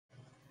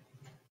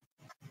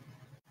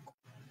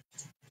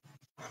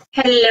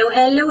Hello,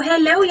 hello,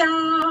 hello,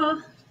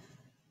 y'all.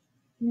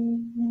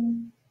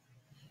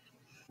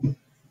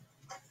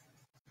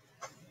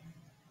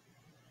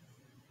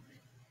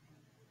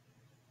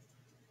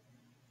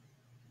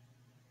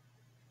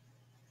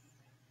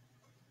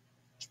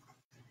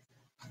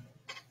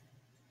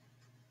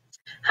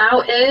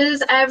 How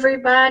is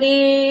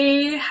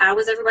everybody? How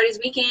was everybody's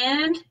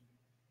weekend?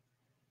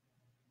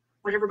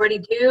 What everybody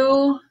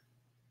do?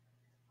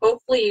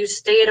 Hopefully you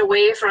stayed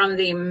away from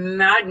the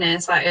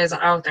madness that is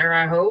out there,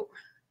 I hope.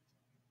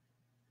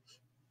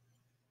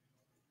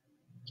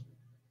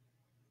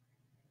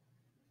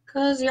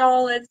 Cause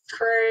y'all, it's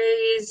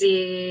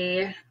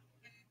crazy.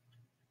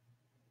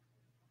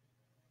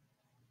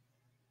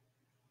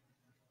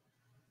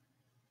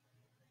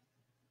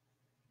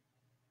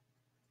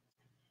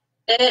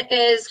 It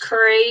is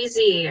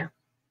crazy.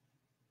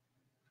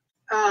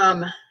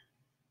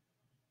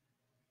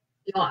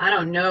 I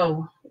don't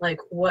know, like,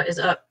 what is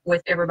up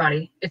with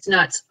everybody. It's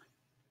nuts.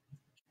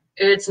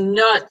 It's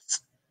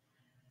nuts.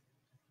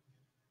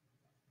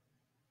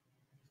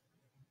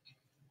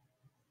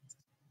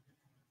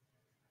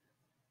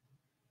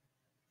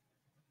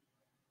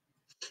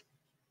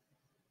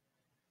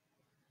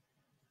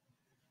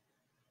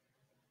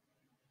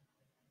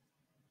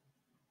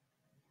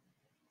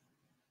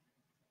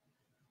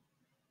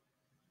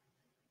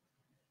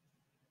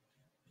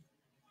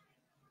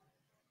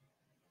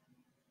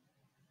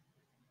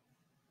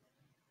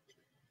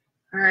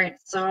 All right,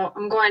 so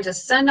I'm going to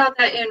send out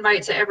that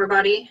invite to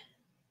everybody.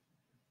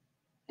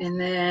 And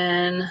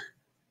then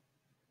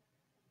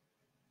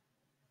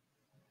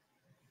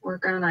we're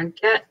gonna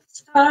get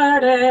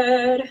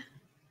started.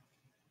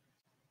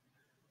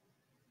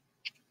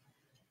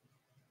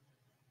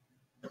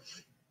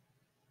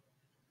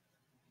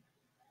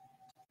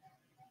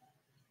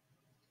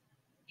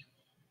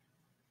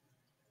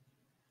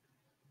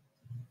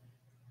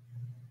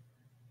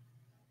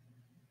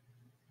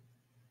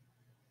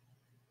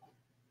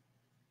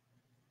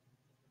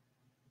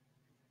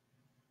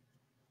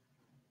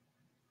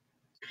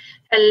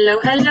 Hello,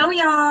 hello,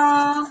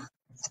 y'all.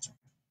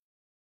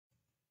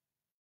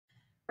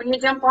 When you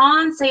jump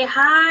on, say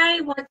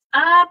hi, what's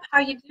up, how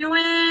you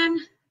doing?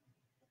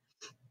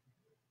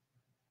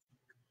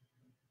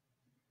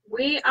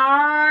 We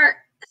are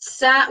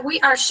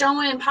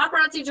showing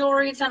paparazzi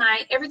jewelry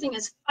tonight. Everything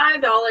is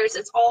 $5.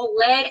 It's all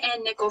lead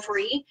and nickel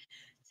free.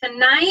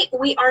 Tonight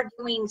we are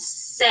doing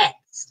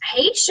sets.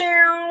 Hey,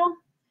 Cheryl.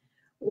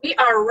 We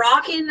are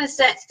rocking the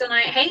sets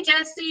tonight. Hey,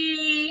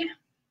 Jessie.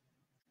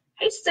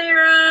 Hey,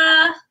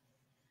 Sarah.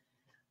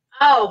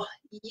 Oh,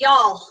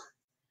 y'all,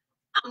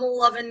 I'm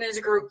loving this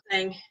group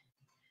thing.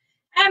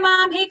 Hey,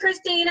 Mom. Hey,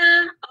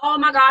 Christina. Oh,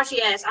 my gosh,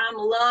 yes. I'm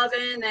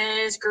loving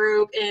this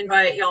group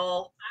invite,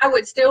 y'all. I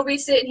would still be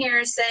sitting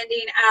here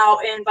sending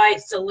out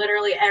invites to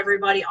literally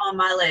everybody on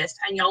my list,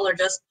 and y'all are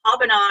just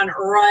popping on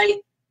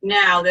right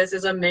now. This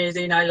is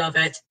amazing. I love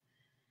it.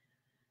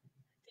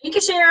 Thank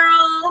you,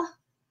 Cheryl.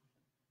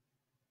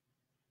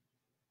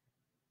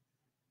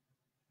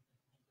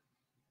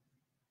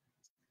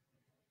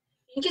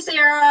 Thank you,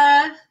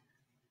 Sarah.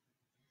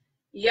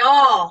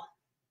 Y'all,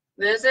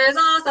 this is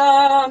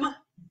awesome.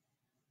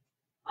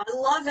 I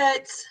love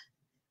it.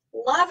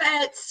 Love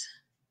it.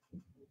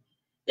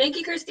 Thank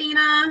you,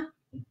 Christina.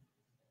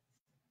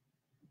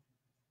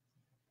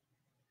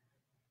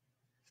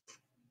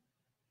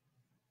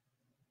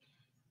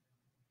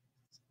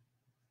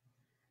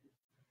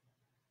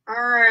 All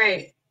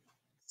right.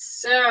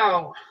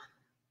 So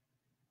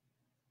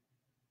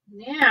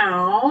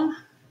now,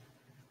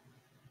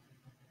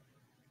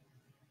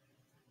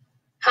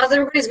 how's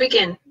everybody's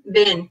weekend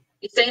been?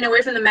 You staying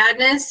away from the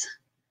madness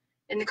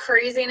and the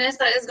craziness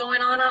that is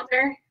going on out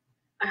there?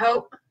 I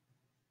hope.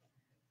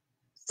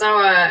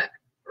 So,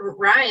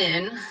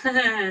 Ryan,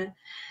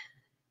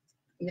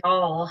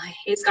 y'all,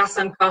 he's got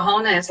some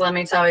cojones, let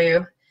me tell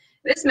you.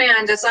 This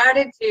man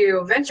decided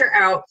to venture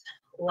out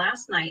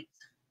last night.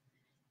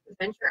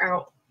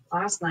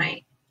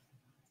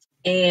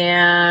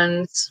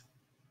 And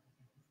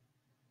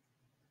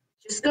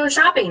just go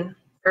shopping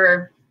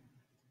for,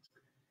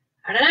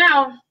 I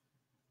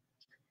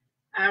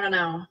don't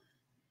know.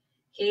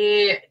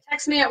 He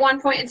texted me at one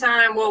point in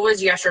time. Well, it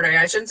was yesterday.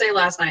 I shouldn't say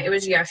last night. It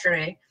was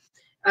yesterday.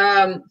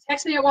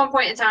 Texted me at one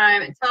point in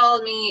time and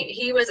told me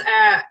he was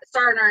at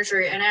Star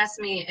Nursery and asked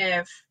me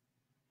if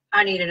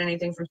I needed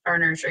anything from Star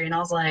Nursery. And I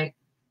was like,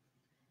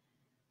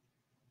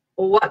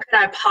 well, what could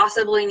I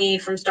possibly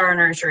need from Star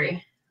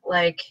Nursery?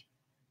 Like,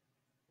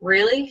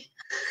 really?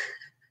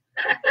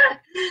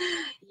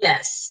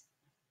 Yes.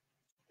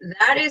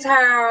 That is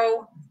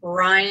how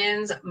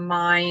Ryan's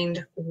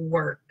mind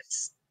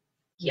works.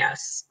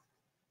 Yes.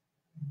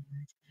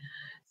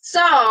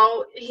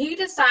 So he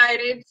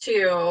decided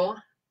to,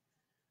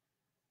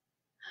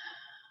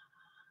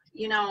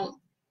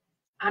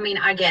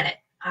 I get it.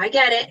 I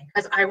get it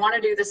because I want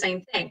to do the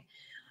same thing.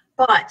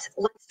 But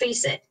let's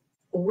face it,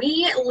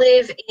 we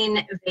live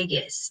in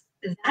Vegas.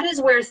 That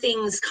is where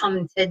things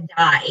come to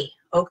die,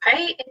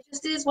 okay? It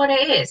just is what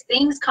it is.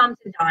 Things come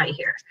to die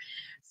here.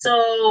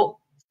 So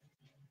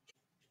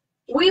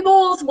we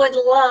both would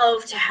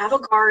love to have a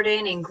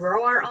garden and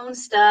grow our own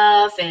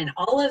stuff and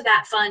all of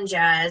that fun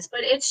jazz,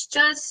 but it's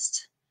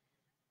just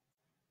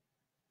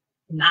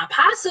not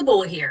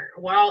possible here.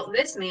 Well,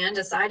 this man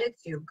decided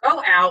to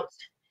go out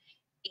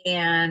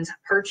and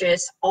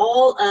purchase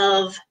all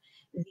of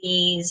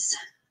these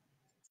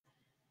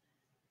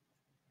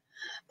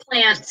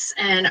plants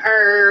and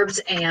herbs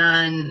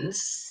and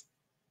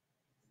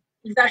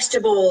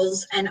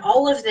vegetables and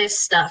all of this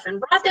stuff and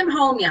brought them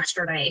home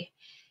yesterday.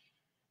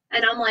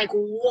 And I'm like,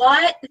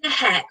 what the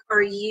heck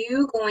are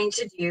you going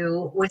to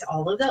do with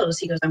all of those?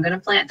 He goes, I'm going to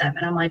plant them.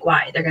 And I'm like,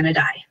 why? They're going to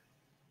die.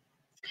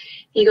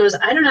 He goes,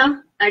 I don't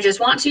know. I just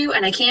want to,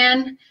 and I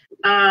can.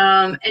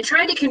 And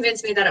tried to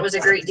convince me that it was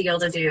a great deal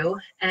to do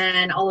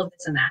and all of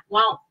this and that.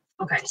 Well,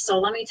 okay, so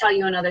let me tell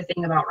you another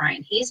thing about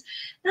Ryan. He's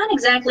not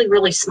exactly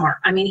really smart.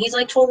 I mean, he's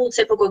like total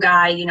typical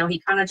guy. You know, he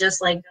kind of just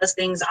like does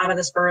things out of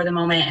the spur of the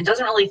moment and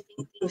doesn't really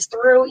think things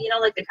through, you know,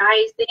 like the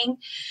guy thing.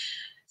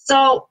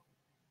 So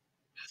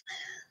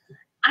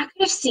I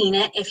could have seen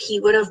it if he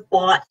would have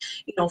bought,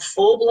 you know,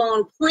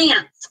 full-blown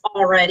plants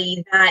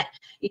already that,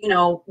 you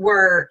know,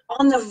 were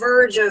on the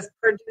verge of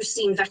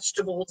producing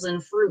vegetables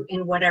and fruit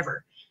and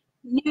whatever.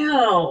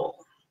 No,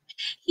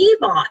 he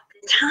bought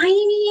the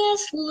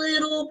tiniest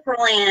little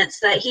plants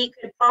that he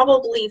could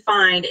probably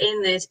find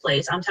in this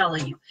place, I'm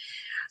telling you.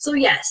 So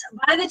yes,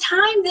 by the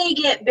time they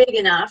get big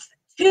enough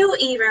to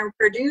even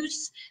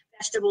produce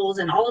vegetables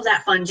and all of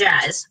that fun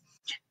jazz,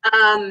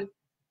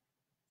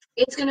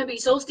 it's going to be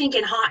so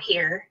stinking hot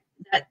here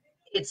that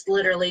it's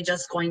literally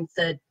just going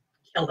to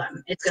kill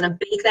them. It's going to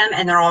bake them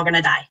and they're all going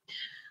to die.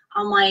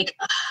 I'm like,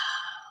 oh,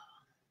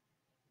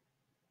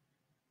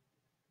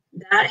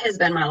 that has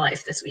been my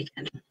life this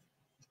weekend.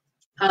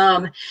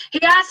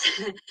 He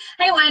asked,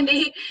 hey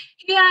Wendy,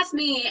 he asked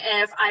me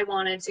if I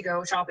wanted to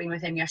go shopping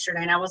with him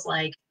yesterday, and I was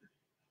like,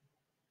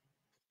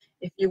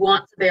 if you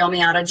want to bail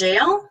me out of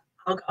jail,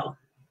 I'll go.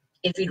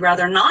 If you'd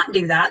rather not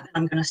do that, then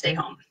I'm going to stay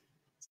home.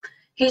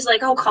 He's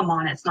like, oh, come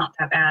on, it's not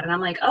that bad. And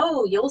I'm like,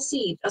 oh, you'll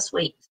see. Just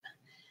wait.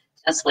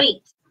 Just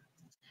wait.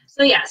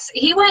 So yes,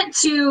 he went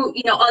to,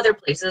 you know, other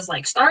places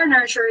like Star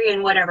Nursery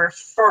and whatever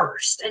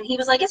first. And he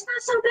was like, it's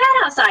not so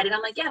bad outside. And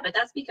I'm like, yeah, but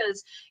that's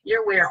because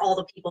you're where all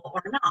the people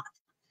are not.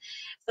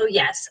 So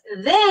yes,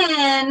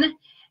 then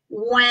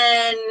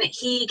when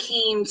he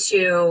came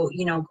to,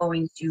 you know,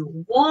 going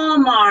to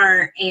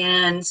Walmart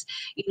and,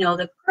 you know,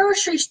 the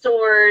grocery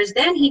stores,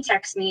 then he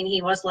texted me and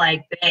he was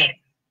like, babe,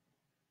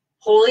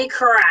 holy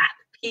crap.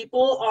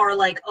 People are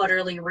like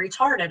utterly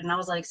retarded. And I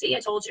was like, see, I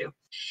told you.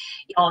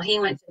 Y'all, he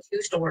went to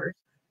two stores.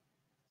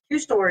 Two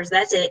stores,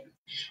 that's it.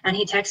 And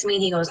he texted me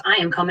and he goes, I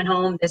am coming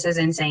home. This is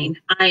insane.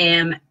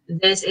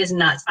 This is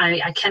nuts.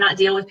 I cannot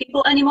deal with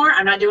people anymore.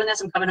 I'm not doing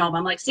this. I'm coming home.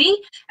 I'm like,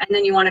 see? And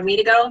then you wanted me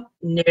to go?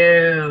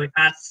 No,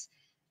 that's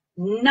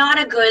not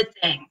a good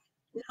thing.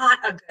 Not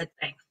a good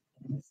thing.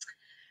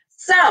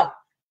 So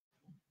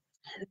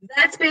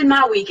that's been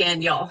my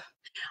weekend, y'all.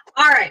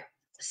 All right.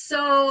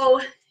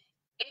 So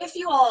if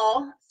you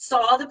all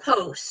saw the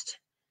post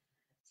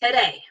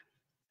today,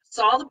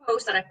 saw the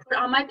post that I put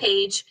on my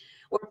page,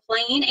 we're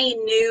playing a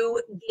new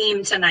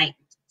game tonight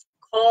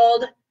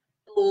called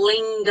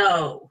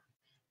Blingo.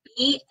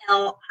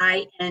 B-L-I-N-G-O.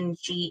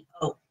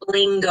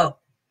 Blingo.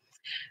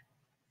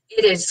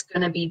 It is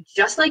going to be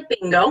just like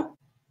bingo.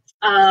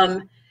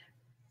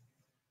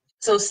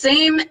 So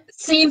same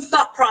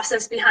thought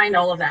process behind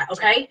all of that,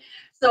 okay?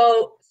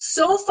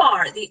 So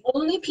far, the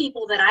only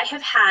people that I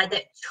have had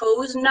that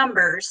chose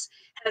numbers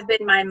have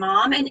been my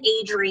mom and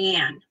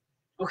Adrienne.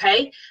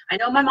 Okay, I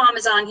know my mom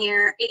is on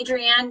here.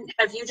 Adrienne,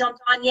 have you jumped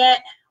on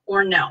yet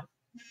or no?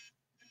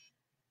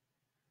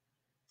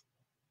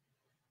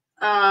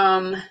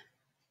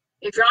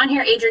 If you're on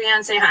here,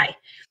 Adrienne, say hi.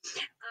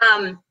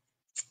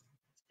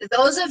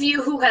 Those of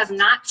you who have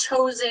not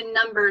chosen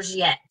numbers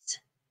yet,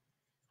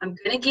 I'm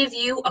going to give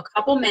you a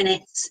couple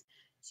minutes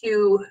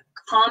to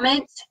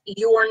comment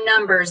your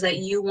numbers that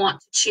you want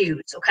to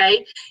choose,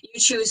 okay? You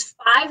choose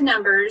 5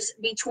 numbers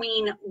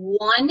between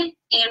 1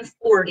 and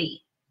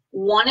 40.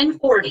 1 and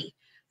 40.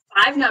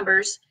 5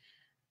 numbers.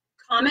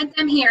 Comment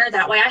them here.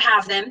 That way I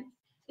have them.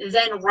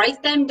 Then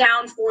write them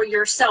down for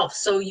yourself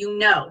so you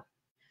know.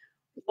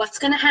 What's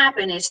going to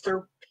happen is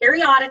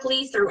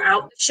periodically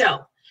throughout the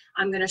show,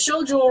 I'm going to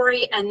show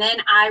jewelry, and then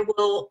I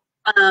will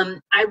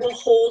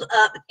hold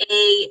up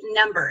a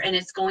number, and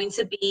it's going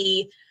to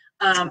be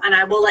and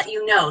I will let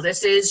you know,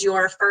 this is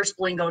your first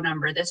Blingo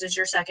number, this is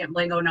your second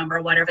Blingo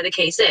number, whatever the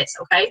case is,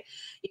 okay?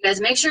 You guys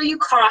make sure you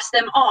cross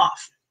them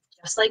off,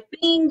 just like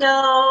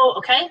bingo,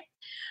 okay?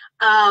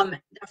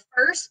 The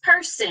first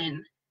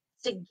person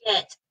to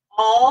get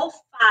all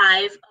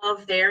 5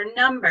 of their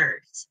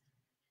numbers,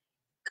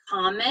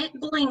 comment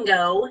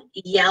Blingo,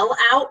 yell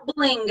out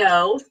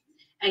Blingo,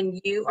 and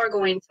you are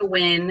going to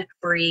win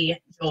free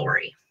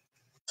jewelry.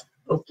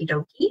 Okie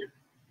dokie.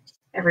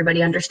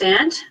 Everybody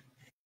understand?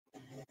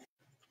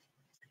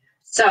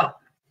 So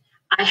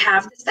I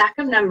have the stack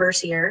of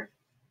numbers here.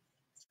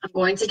 I'm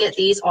going to get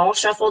these all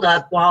shuffled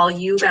up while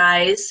you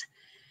guys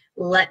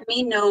let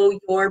me know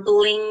your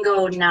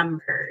Blingo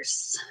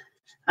numbers.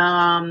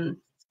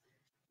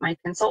 My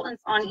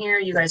consultants on here,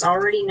 you guys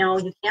already know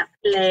you can't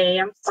play.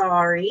 I'm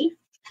sorry.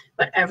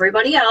 But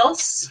everybody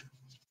else,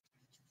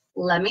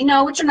 let me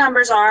know what your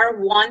numbers are.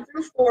 1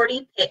 through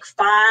 40. Pick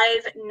 5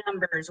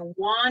 numbers.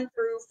 1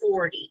 through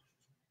 40.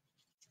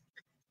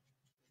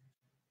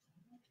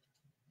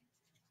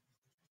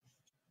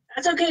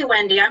 That's okay,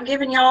 Wendy. I'm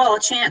giving y'all a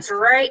chance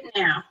right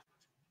now.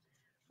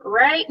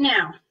 Right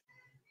now.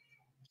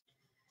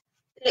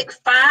 Pick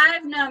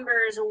 5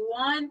 numbers,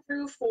 1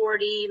 through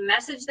 40.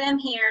 Message them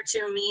here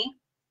to me.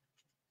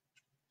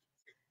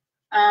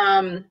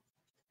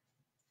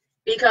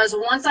 Because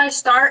once I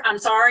start, I'm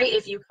sorry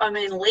if you come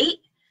in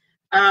late.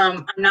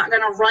 I'm not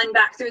going to run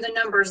back through the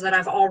numbers that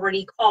I've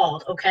already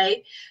called,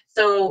 okay?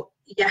 So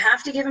you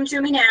have to give them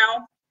to me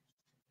now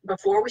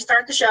before we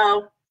start the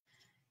show.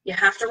 You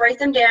have to write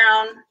them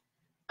down,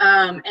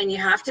 and you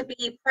have to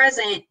be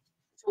present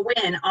to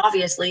win,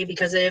 obviously,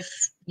 because if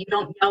you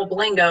don't yell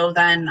blingo,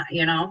 then,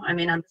 you know, I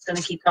mean, I'm just going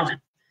to keep going.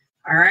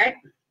 All right?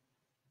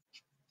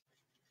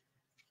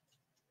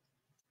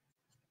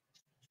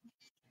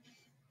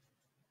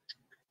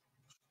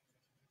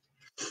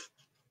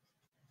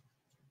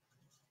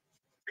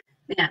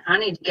 Yeah, I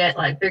need to get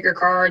like bigger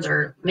cards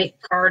or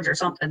make cards or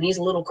something. These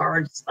little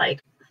cards,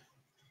 like,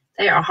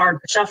 they are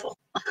hard to shuffle.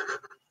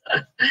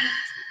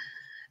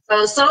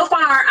 So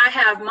far I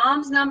have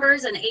Mom's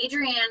numbers and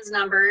Adrienne's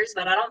numbers,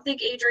 but I don't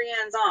think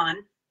Adrienne's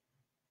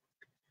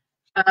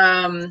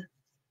on.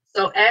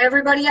 So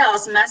everybody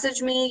else,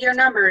 message me your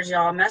numbers,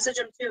 y'all. Message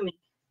them to me.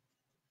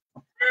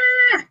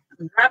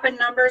 I'm dropping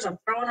numbers. I'm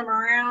throwing them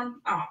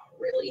around. Oh,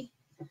 really?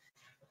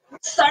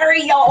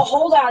 Sorry, y'all.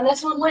 Hold on.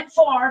 This one went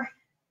far.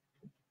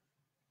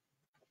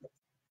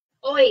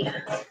 Oi.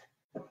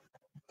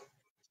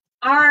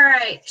 All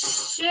right,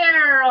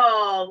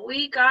 Cheryl,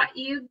 we got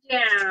you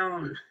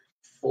down.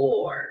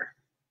 4,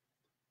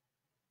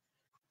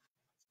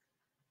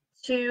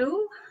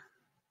 2,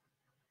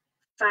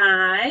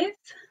 5,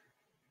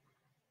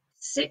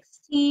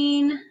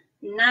 16,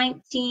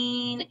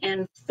 19,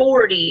 and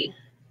 40.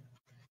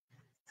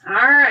 All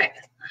right.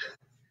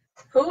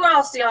 Who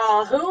else,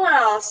 y'all? Who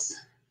else?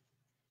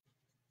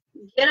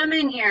 Get them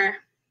in here.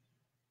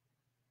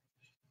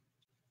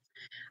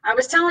 I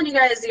was telling you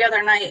guys the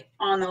other night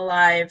on the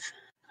live,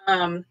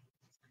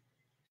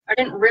 I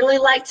didn't really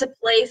like to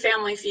play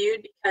Family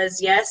Feud because,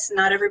 yes,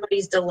 not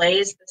everybody's delay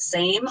is the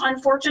same,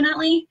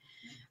 unfortunately.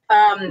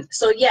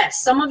 So,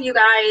 yes, some of you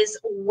guys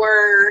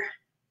were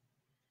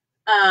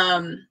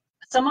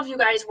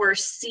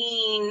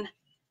seeing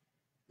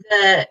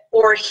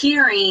or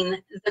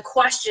hearing the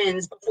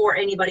questions before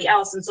anybody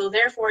else, and so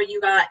therefore you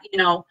got, you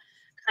know,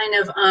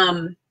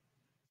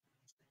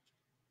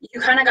 you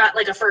kind of got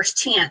like a first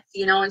chance,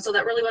 you know, and so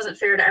that really wasn't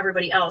fair to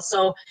everybody else.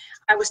 So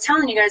I was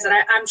telling you guys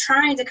that I'm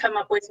trying to come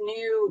up with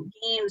new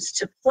games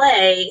to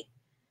play,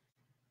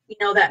 you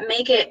know, that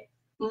make it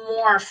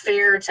more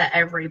fair to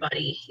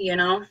everybody, you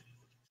know.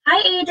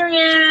 Hi,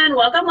 Adrienne.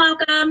 Welcome,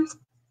 welcome.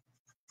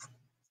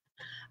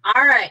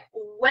 All right,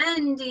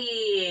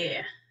 Wendy.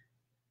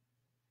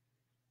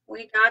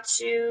 We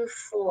got you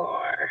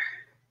for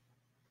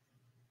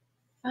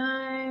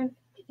 5,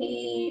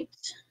 8,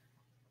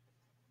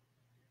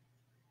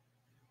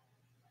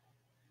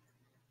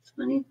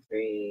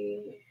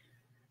 23,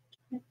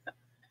 25,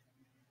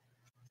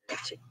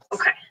 32.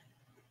 Okay.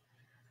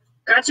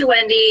 Got you,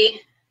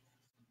 Wendy.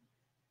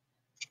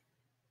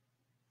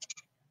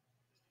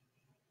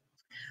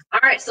 All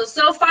right,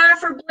 so far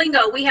for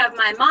Blingo, we have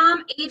my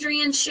mom,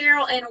 Adrienne,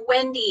 Cheryl, and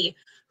Wendy.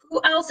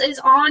 Who else is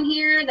on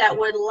here that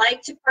would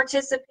like to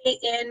participate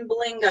in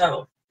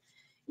Blingo?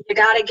 You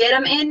got to get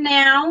them in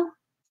now,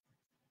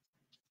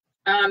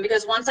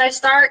 because once I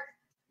start,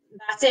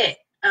 that's it.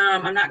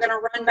 I'm not going to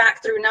run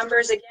back through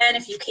numbers again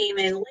if you came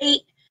in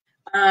late.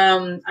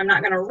 I'm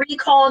not going to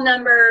recall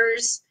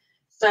numbers.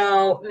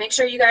 So make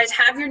sure you guys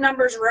have your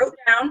numbers wrote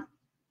down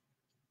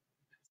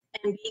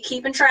and be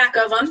keeping track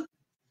of them.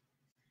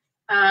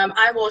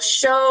 I will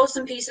show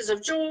some pieces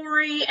of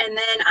jewelry, and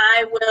then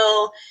I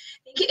will,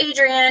 thank you,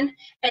 Adrienne,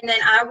 and then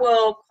I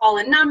will call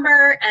a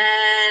number,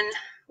 and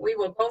we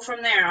will go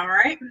from there, all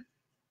right?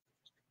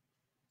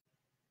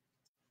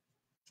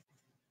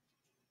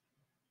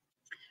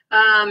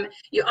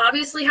 You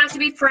obviously have to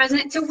be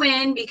present to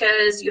win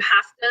because you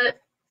have to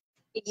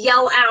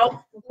yell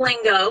out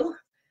Blingo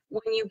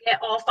when you get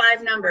all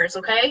 5 numbers,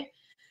 okay?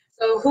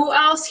 So who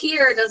else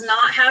here does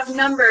not have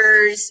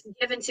numbers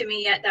given to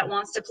me yet that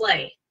wants to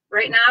play?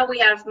 Right now we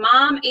have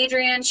Mom,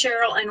 Adrienne,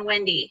 Cheryl, and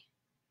Wendy.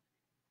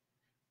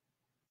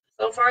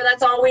 So far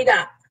that's all we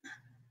got.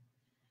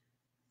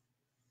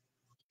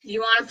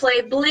 You want to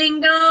play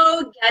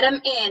Blingo? Get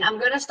them in. I'm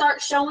going to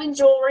start showing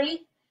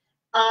jewelry.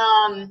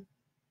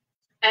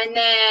 And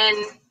then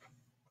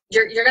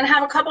you're going to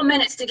have a couple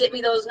minutes to get me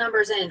those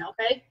numbers in,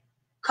 okay?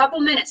 Couple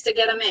minutes to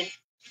get them in.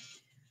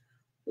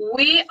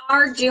 We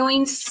are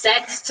doing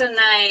sets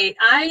tonight.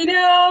 I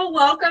know.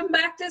 Welcome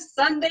back to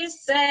Sunday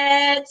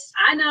Sets.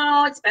 I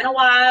know. It's been a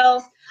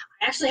while.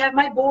 I actually have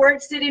my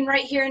board sitting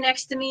right here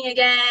next to me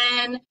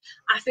again.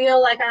 I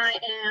feel like I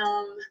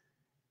am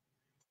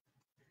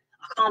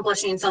a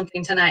accomplishing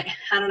something tonight.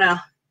 I don't know.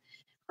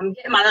 I'm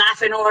getting my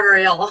life in order,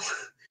 y'all.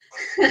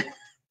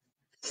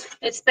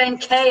 It's been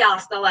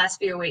chaos the last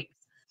few weeks.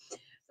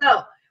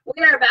 So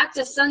we are back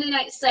to Sunday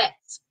night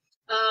sets.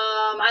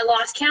 I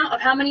lost count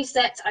of how many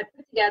sets I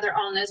put together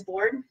on this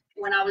board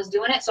when I was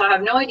doing it, so I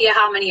have no idea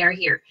how many are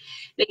here.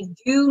 They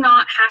do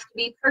not have to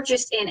be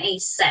purchased in a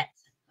set,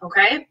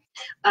 okay?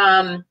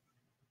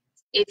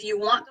 If you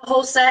want the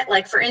whole set,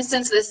 like for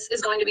instance, this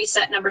is going to be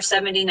set number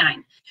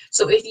 79.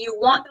 So if you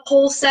want the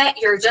whole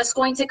set, you're just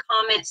going to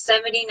comment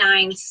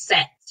 79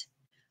 set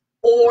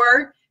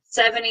or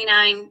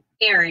 79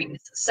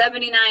 earrings,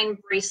 79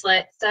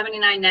 bracelet,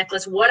 79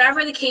 necklace,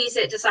 whatever the case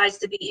it decides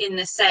to be in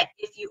the set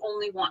if you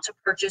only want to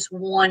purchase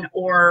one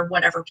or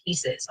whatever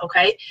pieces,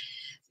 okay?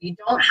 You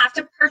don't have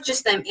to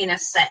purchase them in a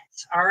set,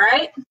 all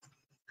right?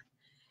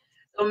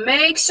 So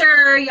make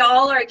sure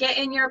y'all are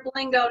getting your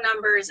Blingo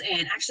numbers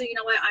in. Actually, you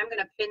know what? I'm going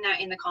to pin that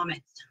in the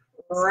comments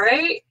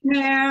right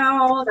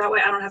now. That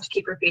way I don't have to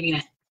keep repeating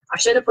it. I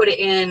should have put it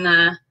in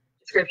the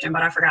description,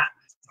 but I forgot.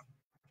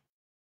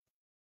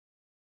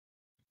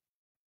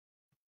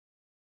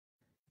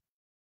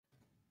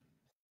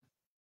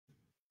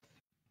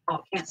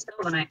 Oh, can't spell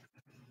tonight.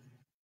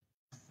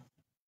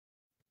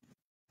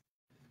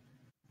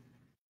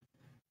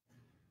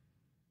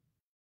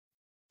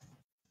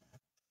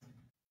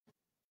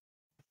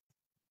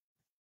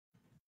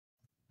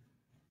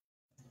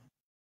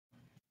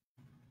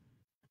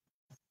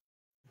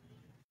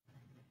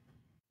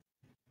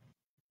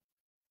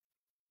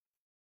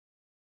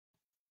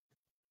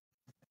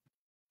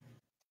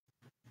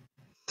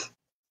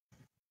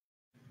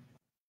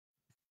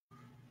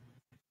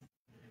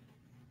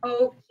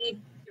 Okie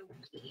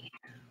dokie.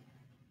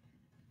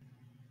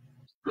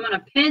 I'm going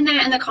to pin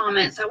that in the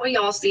comments. That way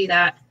y'all see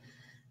that.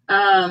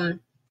 All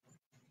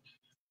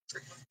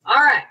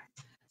right.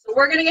 So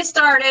we're going to get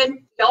started.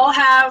 Y'all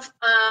have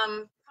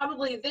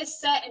probably this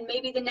set and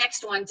maybe the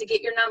next one to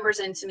get your numbers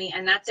into me,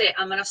 and that's it.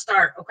 I'm going to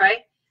start,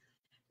 okay?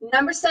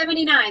 Number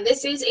 79.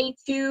 This is a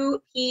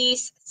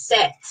two-piece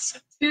set.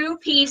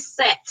 Two-piece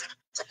set.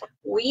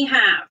 We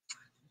have,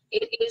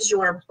 it is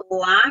your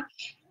black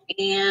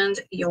and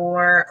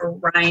your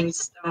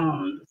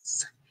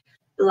rhinestones.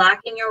 Black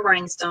and your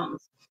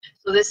rhinestones.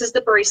 So this is the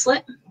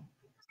bracelet.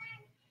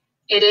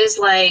 It is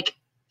like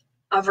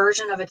a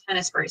version of a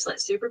tennis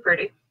bracelet. Super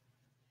pretty.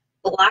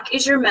 Black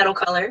is your metal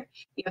color.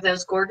 You have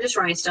those gorgeous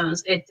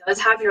rhinestones. It does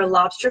have your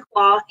lobster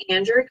claw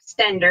and your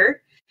extender.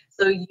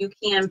 So you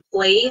can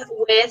play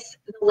with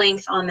the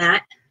length on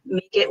that.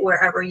 Make it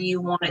wherever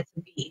you want it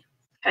to be.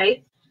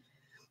 Okay?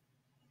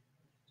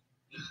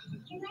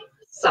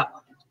 So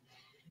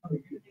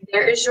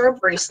there is your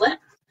bracelet.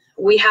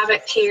 We have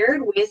it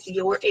paired with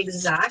your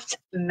exact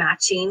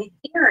matching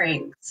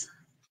earrings.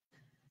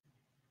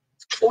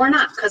 Or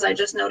not, because I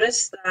just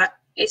noticed that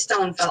a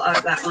stone fell out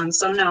of that one.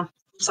 So no,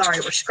 sorry,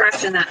 we're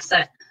scratching that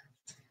set.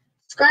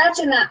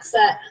 Scratching that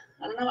set.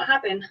 I don't know what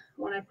happened.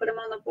 When I put them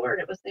on the board,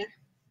 it was there.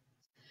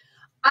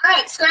 All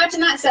right, scratching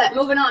that set.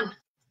 Moving on.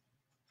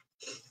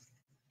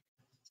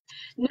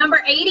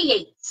 Number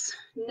 88.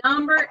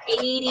 Number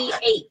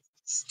 88.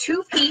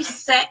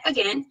 Two-piece set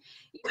again.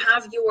 You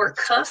have your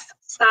cuff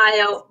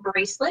style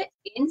bracelet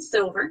in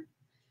silver,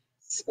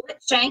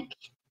 split shank.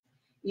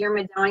 Your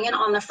medallion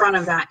on the front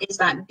of that is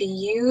that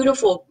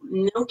beautiful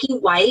milky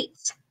white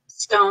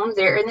stone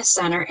there in the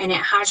center, and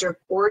it has your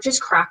gorgeous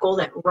crackle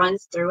that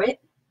runs through it.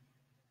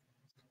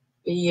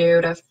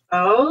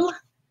 Beautiful.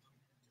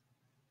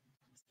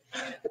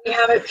 We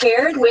have it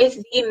paired with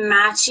the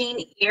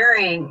matching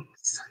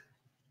earrings.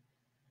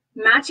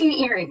 Matching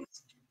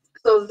earrings.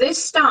 So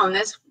this stone,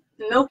 this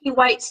milky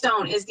white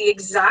stone, is the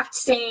exact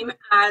same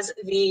as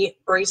the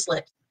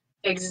bracelet.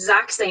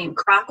 Exact same,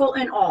 crackle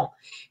and all.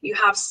 You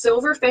have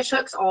silver fish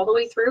hooks all the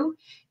way through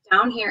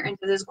down here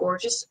into this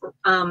gorgeous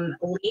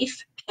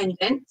leaf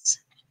pendant.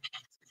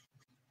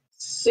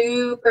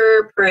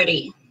 Super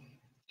pretty.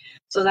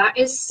 So that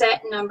is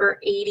set number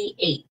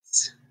 88.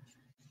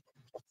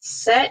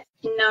 Set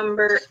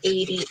number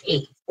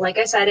 88. Like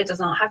I said, it does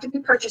not have to be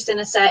purchased in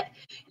a set.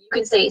 You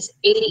can say it's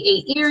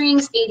 88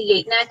 earrings,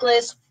 88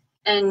 necklace,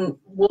 and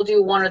we'll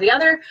do one or the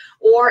other,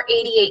 or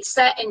 88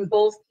 set and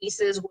both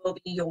pieces will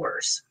be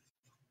yours.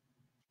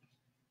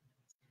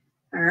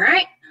 All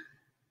right.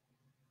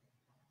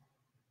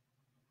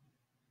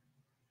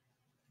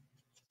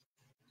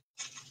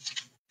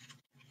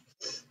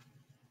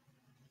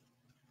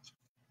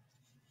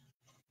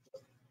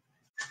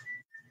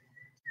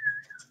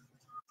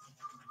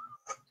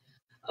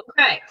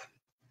 Okay.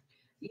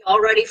 Y'all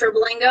ready for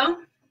Blingo?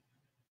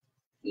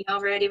 Y'all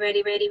ready,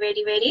 ready, ready,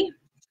 ready, ready?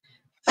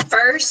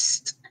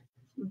 First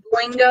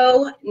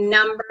Blingo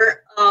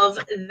number of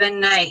the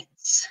night.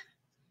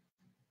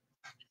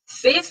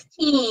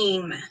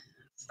 15.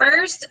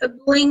 First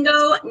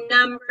Blingo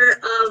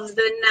number of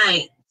the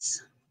night.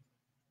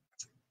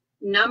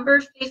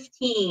 Number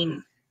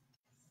 15.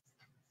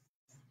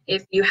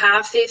 If you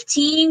have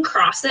 15,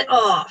 cross it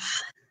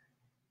off.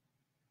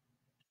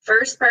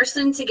 First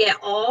person to get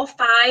all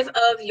 5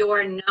 of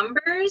your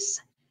numbers,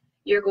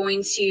 you're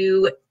going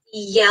to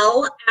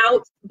yell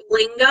out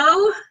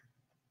Blingo,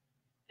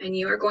 and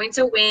you are going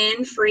to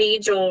win free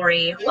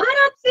jewelry. What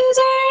up,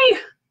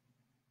 Susie?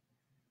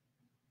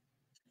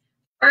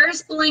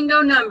 First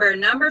Blingo number,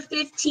 number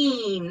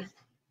 15.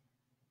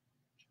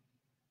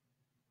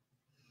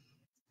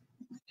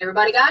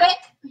 Everybody got it?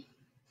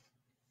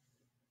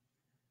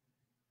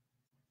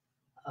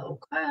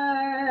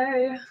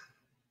 Okay.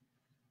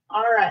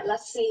 All right,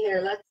 let's see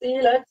here. Let's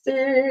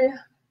see.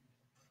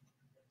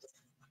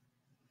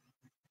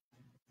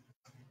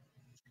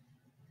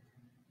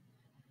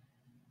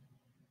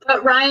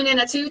 Put Ryan in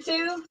a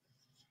tutu?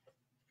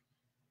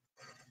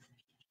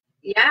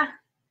 Yeah.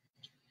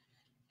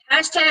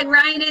 Hashtag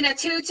Ryan in a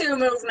tutu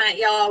movement,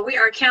 y'all. We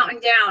are counting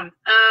down.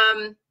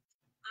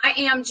 I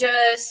am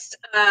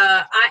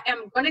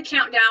going to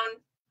count down.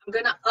 I'm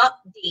going to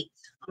update.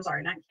 I'm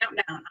sorry, not count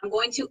down. I'm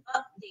going to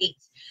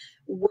update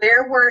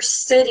where we're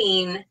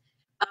sitting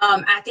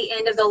at the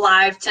end of the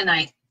live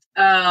tonight,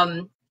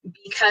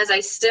 because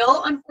I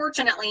still,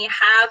 unfortunately,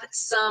 have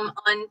some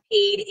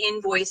unpaid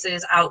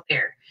invoices out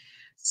there.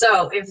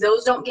 So if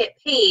those don't get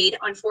paid,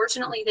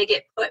 unfortunately, they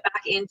get put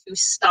back into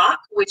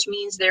stock, which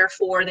means,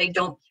 therefore, they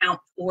don't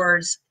count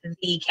towards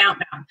the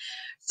countdown.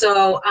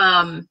 So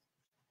I'm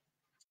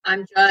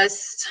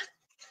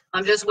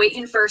just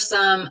waiting for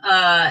some,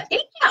 I'm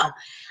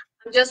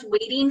just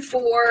waiting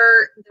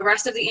for the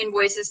rest of the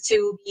invoices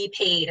to be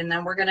paid, and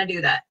then we're going to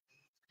do that.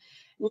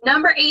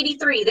 Number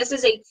 83, this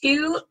is a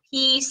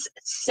two-piece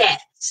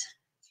set.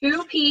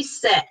 Two-piece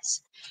set.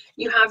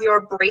 You have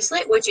your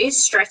bracelet, which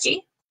is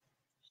stretchy.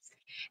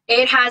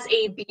 It has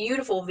a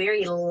beautiful,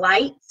 very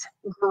light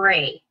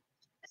gray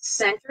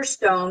center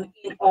stone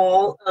in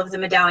all of the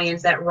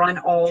medallions that run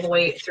all the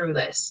way through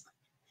this.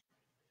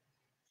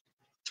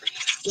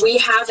 We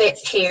have it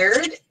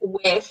paired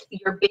with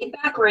your big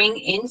back ring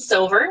in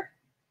silver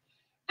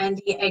and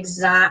the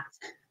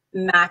exact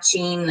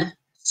matching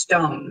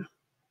stone.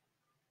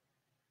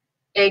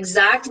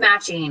 Exact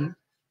matching.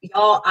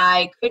 Y'all,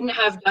 I couldn't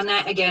have done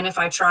that again if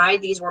I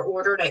tried. These were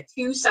ordered at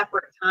 2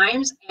 separate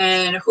times,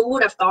 and who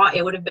would have thought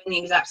it would have been the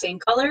exact same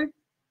color?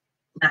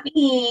 Not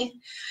me.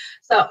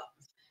 So,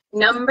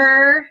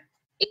 number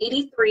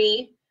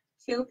 83,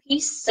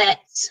 two-piece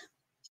set,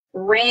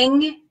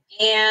 ring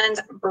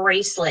and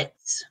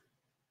bracelets.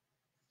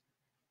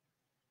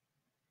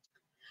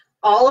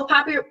 All of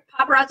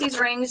Paparazzi's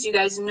rings, you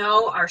guys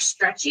know, are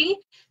stretchy.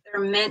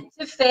 They're meant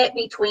to fit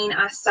between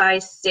a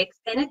size 6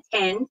 and a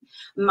 10.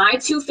 My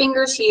 2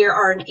 fingers here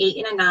are an 8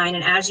 and a 9,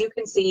 and as you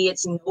can see,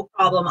 it's no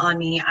problem on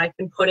me. I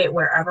can put it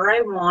wherever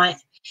I want,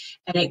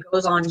 and it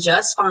goes on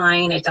just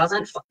fine. It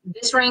doesn't,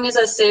 this ring is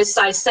a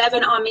size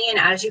 7 on me, and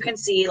as you can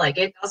see, like,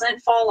 it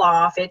doesn't fall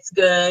off. It's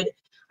good.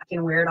 I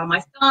can wear it on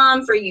my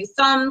thumb. For you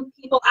thumb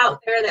people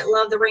out there that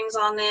love the rings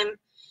on them,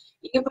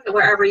 you can put it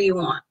wherever you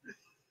want.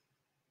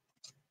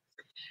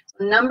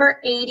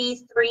 Number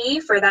 83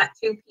 for that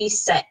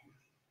 2-piece set.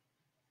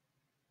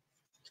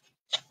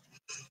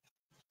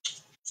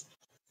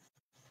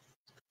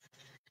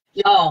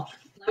 Y'all,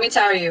 let me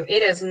tell you,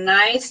 it is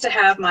nice to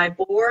have my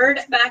board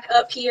back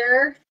up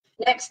here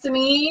next to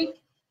me.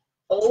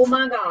 Oh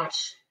my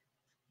gosh.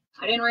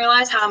 I didn't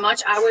realize how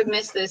much I would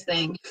miss this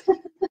thing.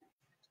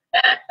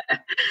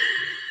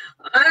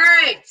 All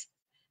right.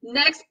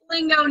 Next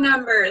Blingo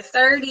number,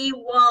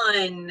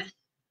 31.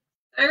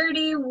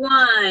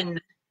 31.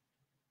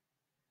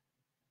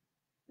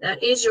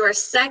 That is your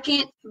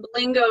second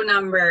Blingo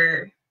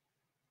number.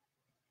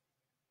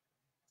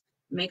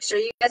 Make sure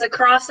you guys are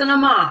crossing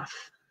them off.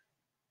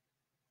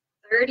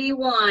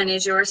 31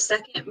 is your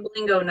second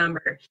Blingo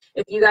number.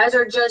 If you guys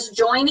are just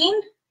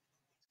joining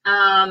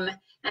and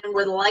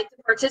would like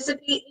to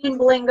participate in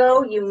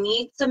Blingo, you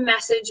need to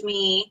message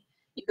me.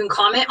 You can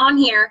comment on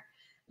here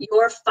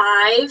your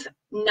 5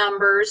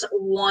 numbers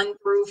 1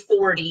 through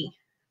 40.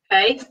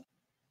 Okay?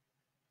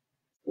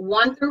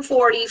 1 through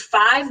 40,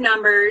 5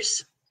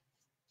 numbers,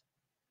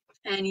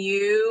 and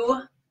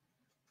you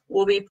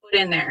will be put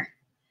in there.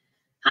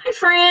 Hi,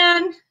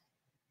 Fran.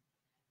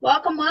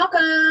 Welcome,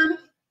 welcome.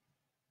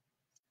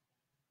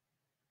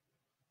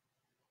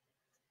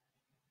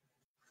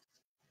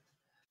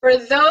 For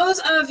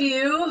those of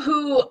you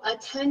who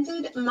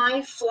attended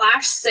my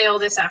flash sale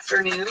this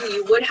afternoon,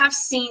 you would have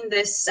seen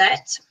this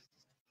set,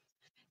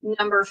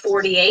 number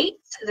 48.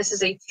 This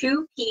is a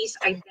 2-piece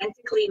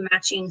identically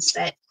matching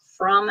set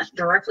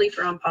directly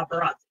from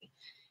Paparazzi.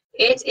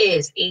 It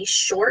is a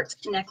short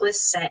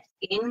necklace set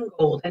in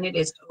gold, and it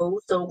is oh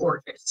so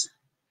gorgeous.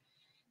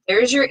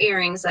 There's your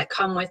earrings that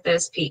come with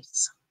this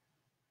piece.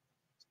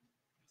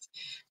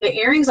 The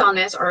earrings on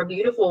this are a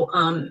beautiful,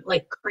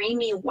 like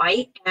creamy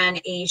white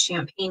and a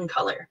champagne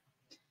color.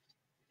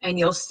 And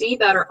you'll see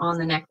better on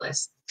the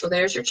necklace. So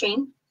there's your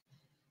chain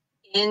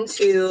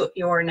into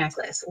your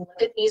necklace.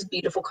 Look at these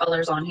beautiful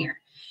colors on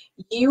here.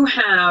 You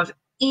have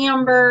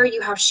amber, you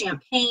have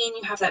champagne,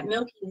 you have that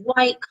milky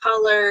white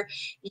color,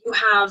 you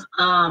have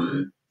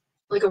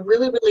like a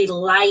really, really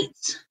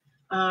light,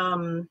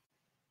 I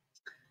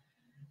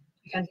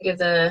can't think of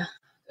the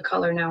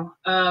color now.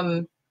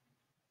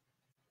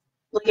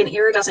 like an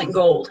iridescent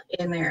gold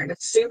in there.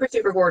 It's super,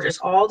 super gorgeous.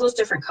 All those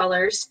different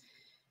colors.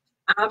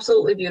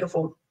 Absolutely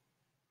beautiful.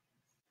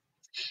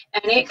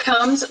 And it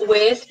comes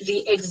with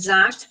the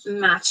exact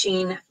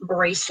matching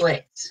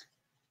bracelet.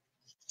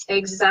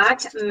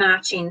 Exact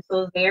matching.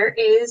 So there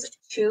is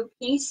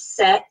 2-piece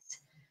set,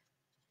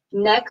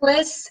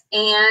 necklace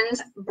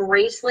and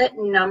bracelet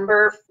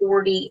number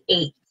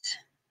 48.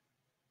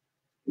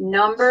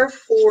 Number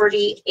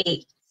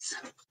 48.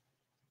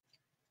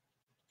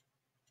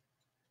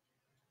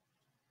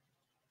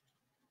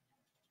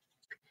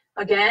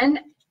 Again,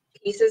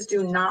 pieces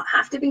do not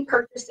have to be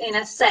purchased in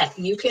a set.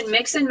 You can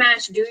mix and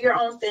match, do your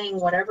own thing,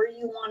 whatever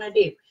you want to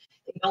do.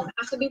 They don't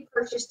have to be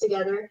purchased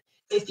together.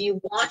 If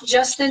you want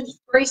just the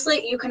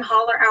bracelet, you can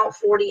holler out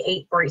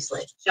 48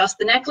 bracelet. Just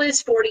the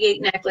necklace,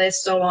 48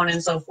 necklace, so on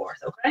and so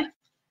forth, okay?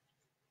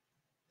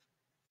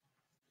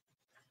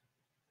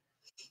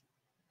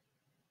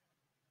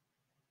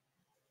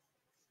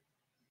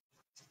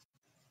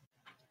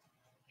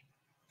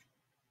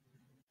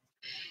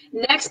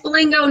 Next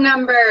blingo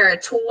number,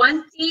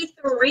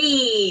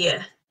 23.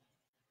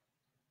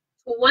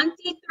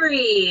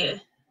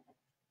 23.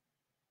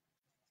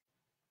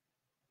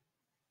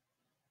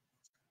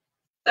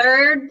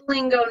 Third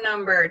blingo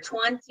number,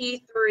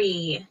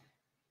 23.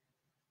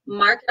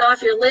 Mark it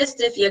off your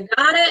list if you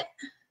got it.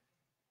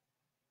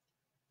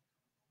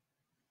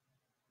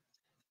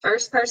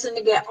 First person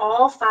to get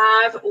all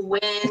 5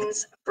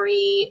 wins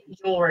free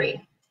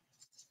jewelry.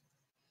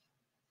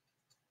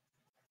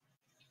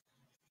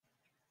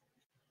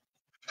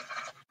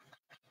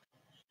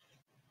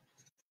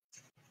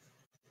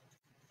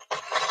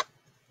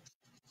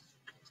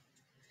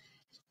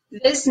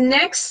 This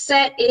next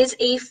set is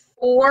a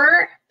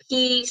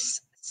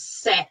 4-piece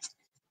set.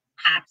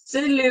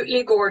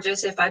 Absolutely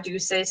gorgeous, if I do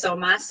say so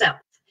myself.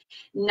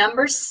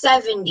 Number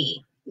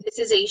 70. This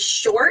is a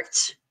short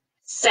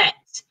set.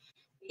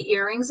 The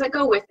earrings that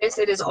go with this,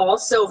 it is all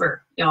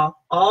silver, y'all,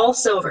 all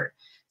silver.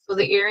 So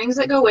the earrings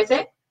that go with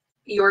it,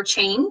 your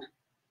chain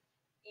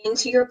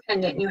into your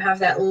pendant, you have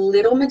that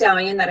little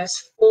medallion that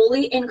is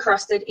fully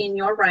encrusted in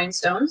your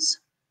rhinestones.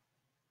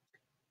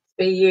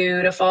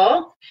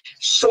 Beautiful.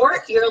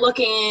 Short, you're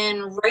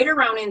looking right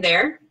around in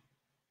there.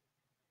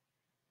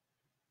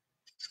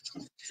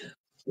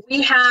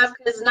 We have,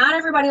 because not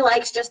everybody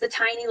likes just the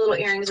tiny little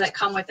earrings that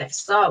come with it.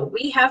 So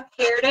we have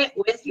paired it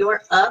with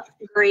your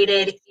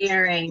upgraded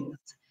earrings.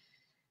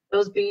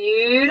 Those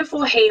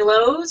beautiful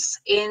halos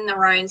in the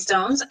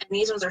rhinestones. And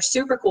these ones are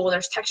super cool.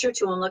 There's texture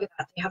to them. Look at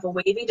that. They have a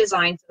wavy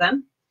design to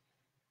them.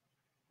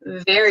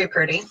 Very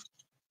pretty.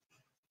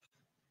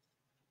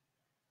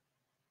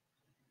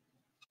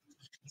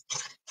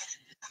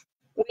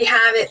 We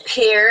have it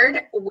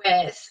paired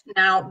with,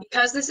 now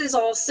because this is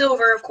all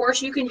silver, of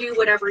course you can do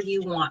whatever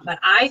you want, but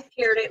I've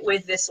paired it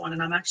with this one,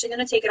 and I'm actually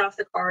going to take it off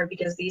the card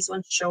because these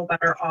ones show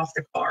better off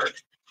the card.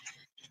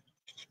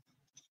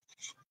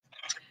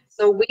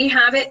 So we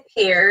have it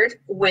paired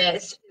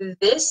with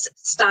this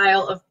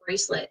style of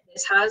bracelet.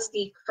 This has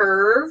the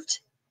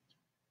curved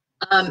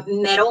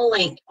metal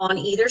link on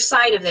either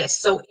side of this,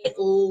 so it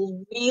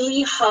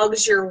really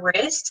hugs your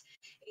wrist.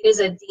 It is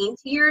a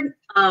daintier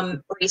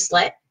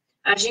bracelet.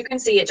 As you can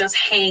see, it just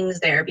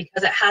hangs there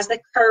because it has the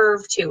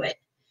curve to it.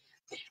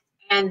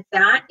 And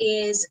that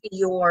is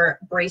your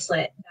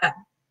bracelet, that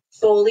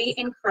fully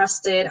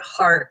encrusted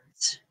heart.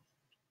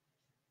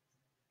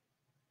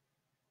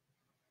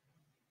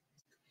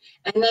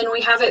 And then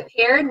we have it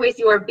paired with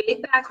your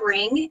big back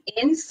ring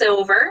in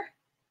silver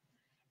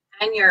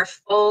and your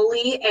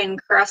fully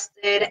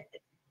encrusted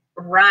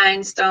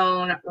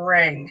rhinestone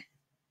ring.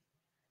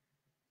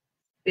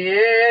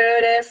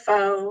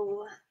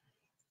 Beautiful.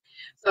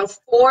 So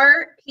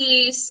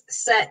 4-piece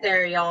set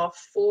there, y'all.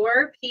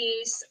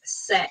 4-piece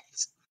set.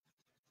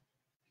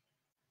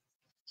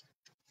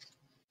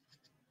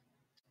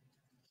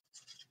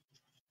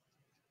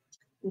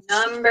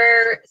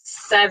 Number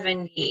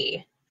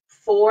 70.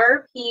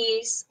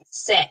 4-piece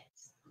set.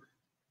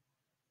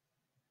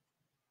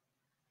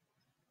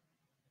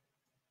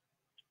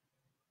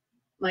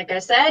 Like I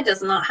said,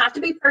 does not have to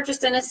be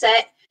purchased in a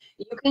set.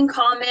 You can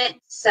comment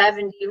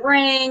 70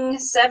 ring,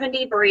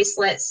 70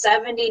 bracelet,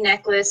 70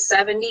 necklace,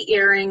 70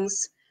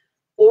 earrings,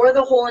 or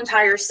the whole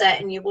entire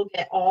set, and you will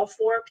get all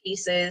 4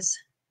 pieces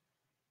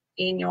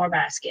in your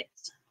basket.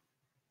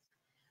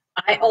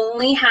 I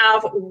only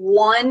have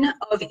 1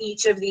 of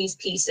each of these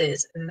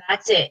pieces.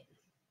 That's it.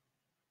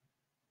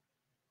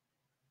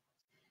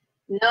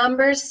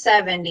 Number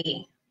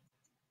 70.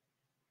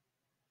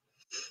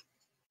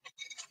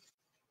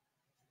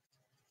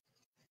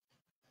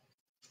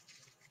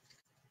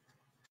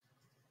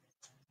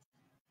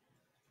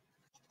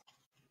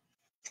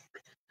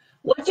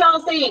 What y'all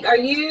think? Are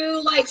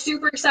you like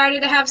super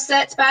excited to have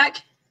sets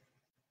back?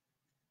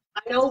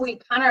 I know we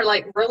kind of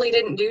like really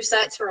didn't do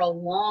sets for a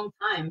long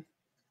time.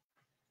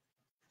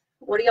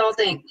 What do y'all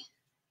think?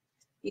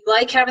 You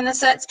like having the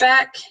sets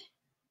back?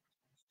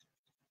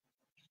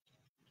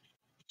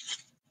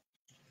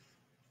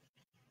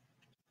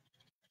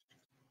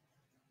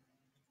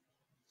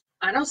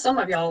 I know some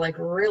of y'all like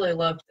really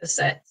love the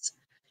sets.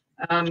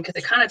 because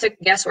it kind of took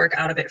guesswork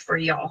out of it for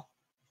y'all.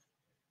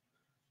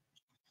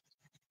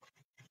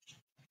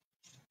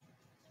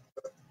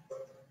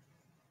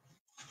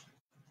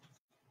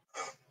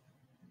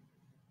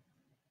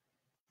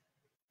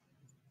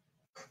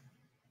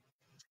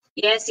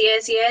 Yes,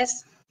 yes,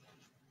 yes.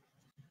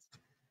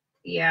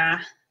 Yeah.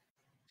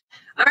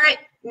 All right,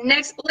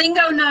 next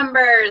blingo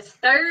number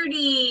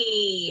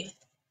 30.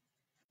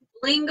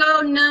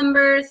 Blingo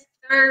number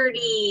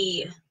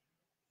 30.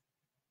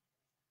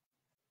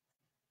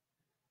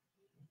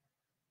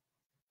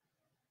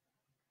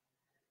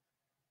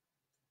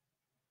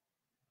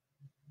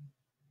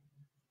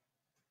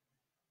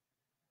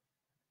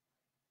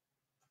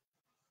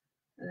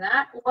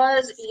 That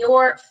was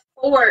your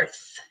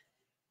fourth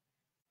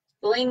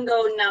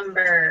blingo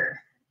number.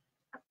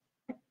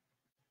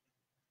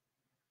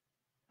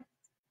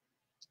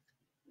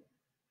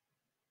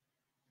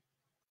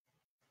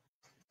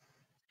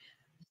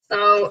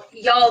 So,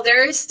 y'all,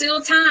 there is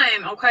still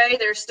time, okay?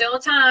 There's still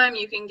time.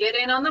 You can get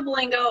in on the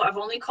blingo. I've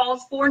only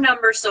called 4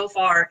 numbers so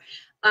far.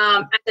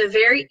 At the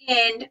very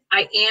end,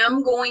 I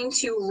am going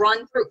to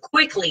run through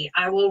quickly.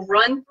 I will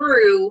run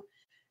through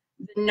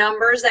the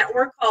numbers that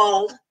were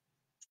called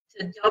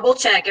to double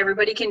check.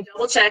 Everybody can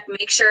double check,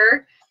 make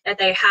sure that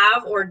they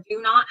have or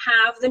do not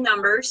have the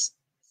numbers.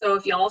 So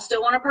if y'all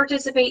still want to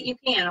participate, you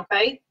can,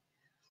 okay?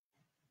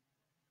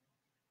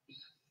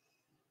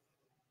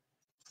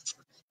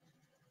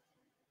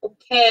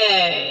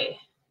 Okay.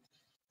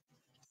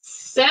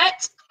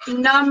 Set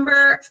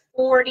number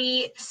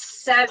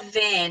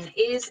 47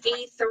 is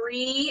a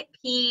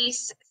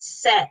 3-piece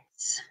set.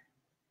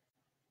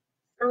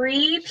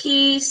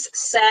 3-piece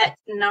set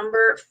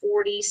number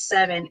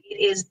 47. It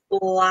is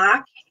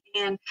black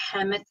and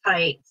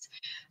hematite.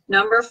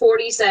 Number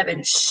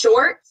 47,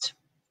 short.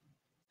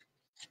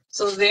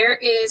 So there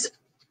is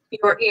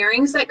your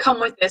earrings that come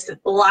with this.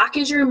 Black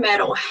is your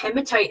metal,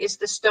 hematite is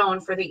the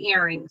stone for the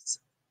earrings.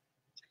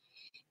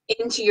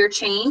 Into your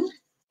chain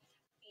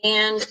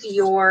and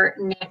your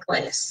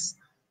necklace.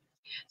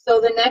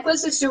 So the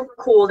necklace is super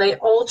cool. They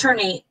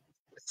alternate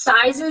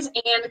sizes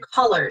and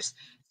colors.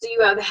 So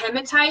you have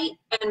hematite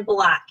and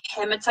black,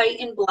 and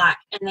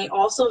they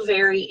also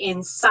vary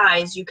in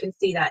size. You can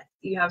see that.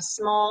 You have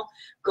small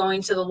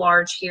going to the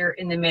large here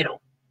in the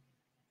middle.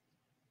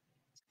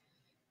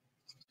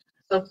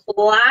 So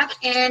black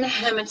and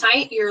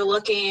hematite, you're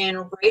looking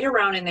right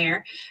around in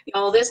there.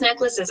 Y'all, this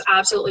necklace is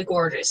absolutely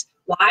gorgeous.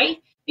 Why?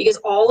 Because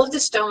all of the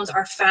stones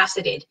are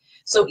faceted.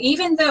 So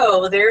even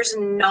though there's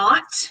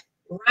not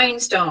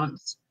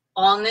rhinestones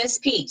on this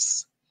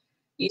piece,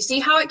 you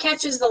see how it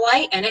catches the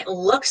light and it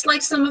looks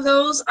like some of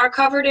those are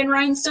covered in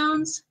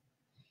rhinestones?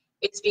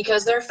 It's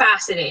because they're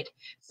faceted.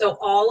 So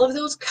all of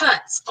those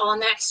cuts on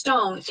that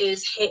stone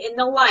is hitting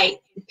the light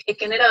and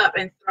picking it up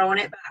and throwing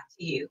it back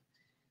to you.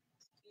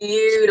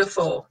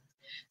 Beautiful.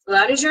 So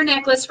that is your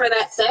necklace for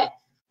that set.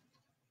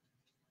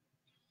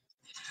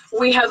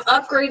 We have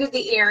upgraded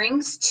the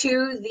earrings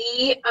to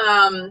the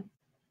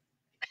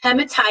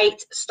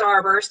hematite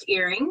starburst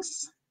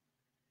earrings.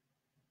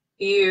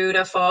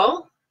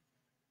 Beautiful.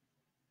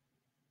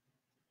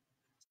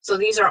 So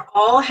these are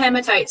all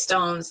hematite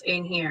stones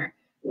in here,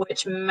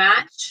 which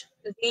match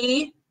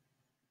the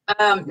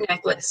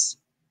necklace.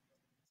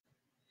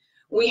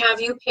 We have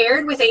you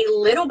paired with a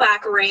little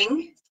back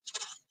ring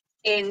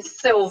in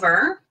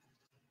silver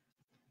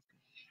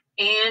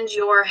and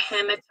your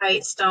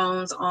hematite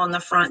stones on the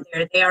front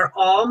there. They are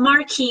all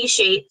marquee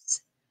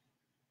shapes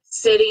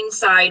sitting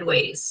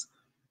sideways.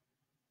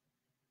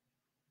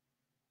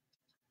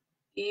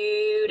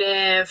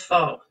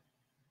 Beautiful.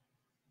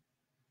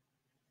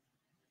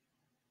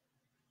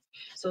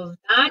 So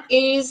that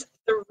is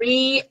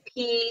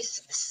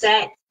 3-piece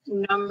set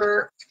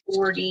number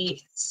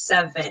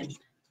 47.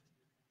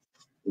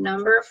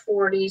 Number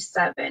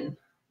 47.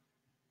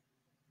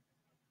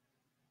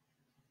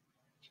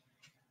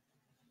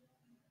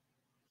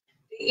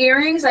 The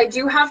earrings, I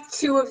do have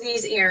 2 of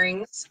these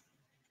earrings.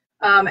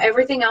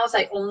 Everything else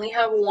I only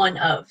have 1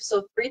 of.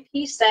 So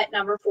 3-piece set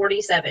number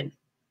 47.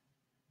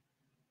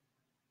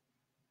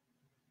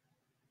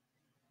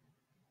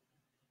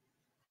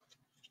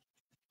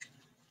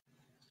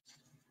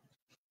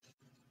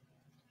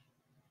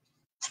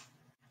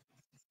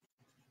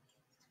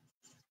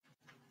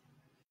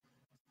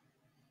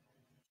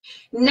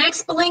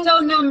 Next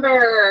blingo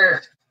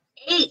number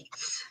 8.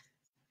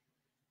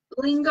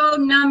 Blingo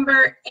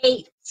number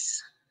 8.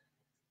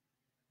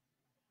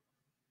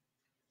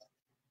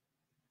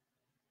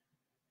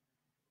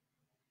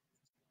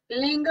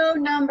 Blingo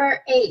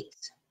number 8.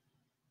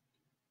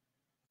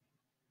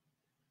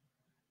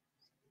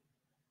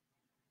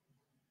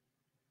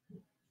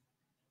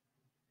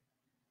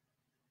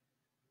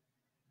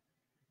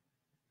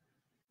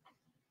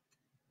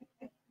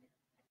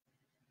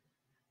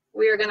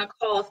 We are going to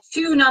call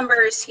 2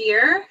 numbers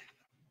here.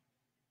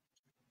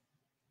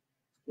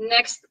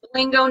 Next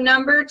blingo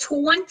number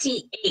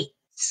 28.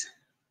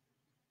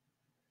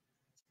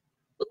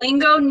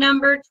 Blingo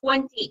number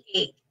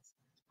 28.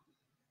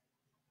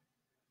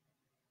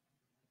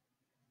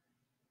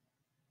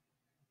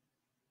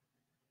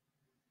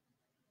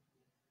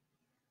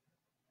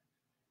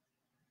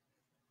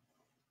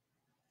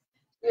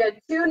 We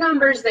had two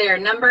numbers there,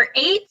 number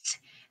 8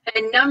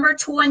 and number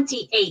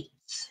 28.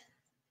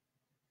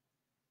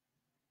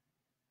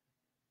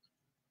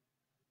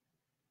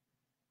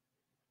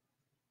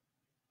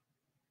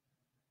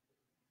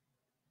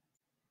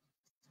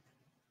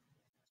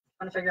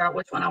 I'm trying to figure out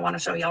which one I want to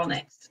show y'all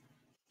next.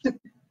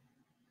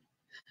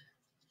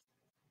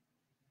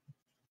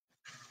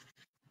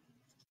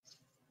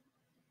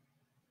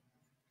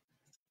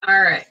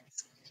 All right.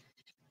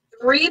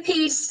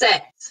 3-piece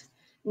set,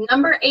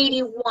 number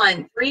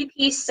 81.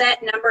 3-piece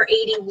set, number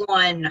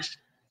 81.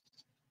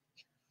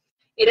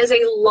 It is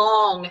a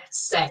long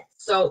set.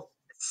 So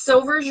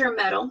silver's your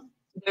metal.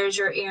 There's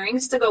your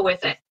earrings to go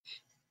with it.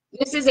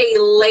 This is a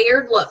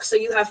layered look. So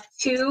you have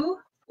 2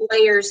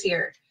 layers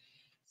here.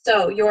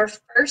 So your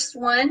first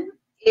one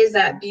is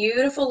that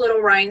beautiful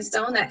little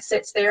rhinestone that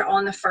sits there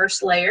on the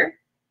first layer.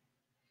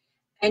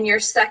 And your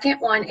second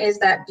one is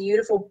that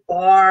beautiful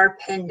bar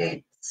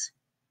pendant.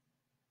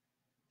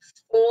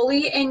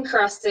 Fully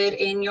encrusted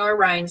in your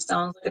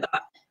rhinestones. Look at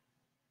that.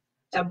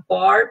 The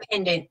bar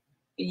pendant.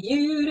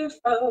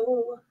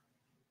 Beautiful.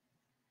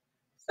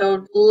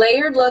 So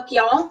layered look,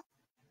 y'all.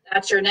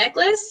 That's your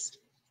necklace.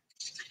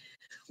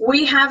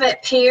 We have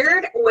it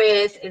paired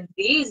with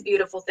these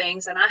beautiful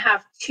things, and I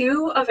have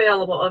 2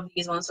 available of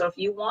these ones. So if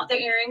you want the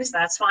earrings,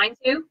 that's fine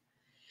too.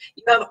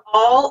 You have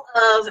all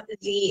of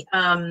the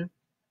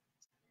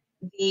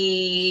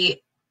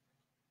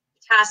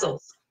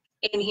tassels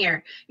in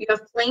here. You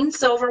have plain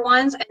silver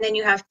ones, and then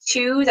you have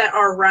 2 that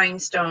are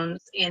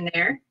rhinestones in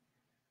there.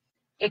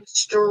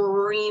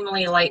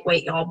 Extremely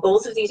lightweight, y'all.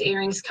 Both of these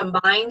earrings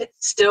combined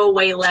still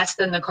weigh less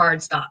than the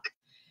cardstock.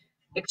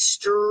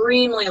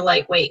 Extremely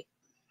lightweight.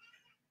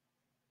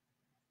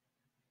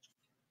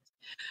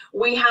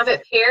 We have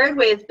it paired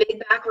with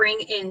big back ring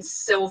in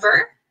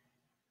silver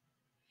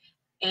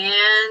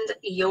and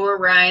your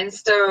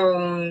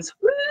rhinestones.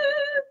 Woo!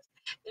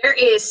 There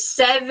is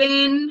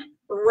 7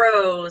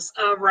 rows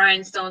of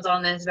rhinestones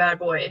on this bad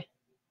boy.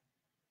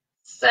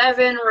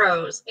 7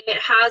 rows.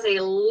 It has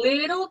a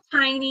little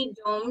tiny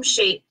dome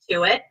shape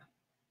to it.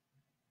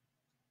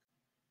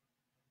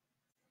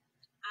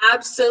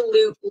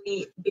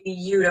 Absolutely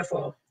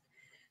beautiful.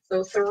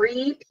 So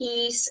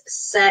 3-piece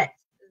set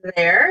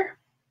there.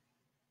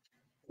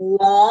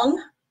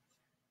 Long.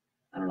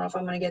 I don't know if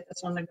I'm going to get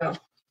this one to go.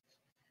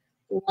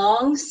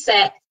 Long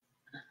set.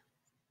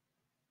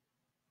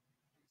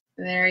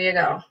 There you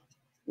go.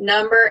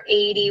 Number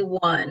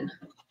 81.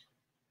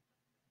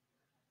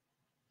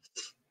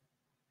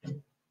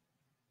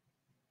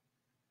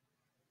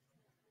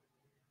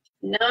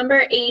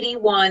 Number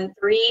 81,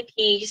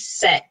 3-piece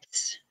set.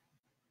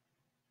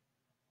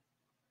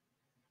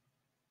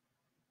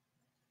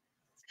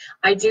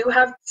 I do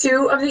have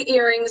 2 of the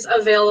earrings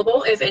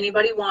available. If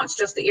anybody wants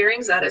just the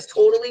earrings, that is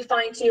totally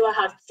fine too. I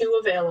have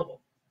 2 available.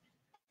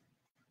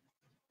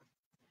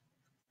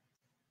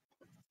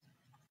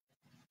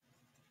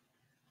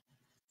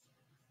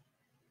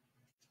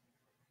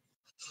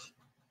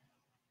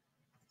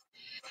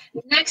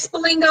 Next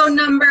blingo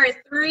number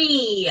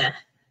 3.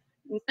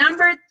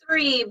 Number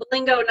 3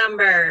 blingo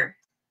number.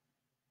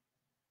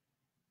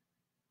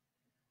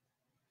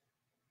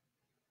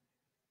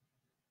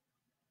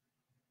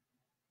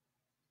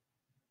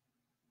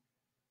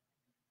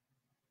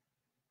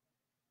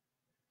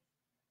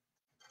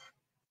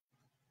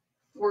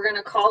 We're going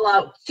to call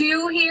out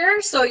 2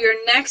 here. So your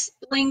next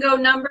blingo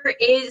number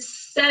is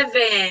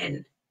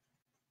 7.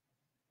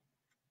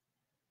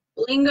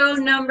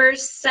 Blingo number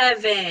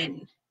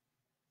 7.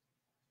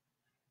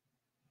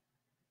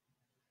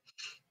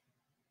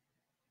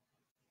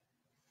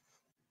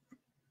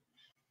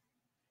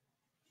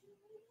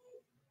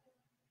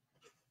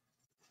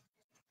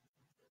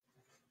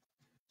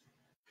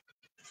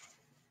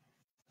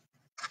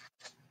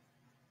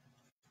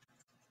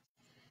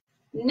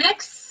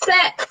 Next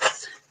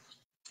set,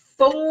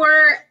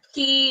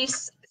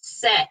 4-piece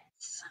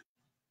sets.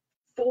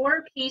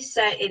 4-piece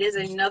set. It is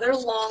another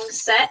long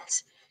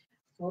set.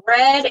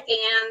 Red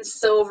and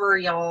silver,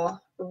 y'all.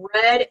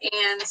 Red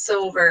and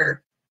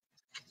silver.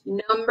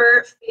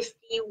 Number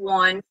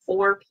 51,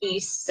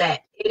 4-piece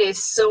set. It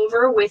is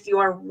silver with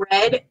your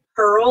red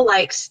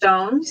pearl-like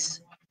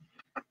stones.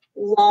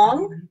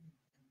 Long.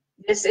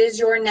 This is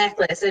your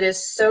necklace. It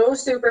is so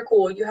super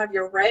cool. You have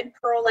your red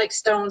pearl-like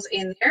stones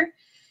in there,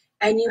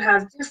 and you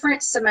have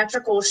different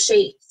symmetrical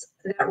shapes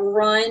that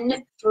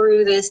run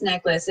through this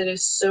necklace. It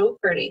is so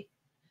pretty.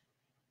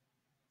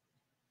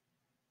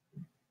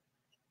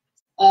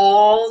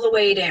 All the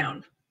way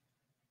down.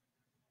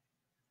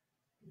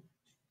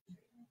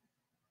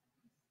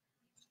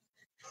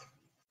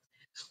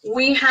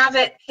 We have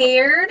it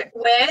paired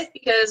with,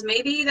 because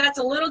maybe that's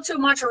a little too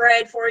much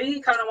red for you,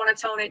 you kind of want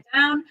to tone it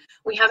down.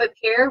 We have it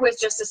paired with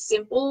just a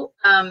simple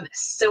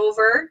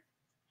silver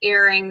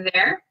earring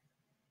there.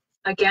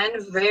 Again,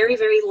 very,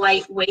 very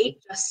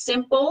lightweight, just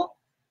simple.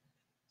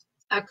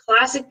 A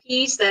classic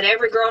piece that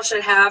every girl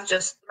should have,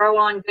 just throw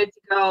on, good to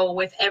go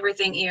with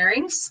everything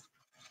earrings.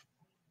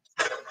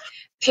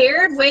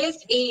 Paired with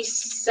a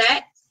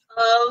set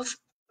of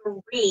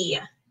 3.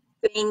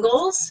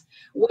 bangles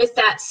with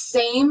that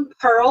same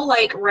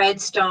pearl-like red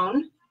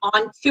stone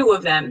on 2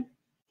 of them.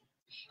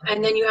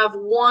 And then you have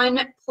 1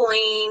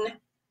 plain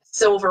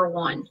silver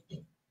one.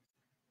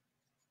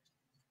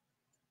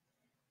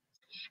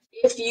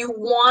 If you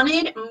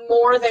wanted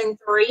more than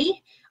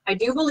 3, I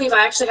do believe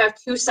I actually have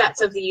 2 sets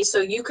of these,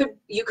 so you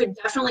could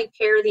definitely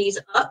pair these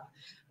up,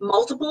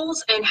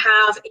 multiples, and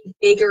have a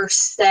bigger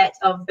set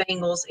of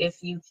bangles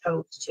if you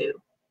chose to.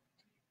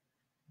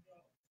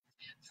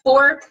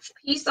 4th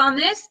piece on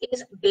this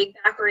is big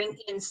back ring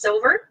in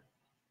silver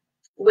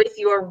with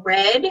your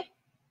red.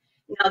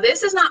 Now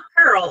this is not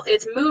pearl,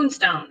 it's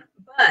moonstone,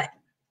 but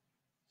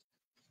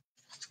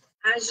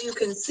as you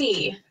can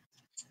see,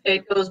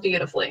 it goes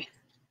beautifully.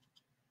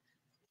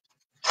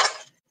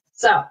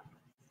 So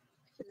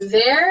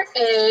there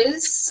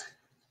is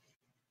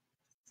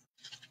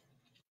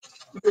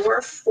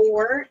your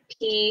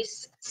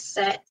 4-piece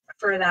set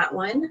for that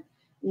one,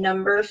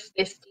 number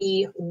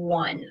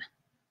 51.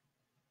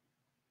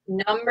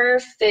 Number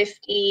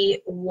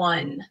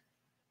 51.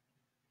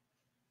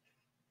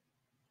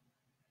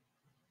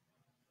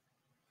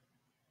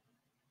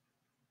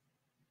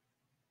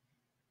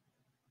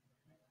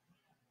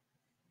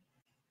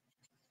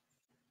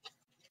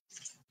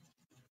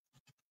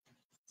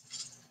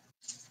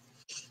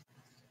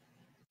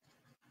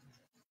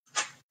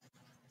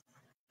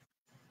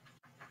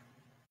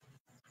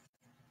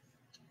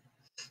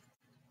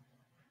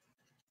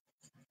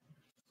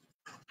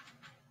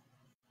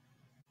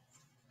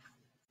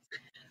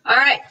 All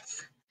right,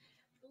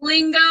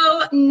 lingo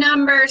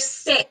number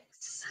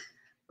 6.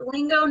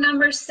 Lingo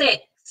number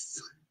 6.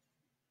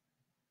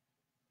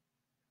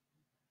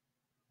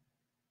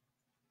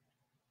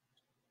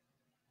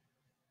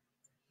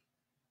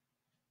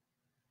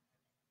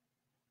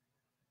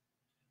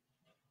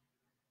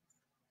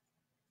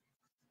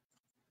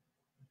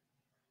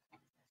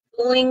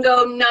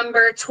 Lingo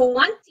number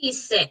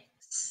 26.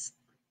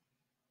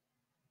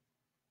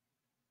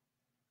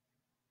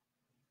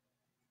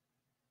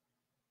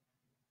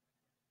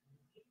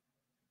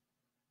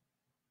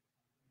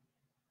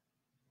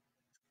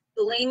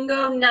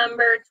 Lingo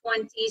number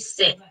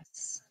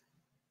 26.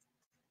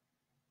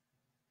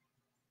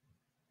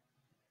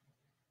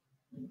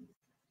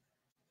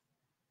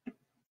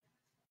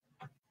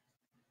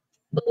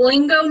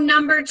 Lingo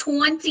number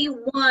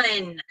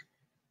 21.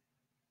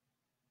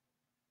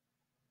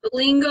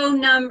 Lingo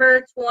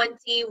number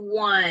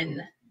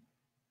 21.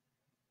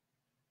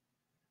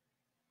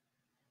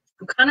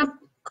 I'm kind of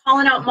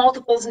calling out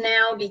multiples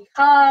now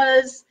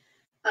because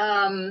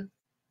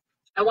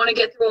I want to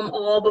get through them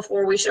all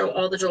before we show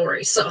all the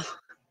jewelry. So,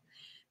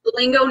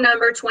 lingo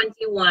number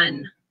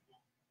 21.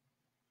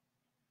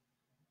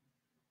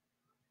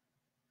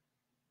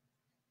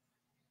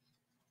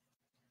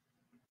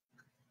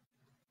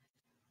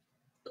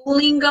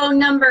 Lingo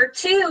number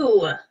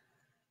 2.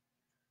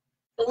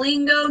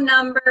 Lingo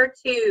number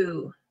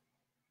 2.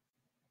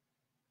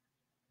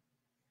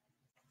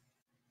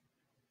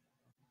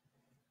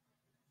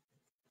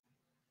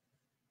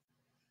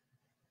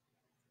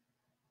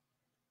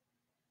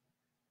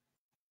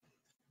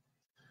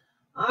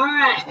 All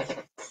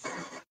right.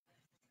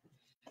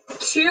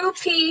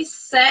 2-piece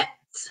set.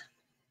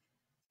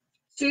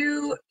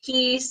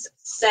 2-piece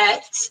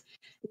set.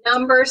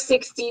 Number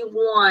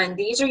 61.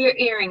 These are your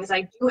earrings.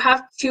 I do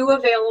have 2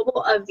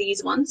 available of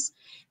these ones.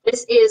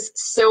 This is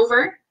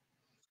silver,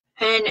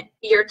 and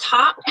your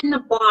top and the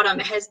bottom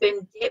has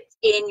been dipped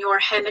in your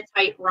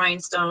hematite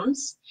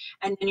rhinestones.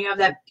 And then you have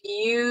that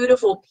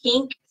beautiful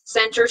pink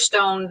center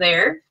stone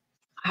there.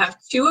 I have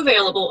 2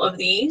 available of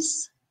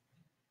these.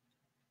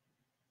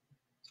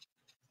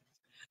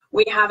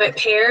 We have it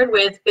paired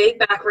with big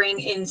back ring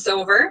in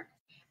silver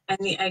and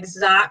the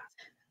exact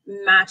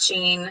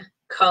matching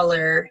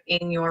color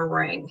in your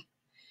ring.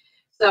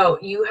 So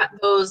you have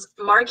those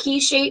marquee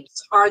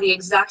shapes are the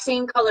exact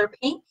same color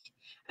pink,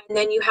 and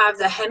then you have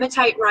the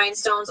hematite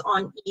rhinestones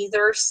on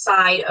either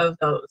side of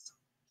those.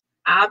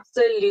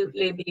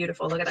 Absolutely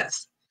beautiful. Look at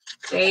this.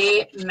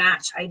 They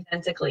match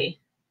identically.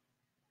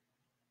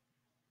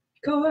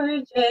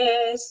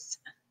 Gorgeous.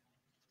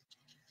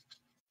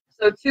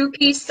 So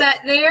 2-piece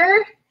set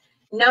there.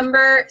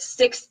 Number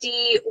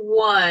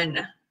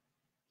 61.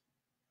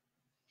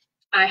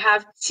 I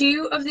have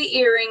 2 of the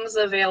earrings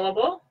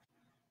available.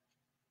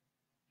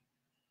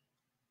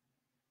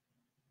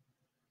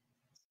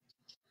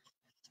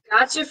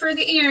 Gotcha for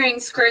the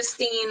earrings,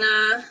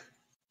 Christina.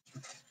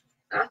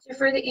 Gotcha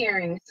for the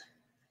earrings.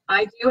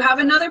 I do have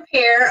another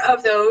pair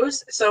of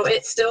those, so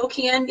it still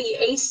can be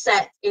a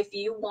set if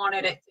you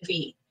wanted it to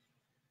be.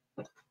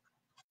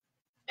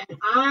 And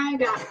I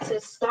got to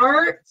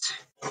start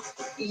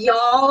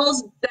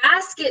y'all's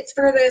baskets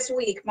for this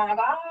week. My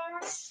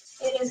gosh,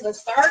 it is the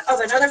start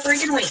of another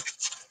freaking week.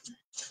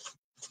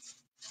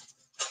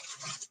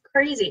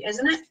 Crazy,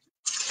 isn't it?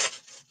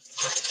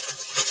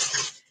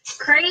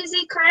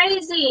 Crazy,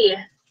 crazy.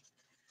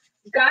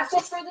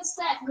 Gotcha for the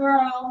set,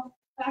 girl.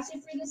 Gotcha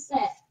for the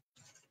set.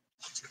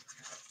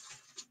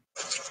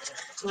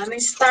 Let me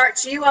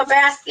start you a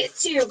basket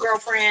too,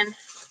 girlfriend.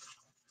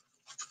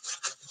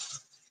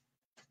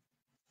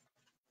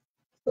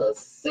 So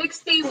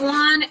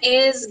 61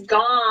 is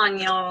gone,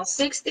 y'all.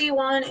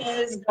 61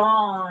 is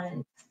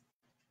gone.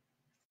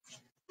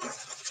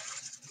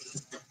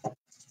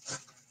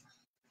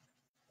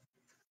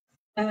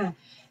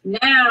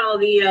 Now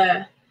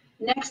the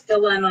next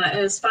dilemma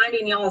is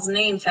finding y'all's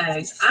name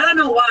tags. I don't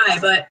know why,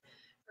 but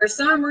for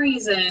some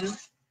reason,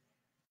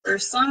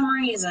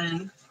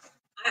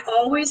 I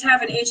always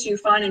have an issue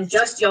finding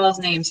just y'all's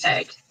names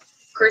tagged.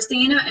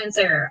 Christina and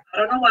Sarah. I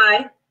don't know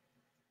why.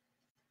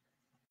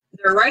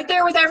 They're right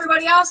there with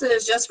everybody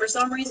else's, just for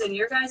some reason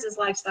your guys'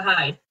 likes to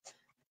hide.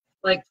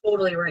 Like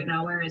totally right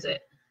now. Where is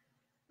it?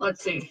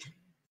 Let's see.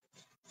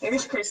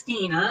 There's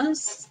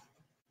Christina's.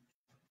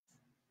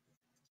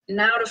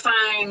 Now to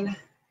find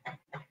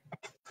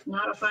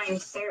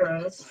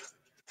Sarah's.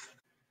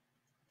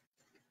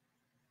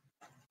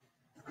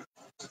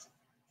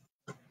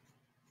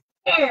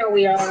 There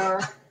we are.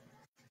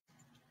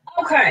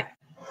 Okay.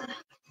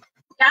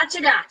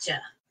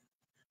 Gotcha.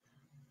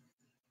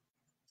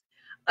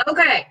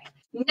 Okay.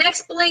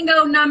 Next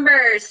Blingo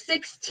number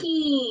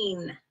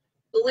 16.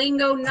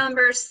 Blingo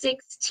number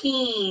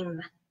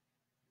 16.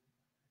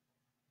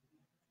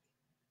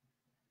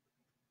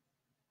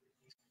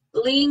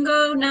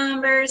 Blingo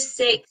number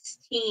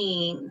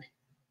 16.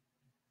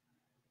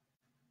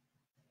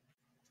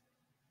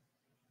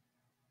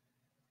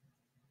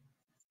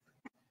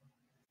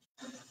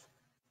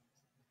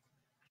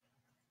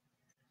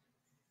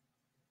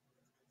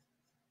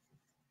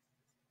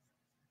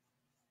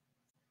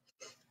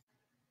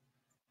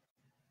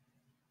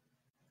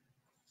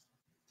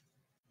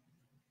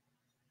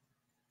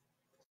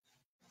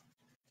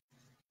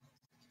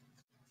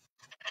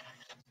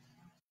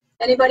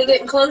 Anybody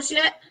getting close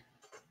yet?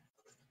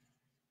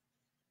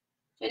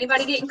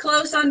 Anybody getting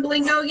close on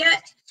Blingo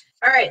yet?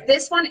 All right,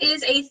 this one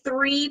is a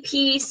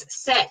 3-piece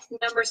set,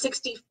 number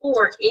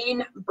 64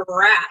 in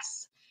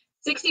brass.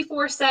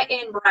 64 set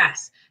in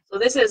brass. So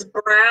this is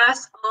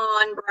brass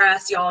on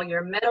brass, y'all.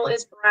 Your metal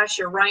is brass,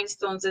 your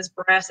rhinestones is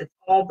brass, it's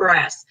all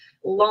brass.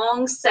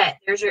 Long set.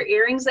 There's your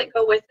earrings that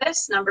go with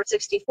this, number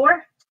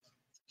 64.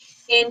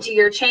 Into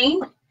your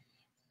chain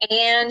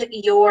and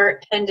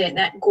your pendant.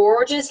 That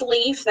gorgeous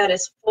leaf that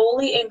is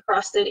fully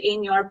encrusted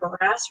in your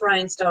brass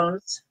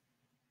rhinestones.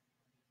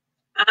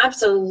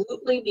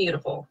 Absolutely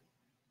beautiful.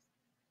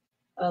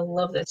 I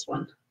love this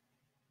one.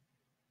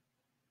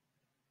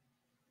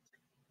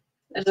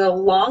 There's a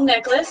long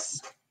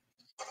necklace.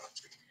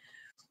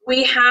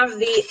 We have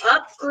the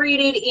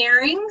upgraded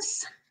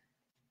earrings.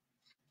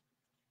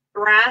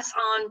 Brass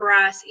on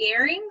brass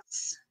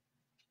earrings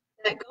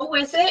that go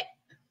with it.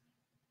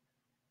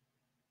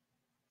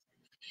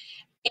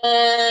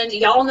 And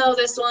y'all know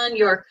this one,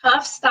 your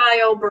cuff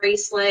style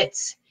bracelet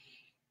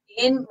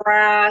in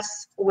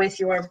brass with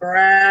your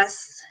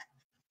brass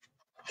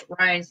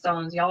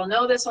rhinestones. Y'all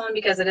know this one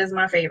because it is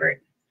my favorite.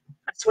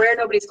 I swear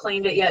nobody's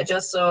claimed it yet,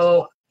 just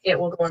so it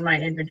will go in my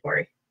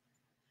inventory.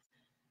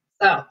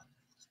 So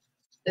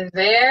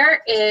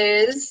there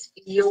is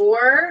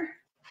your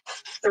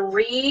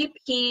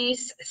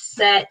 3-piece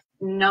set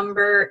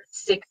number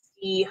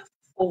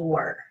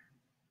 64.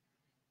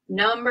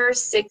 Number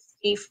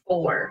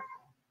 64.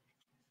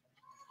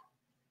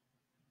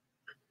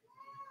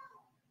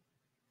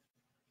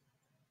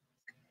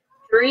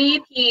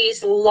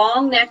 Three-piece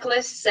long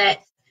necklace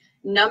set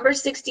number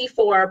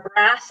 64,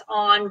 brass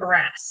on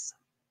brass.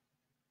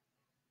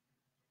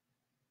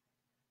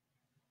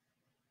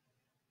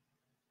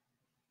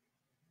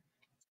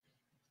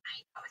 I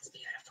know it's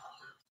beautiful.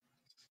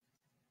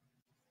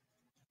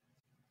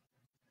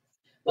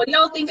 What do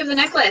y'all think of the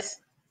necklace?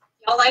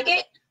 Y'all like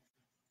it?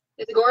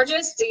 Is it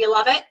gorgeous? Do you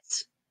love it?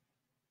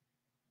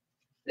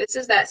 This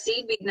is that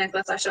seed bead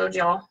necklace I showed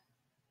y'all.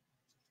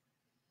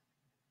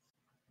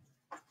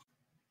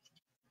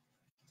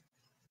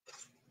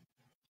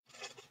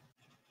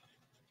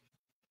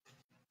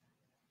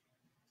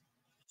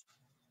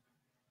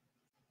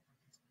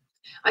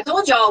 I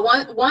told y'all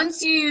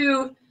once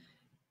you,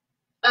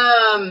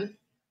 I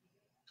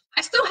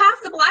still have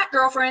the black,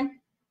 girlfriend.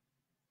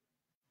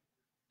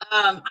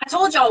 I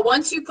told y'all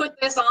once you put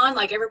this on,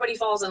 like everybody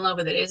falls in love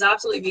with it. It's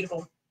absolutely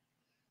beautiful.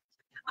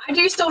 I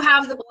do still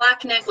have the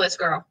black necklace,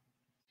 girl.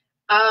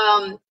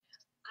 I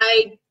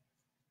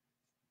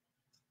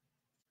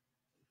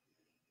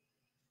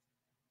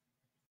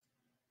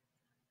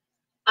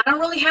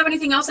don't really have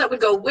anything else that would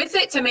go with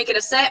it to make it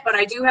a set, but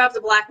I do have the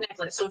black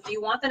necklace. So if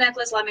you want the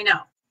necklace, let me know.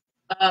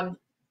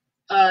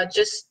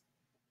 Just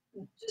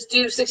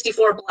do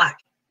 64 black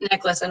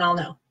necklace and I'll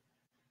know.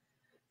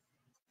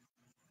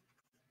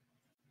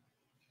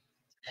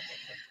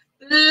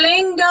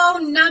 Blingo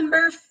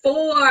number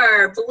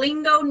 4.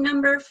 Blingo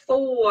number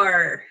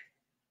 4.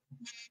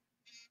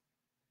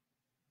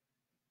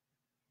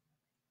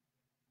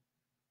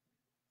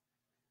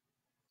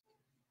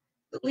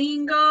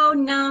 Blingo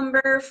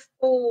number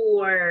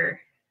 4.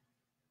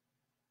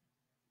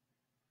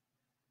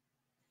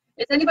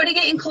 Is anybody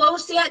getting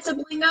close yet to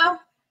Blingo?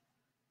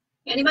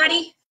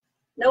 Anybody?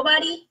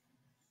 Nobody?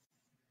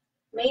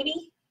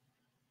 Maybe?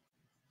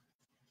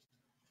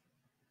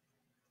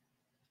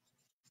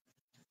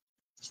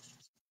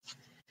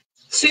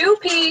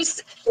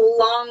 two-piece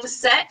long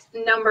set,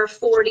 number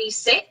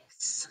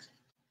 46.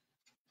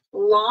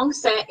 Long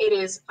set, it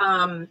is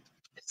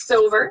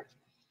silver,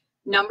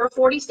 number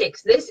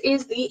 46. This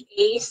is the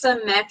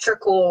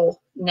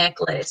asymmetrical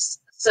necklace.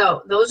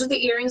 So those are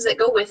the earrings that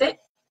go with it.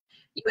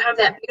 You have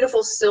that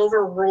beautiful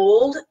silver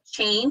rolled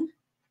chain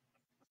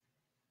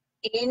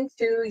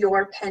into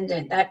your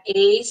pendant, that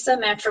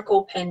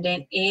asymmetrical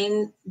pendant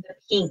in the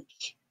pink.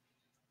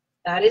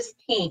 That is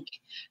pink.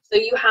 So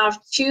you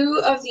have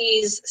two of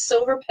these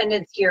silver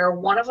pendants here.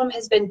 One of them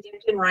has been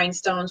dipped in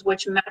rhinestones,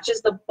 which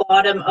matches the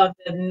bottom of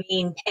the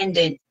main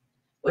pendant,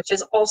 which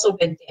has also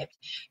been dipped.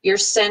 Your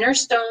center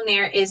stone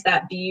there is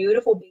that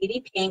beautiful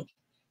baby pink.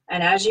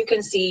 And as you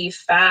can see,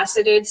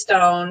 faceted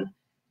stone,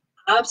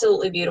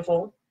 absolutely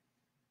beautiful.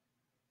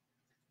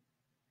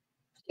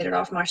 Get it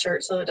off my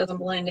shirt so it doesn't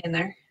blend in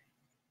there.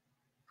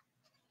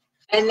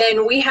 And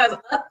then we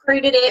have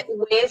upgraded it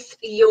with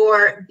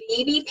your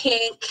baby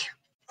pink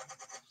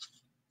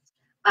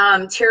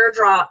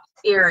teardrop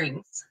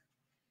earrings.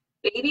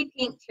 Baby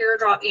pink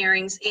teardrop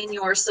earrings in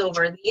your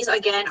silver. These,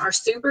 again, are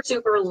super,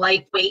 super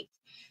lightweight.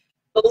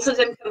 Both of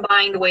them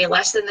combined weigh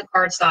less than the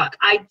cardstock.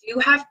 I do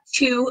have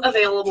two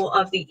available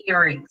of the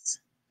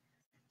earrings.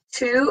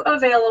 Two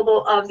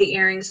available of the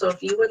earrings. So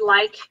if you would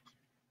like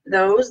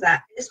those,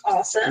 that is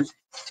awesome.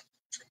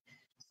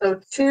 So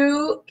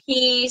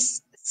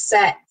two-piece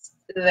set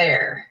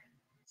there.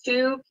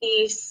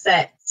 Two-piece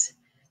set.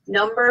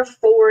 Number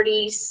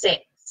 46.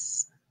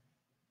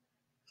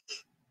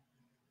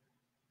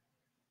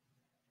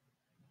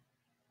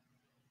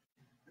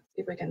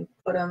 See if we can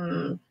put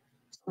them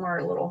somewhere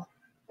a little.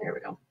 There we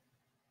go.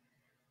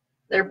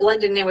 They're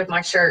blending in with my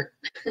shirt.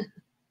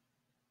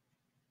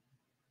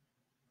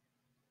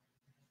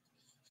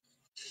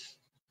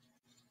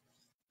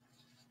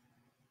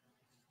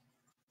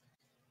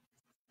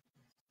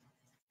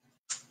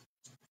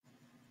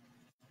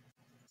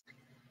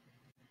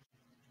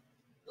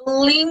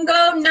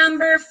 Blingo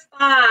number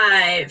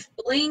 5.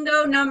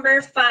 Blingo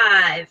number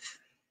 5.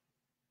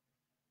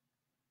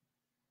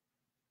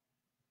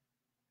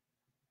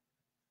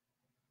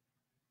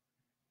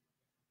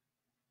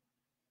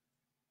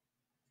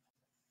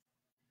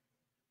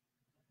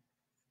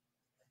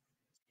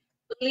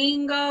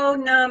 Blingo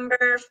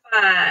number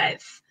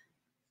 5.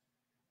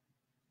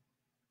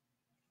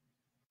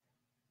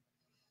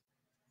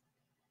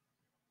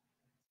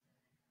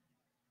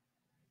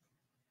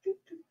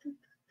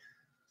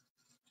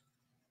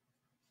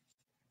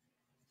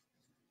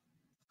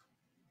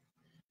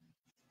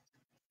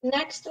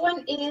 Next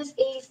one is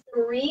a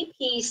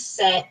 3-piece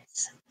set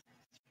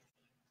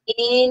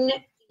in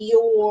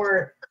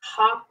your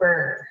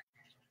copper.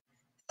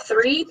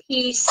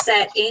 3-piece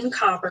set in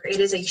copper.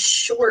 It is a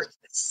short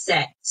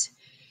set.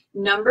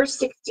 Number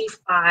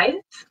 65.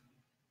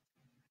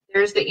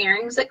 There's the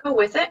earrings that go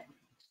with it.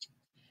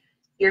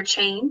 Your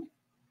chain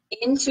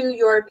into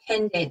your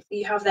pendant.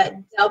 You have that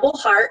double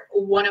heart.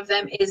 One of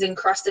them is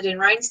encrusted in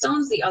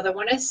rhinestones. The other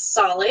one is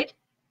solid.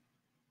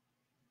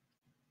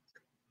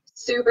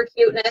 Super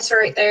cuteness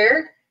right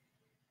there.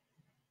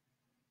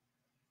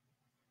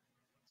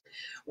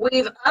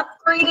 We've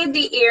upgraded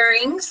the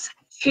earrings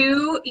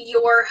to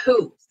your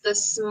hoops, the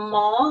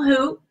small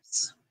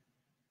hoops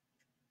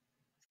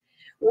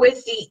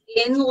with the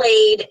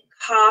inlaid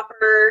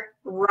copper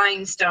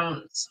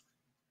rhinestones.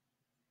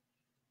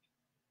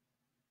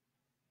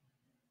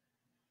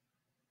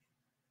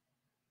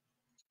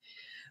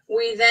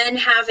 We then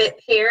have it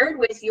paired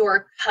with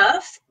your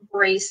cuff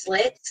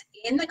bracelet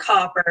in the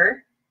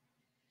copper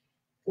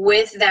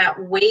with that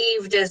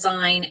wave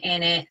design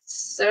in it.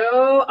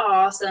 So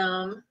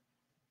awesome.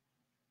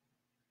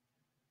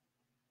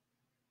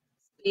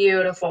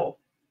 Beautiful.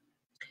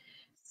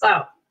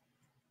 So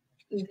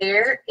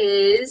there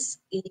is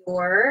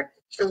your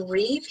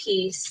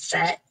 3-piece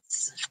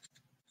sets,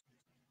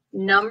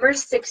 number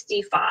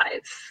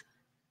 65.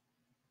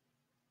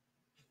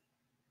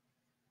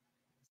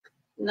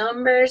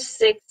 Number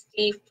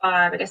 65.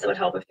 I guess it would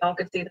help if y'all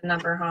could see the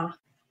number, huh?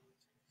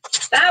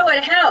 That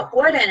would help,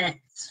 wouldn't it?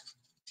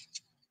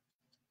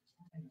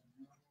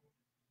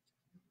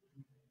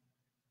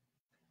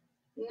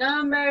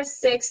 Number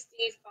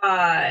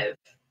 65.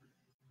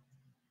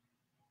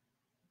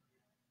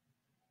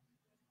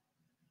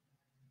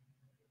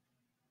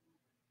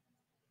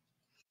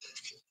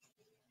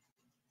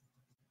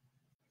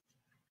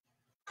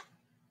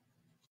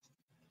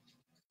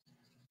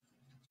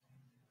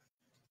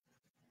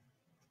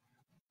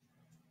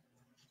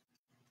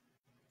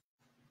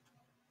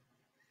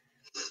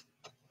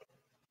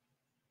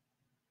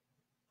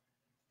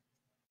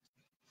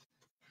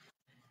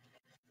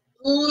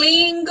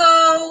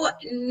 Lingo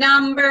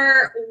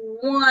number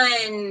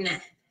 1.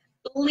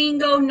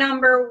 Lingo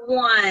number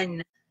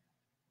 1.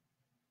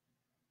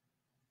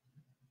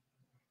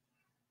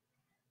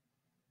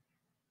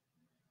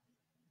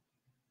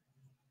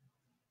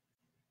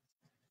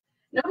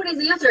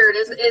 Nobody's answered.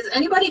 Is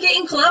anybody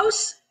getting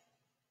close?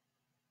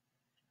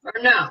 Or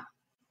no?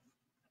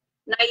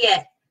 Not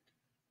yet.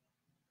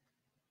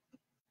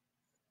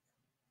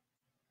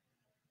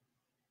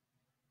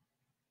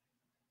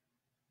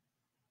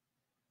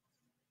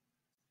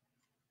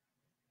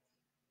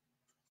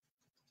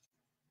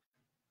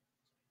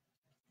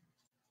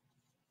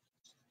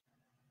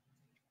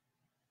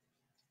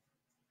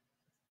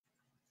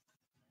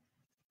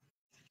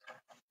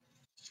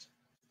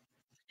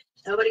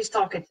 Nobody's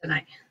talking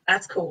tonight.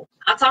 That's cool.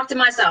 I'll talk to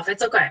myself.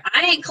 It's okay.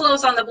 I ain't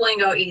close on the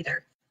blingo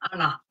either. I'm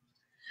not.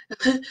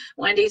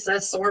 Wendy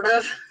says sort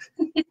of.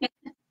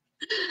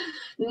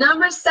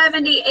 Number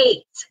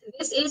 78.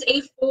 This is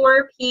a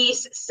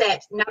 4-piece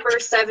set. Number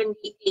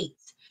 78.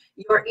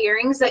 Your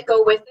earrings that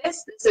go with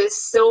this. This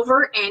is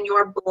silver and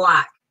your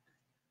black.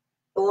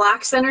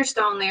 Black center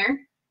stone there.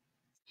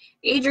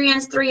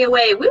 Adrian's 3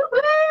 away. Woo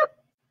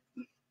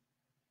woo!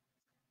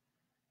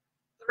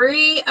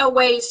 3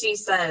 away, she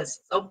says.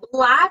 So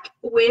black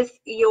with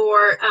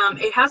your,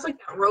 it has like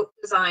that rope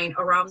design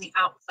around the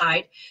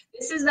outside.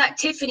 This is that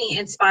Tiffany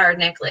inspired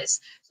necklace.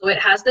 So it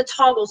has the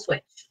toggle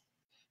switch.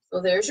 So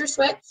there's your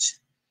switch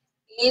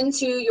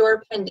into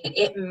your pendant.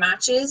 It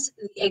matches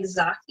the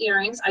exact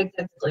earrings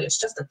identically. It's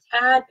just a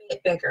tad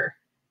bit bigger.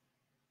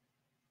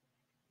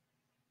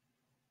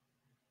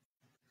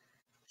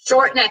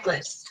 Short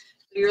necklace.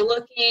 So you're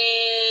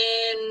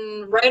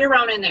looking right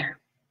around in there.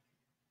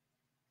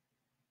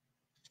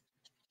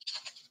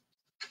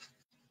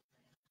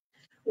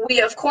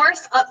 We, of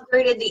course,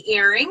 upgraded the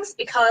earrings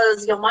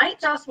because you might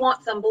just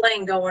want some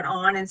bling going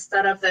on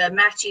instead of the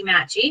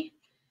matchy-matchy.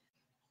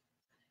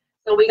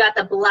 So we got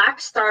the black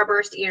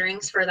starburst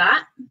earrings for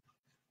that.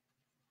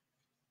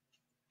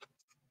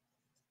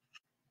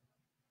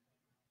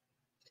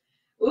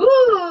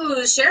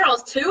 Ooh,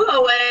 Cheryl's 2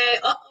 away.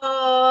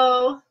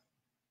 Uh-oh.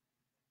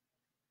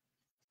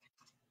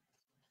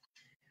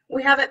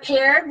 We have it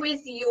paired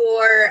with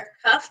your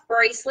cuff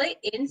bracelet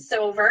in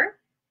silver.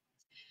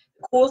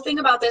 The cool thing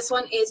about this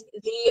one is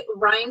the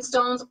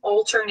rhinestones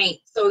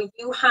alternate. So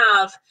you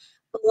have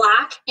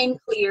black and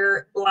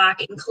clear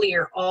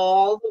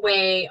all the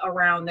way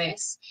around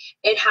this.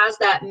 It has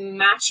that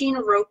matching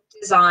rope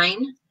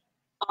design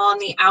on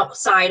the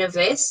outside of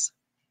this.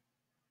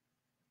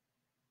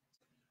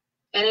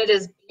 And it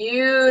is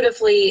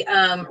beautifully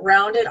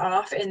rounded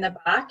off in the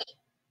back.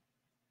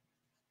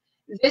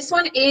 This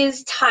one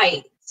is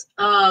tight.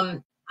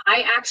 I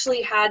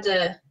actually had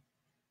to,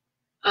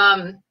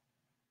 oh,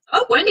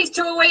 Wendy's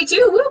 2 away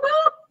too, woo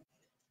woo.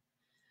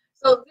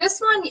 So this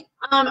one,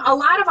 a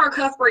lot of our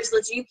cuff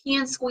bracelets, you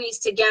can squeeze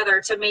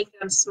together to make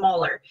them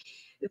smaller.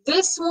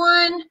 This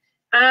one,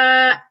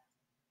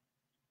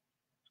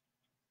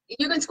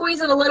 you can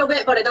squeeze it a little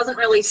bit, but it doesn't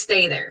really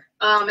stay there.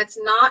 It's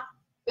not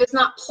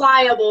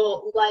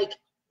pliable like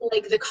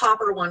the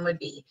copper one would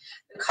be.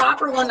 The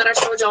copper one that I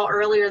showed y'all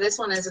earlier, this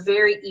one is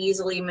very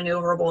easily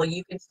maneuverable.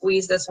 You can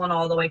squeeze this one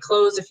all the way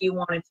closed if you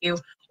wanted to,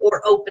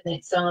 or open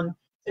it some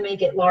to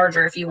make it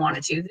larger if you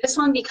wanted to. This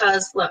one,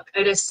 because look,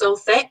 it is so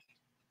thick,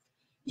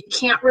 you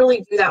can't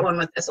really do that one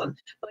with this one.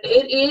 But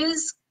it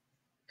is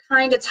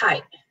kind of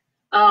tight.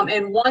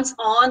 And once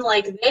on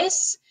like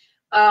this,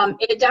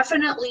 it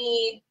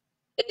definitely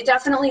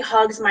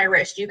hugs my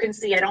wrist. You can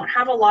see I don't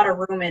have a lot of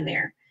room in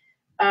there.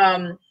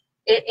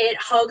 It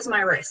hugs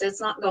my wrist.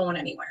 It's not going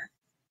anywhere.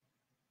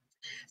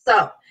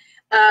 So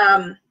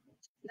that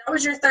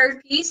was your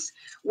 3rd piece.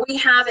 We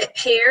have it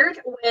paired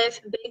with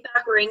big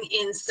back ring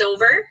in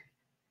silver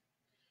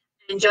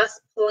and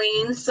just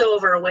plain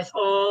silver with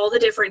all the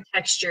different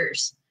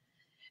textures.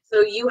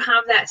 So you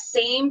have that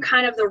same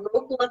kind of the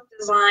rope look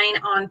design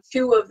on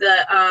 2 of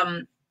the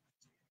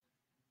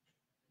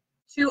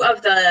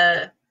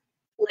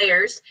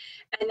layers,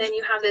 and then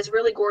you have this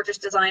really gorgeous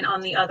design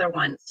on the other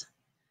ones.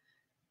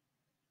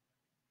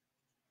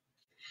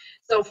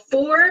 So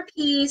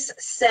 4-piece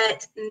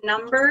set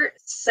number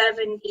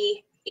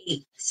 78.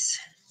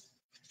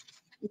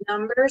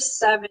 Number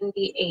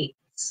 78.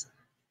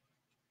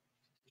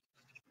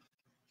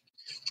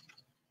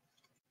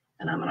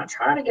 And I'm going to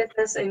try to get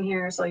this in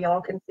here so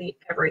y'all can see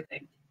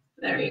everything.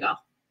 There you go.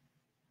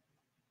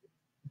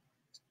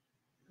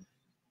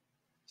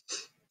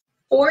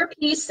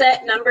 4-piece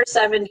set number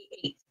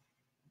 78.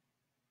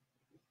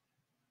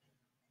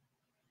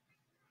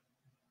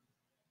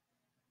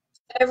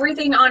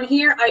 Everything on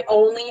here, I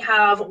only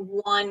have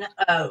one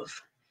of.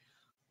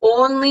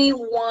 Only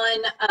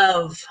one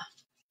of.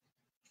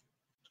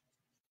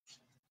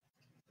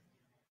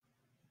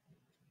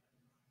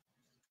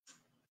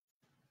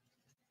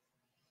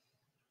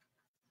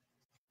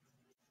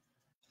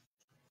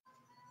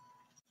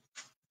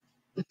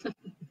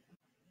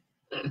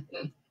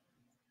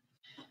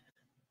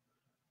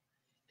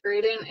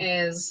 Graydon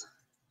is,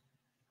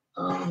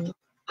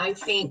 I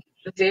think,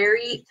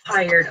 very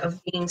tired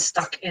of being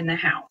stuck in the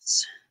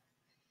house.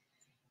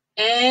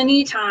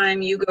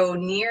 Anytime you go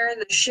near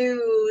the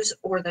shoes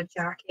or the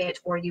jacket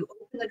or you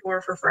open the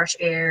door for fresh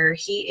air,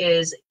 he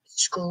is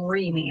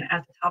screaming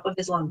at the top of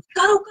his lungs,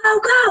 go, go,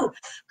 go,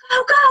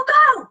 go, go,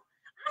 go,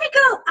 I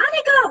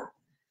go.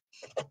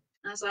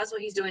 And so that's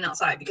what he's doing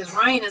outside, because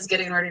Ryan is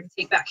getting ready to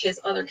take back his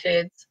other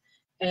kids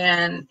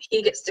and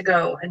he gets to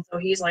go. And so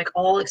he's like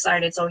all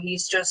excited. So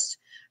he's just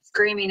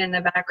screaming in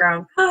the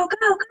background, go,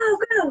 go, go,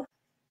 go.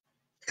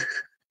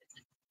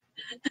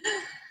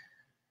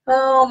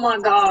 Oh my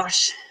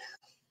gosh.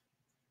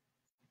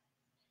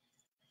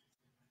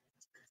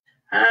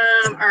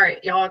 All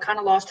right, y'all, I kind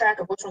of lost track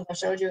of which ones I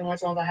showed you and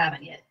which ones I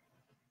haven't yet.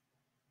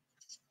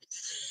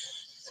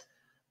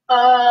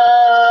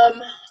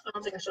 I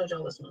don't think I showed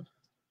y'all this one.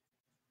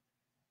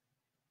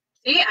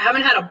 See, I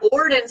haven't had a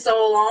board in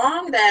so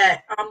long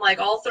that I'm like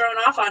all thrown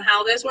off on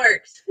how this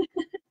works.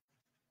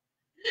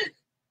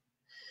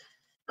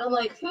 I'm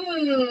like, what do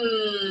I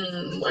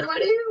do? What do I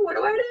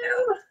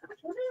do? I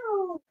don't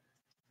know.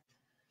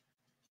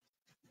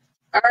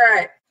 All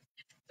right.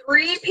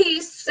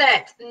 3-piece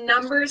set,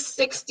 number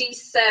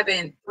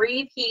 67.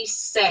 3-piece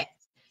set.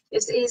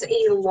 This is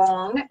a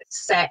long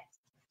set.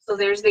 So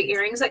there's the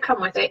earrings that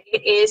come with it.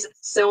 It is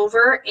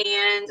silver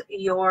and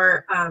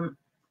your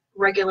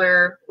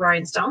regular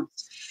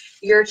rhinestones.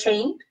 Your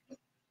chain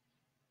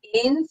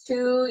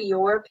into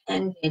your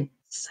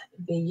pendants.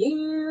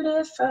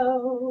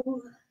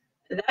 Beautiful.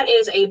 That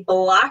is a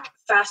black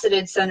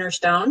faceted center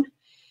stone,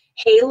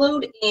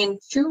 haloed in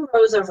 2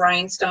 rows of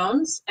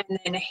rhinestones, and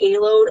then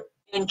haloed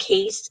and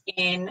cased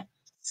in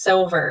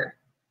silver.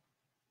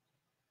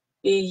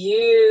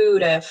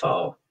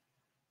 Beautiful.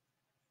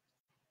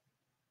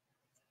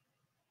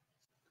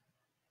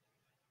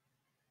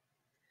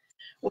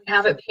 We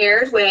have it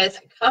paired with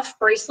cuff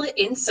bracelet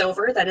in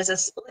silver. That is a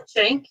split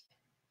shank.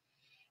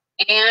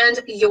 And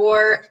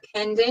your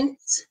pendant,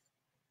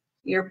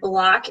 your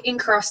black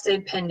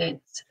encrusted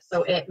pendant.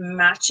 So it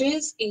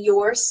matches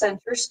your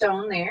center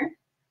stone there.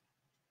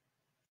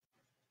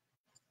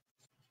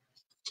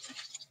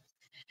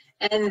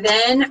 And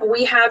then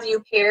we have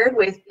you paired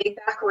with big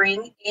back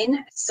ring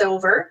in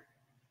silver.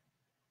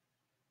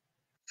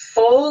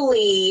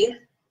 Fully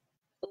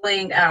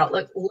blinged out.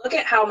 Look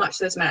at how much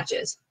this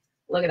matches.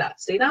 Look at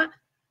that. See that?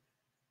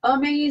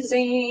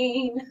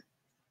 Amazing.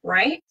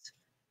 Right?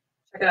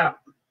 Check it out.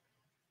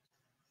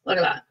 Look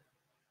at that.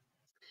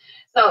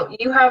 So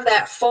you have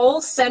that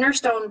full center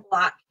stone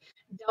black,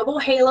 double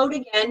haloed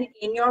again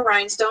in your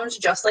rhinestones,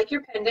 just like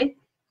your pendant.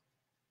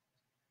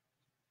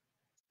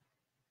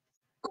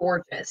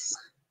 Gorgeous.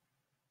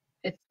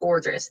 It's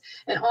gorgeous.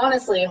 And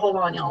honestly, hold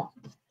on, y'all.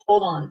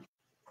 Hold on.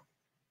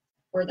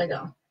 Where'd they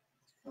go?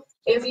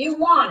 If you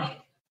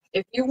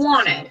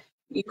wanted,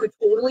 you could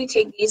totally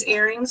take these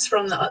earrings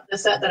from the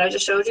set that I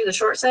just showed you, the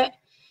short set,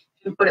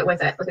 and put it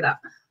with it. Look at that.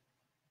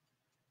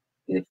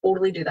 You could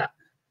totally do that.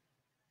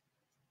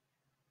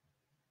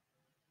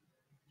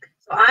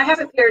 So I have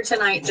it paired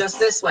tonight just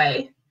this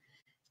way.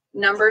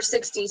 Number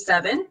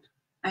 67.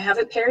 I have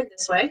it paired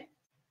this way.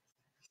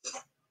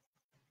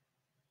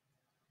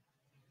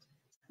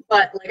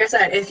 But like I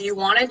said, if you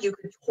wanted, you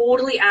could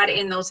totally add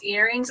in those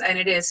earrings, and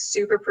it is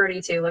super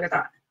pretty too. Look at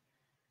that.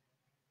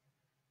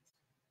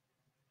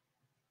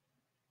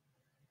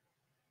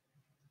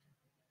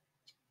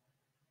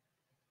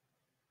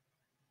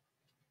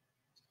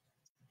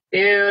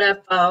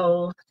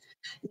 Beautiful.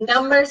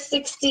 Number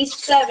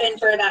 67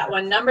 for that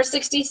one. Number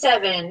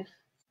 67.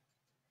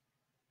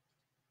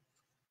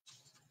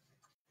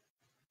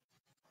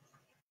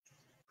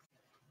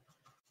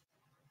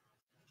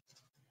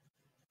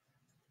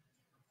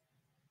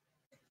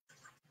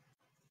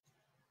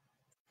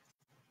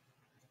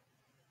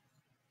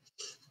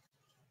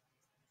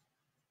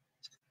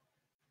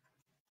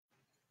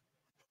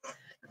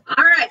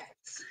 All right.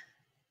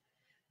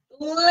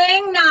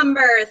 Bling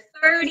number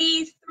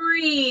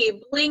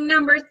 33. Bling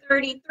number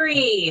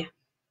 33.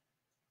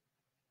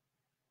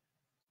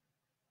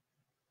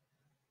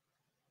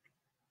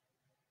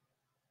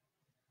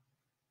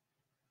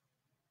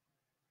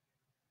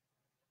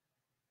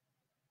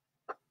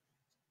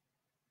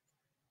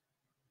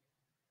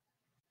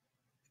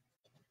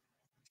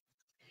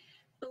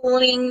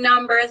 Bling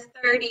number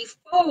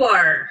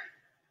 34.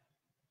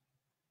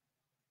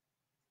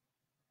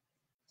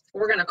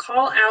 We're going to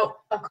call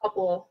out a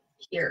couple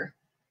here.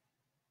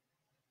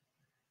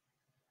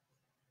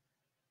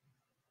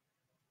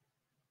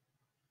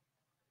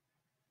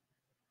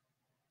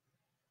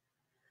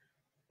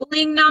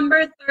 Bling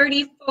number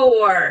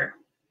 34.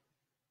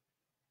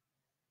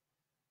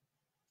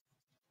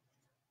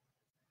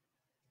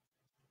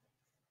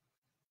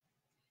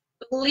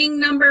 Bling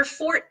number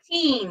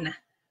 14.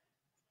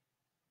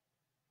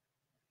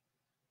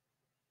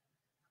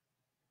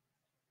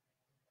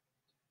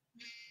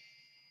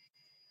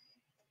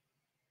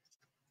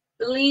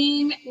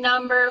 Bling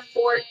number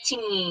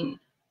 14.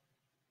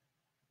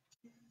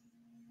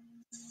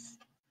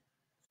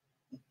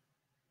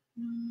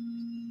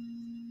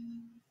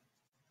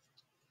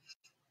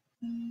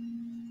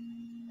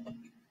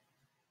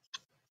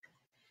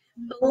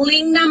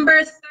 Bling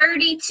number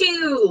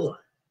 32.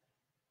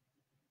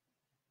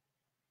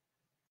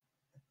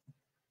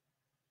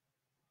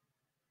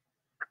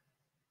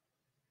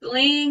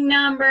 Bling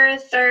number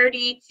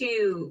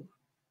 32.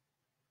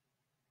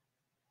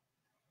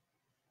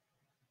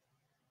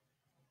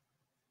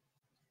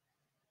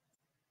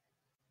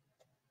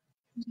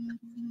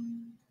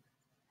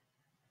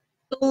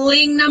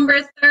 Bling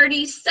number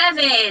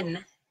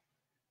 37.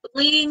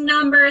 Bling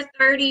number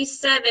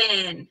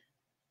 37.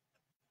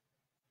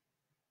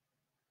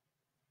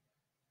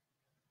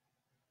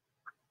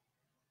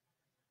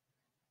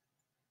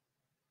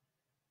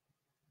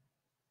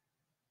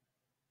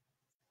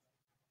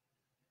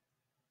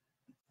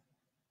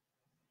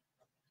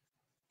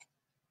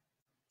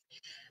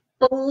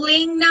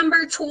 Bling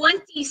number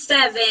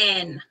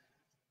 27.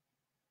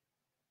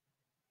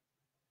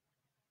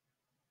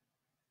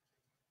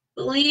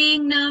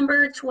 Bling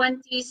number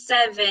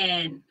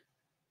 27.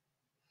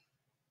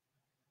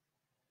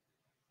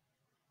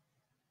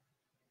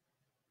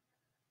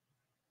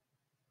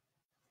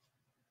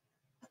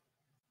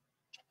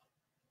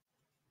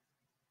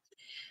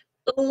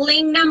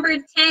 Bling number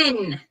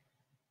 10.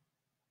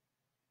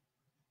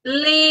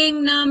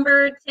 Bling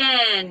number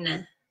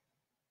 10.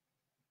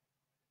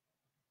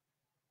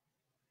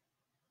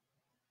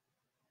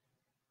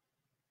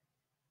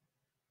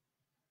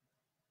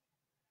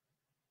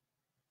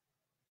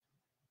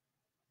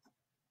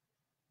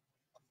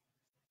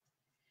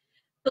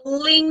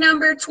 Bling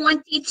number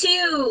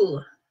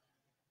 22.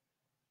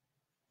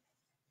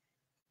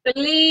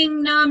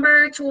 Bling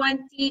number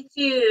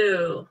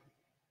 22.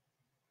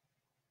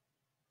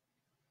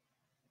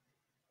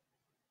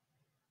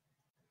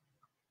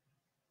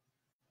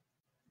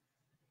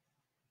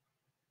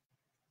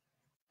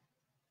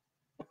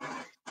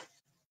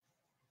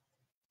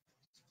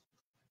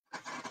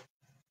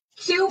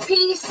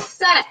 Two-piece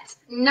set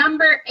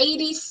number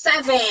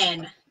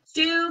 87.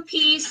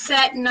 Two-piece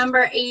set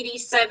number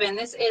 87.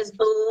 This is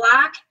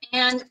black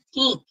and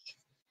pink.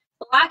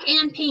 Black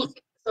and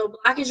pink. So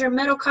black is your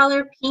middle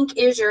color, pink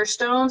is your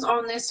stones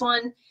on this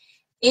one,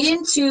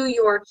 into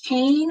your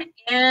chain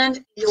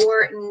and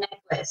your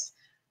necklace.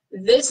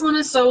 This one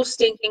is so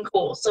stinking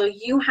cool. So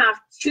you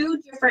have two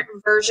different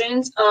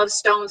versions of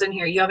stones in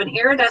here. You have an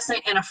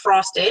iridescent and a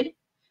frosted,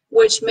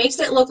 which makes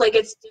it look like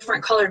it's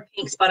different colored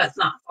pinks, but it's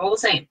not. It's all the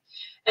same.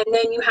 And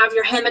then you have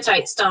your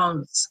hematite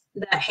stones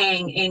that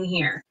hang in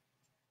here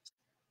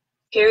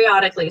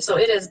periodically. So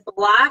it is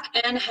black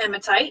and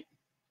hematite,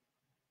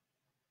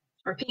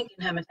 or pink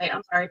and hematite.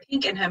 I'm sorry,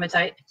 pink and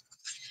hematite.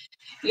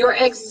 Your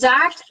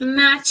exact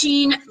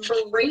matching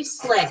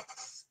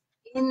bracelets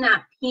in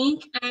that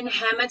pink and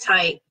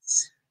hematite.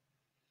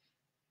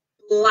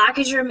 Black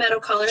is your middle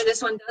color.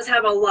 This one does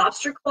have a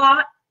lobster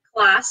claw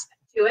clasp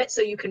to it,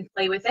 so you can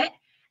play with it.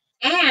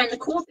 And the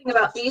cool thing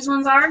about these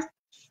ones are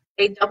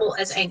they double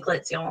as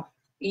anklets, y'all.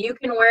 You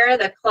can wear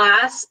the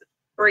clasp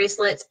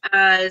bracelets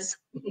as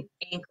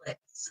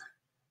anklets.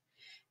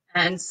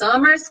 And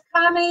summer's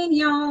coming,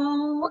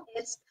 y'all.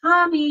 It's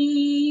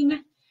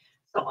coming.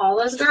 So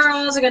all us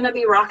girls are going to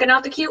be rocking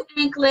out the cute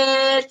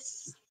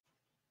anklets.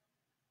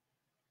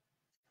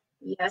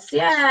 Yes,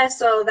 yes.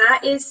 So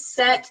that is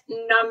set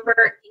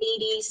number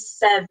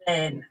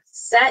 87.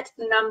 Set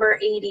number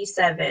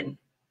 87.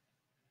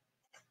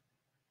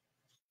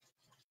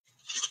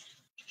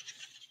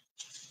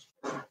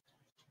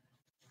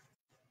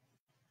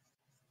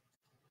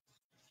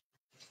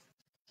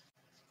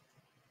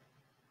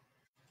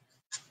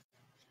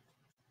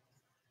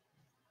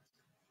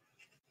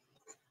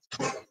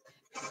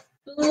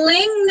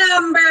 Bling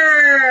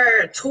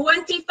number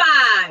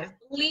 25.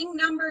 Bling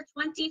number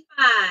 25.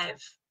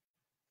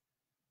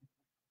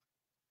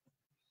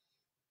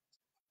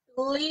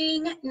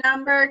 Bling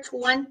number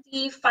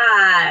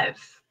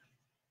 25.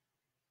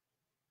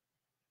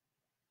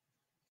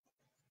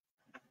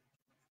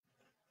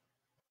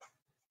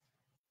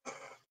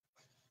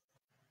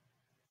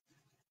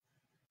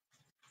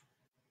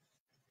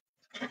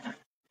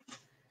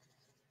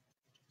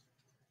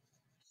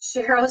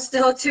 Cheryl's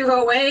still 2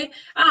 away.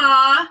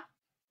 Ah.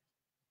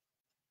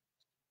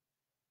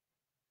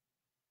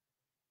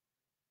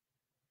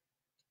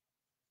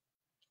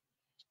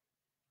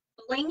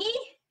 Blingy?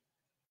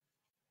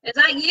 Is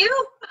that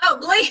you? Oh,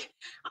 Bling.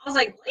 I was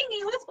like,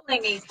 Blingy, what's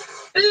Blingy?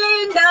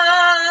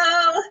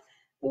 Blingo.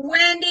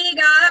 Wendy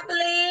got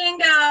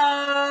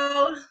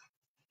Blingo.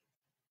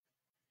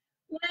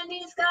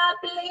 Wendy's got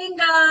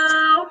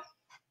Blingo.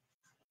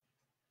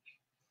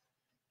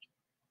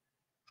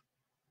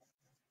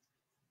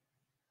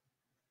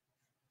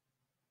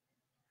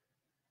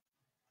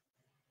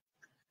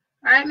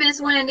 All right,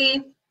 Miss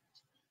Wendy.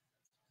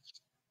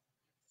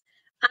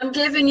 I'm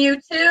giving you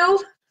 2.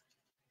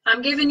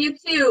 I'm giving you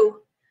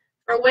 2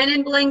 for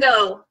winning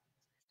Blingo.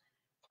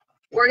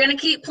 We're going to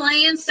keep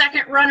playing.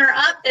 Second runner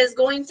up is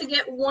going to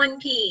get 1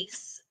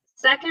 piece.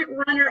 Second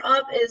runner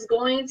up is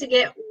going to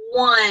get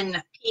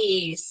 1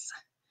 piece.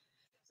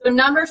 So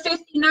number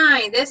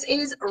 59, this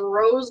is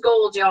rose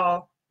gold,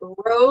 y'all.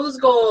 Rose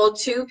gold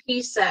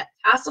 2-piece set.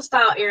 Tassel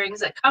style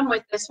earrings that come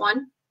with this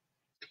one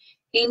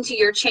into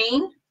your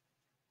chain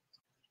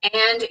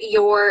and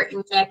your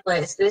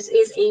necklace. This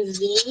is a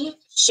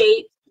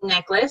V-shaped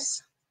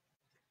necklace.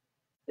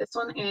 This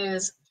one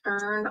is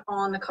turned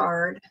on the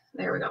card.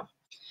 There we go.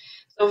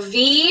 So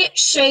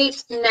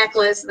V-shaped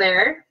necklace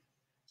there.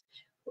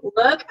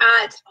 Look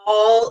at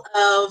all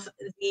of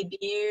the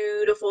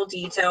beautiful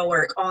detail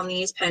work on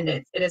these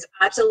pendants. It is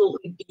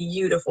absolutely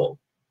beautiful.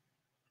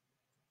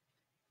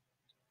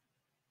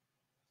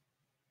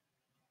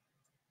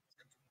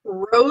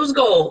 Rose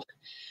gold.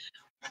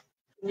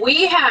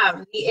 We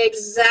have the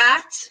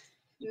exact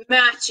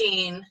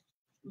matching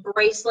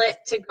bracelet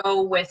to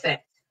go with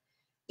it.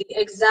 The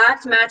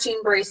exact matching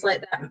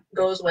bracelet that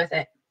goes with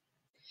it.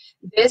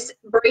 This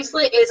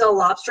bracelet is a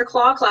lobster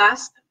claw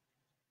clasp.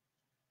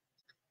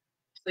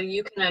 So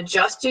you can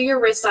adjust to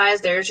your wrist size.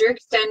 There's your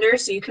extender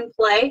so you can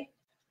play.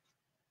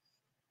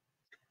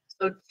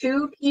 So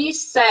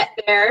 2-piece set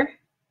there.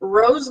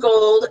 Rose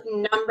gold,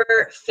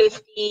 number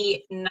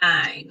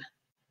 59.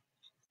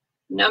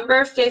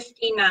 Number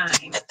 59.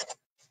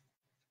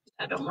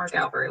 That don't work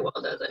out very well,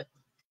 does it?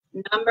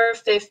 Number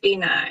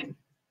 59.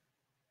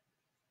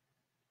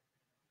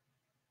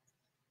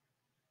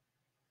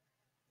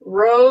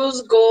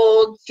 Rose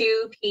gold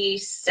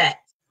 2-piece set.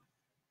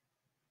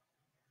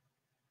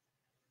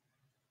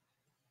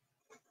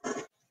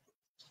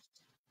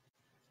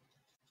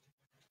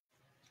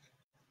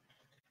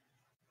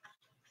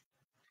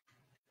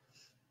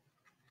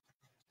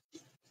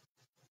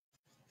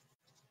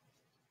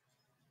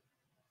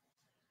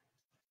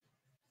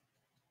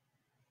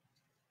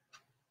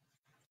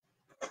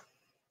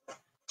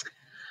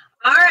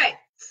 All right.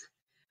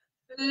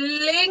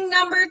 Bling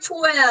number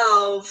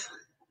 12.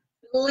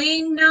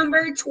 Bling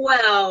number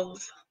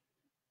 12.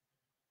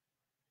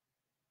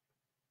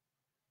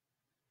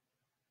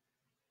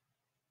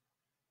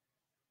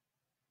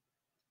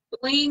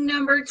 Bling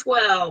number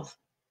 12.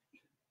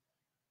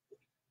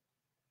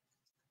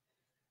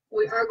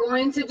 We are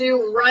going to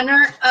do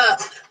runner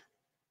up.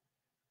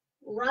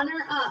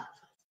 Runner up.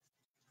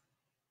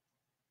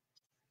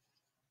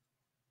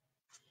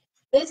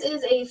 This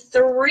is a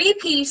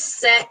 3-piece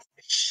set,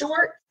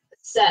 short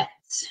set.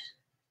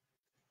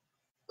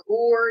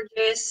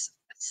 Gorgeous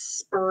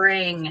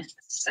spring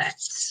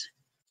set.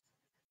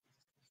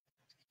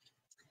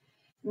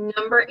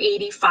 Number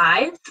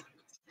 85,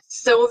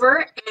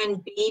 silver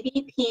and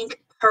baby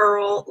pink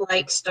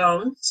pearl-like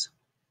stones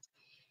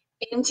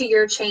into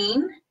your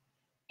chain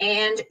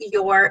and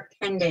your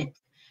pendant.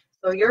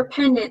 So your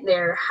pendant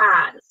there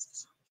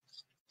has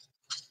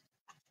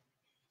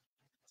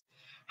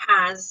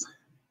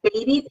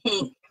baby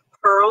pink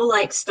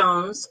pearl-like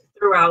stones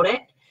throughout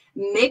it,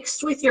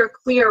 mixed with your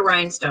clear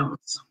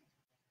rhinestones.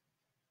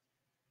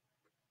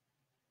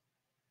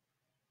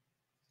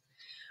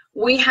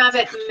 We have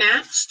it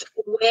matched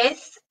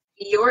with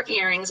your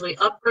earrings. We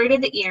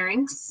upgraded the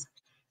earrings.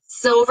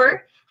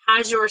 Silver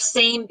has your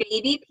same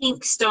baby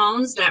pink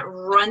stones that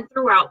run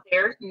throughout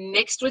there,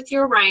 mixed with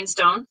your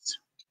rhinestones.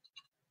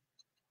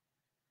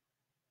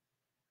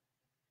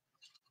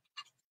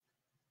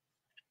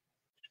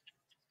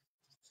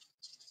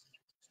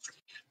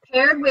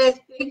 Paired with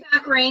big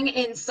back ring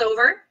in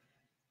silver.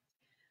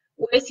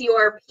 With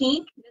your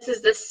pink,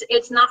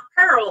 it's not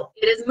pearl,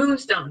 it is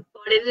moonstone,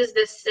 but it is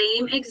the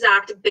same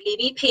exact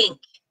baby pink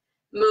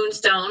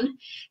moonstone,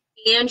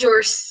 and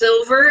your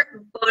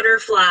silver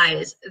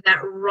butterflies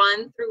that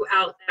run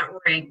throughout that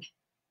ring.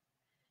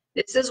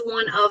 This is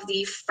one of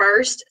the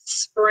first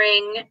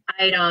spring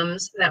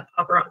items that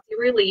Paparazzi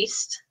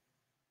released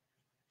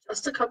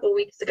just a couple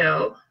weeks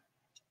ago.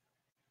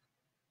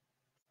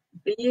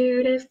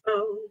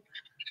 Beautiful.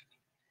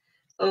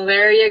 So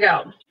there you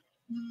go.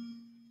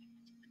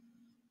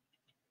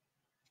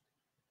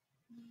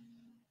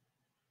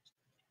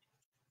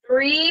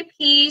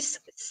 Three-piece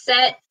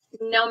set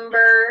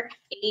number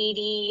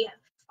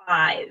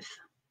 85.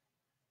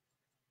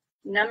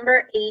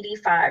 Number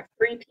 85,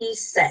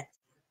 3-piece set.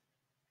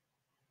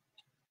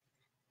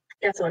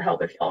 Guess it would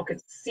help if y'all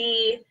could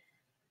see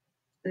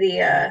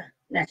the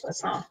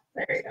necklace, huh?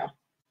 There you go.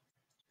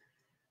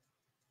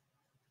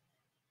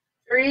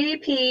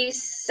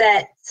 3-piece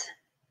set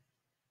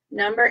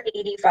number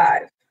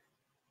 85.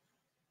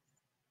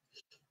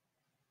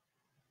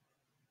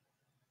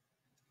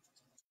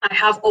 I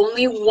have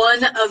only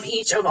one of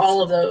each of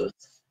all of those.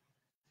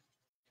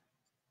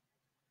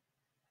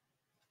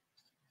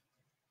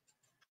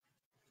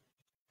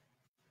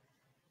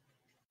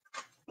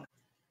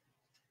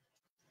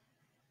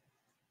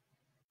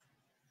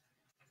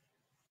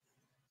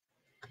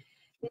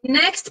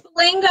 Next,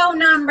 Blingo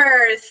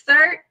number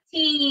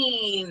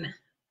 13.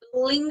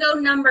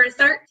 Blingo number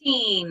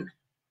 13.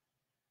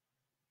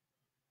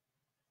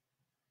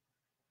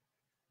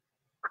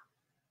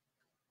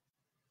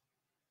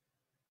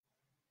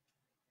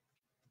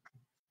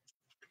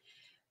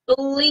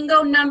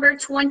 Blingo number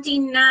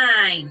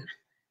 29.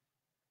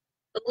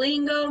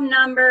 Blingo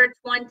number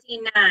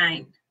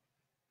 29.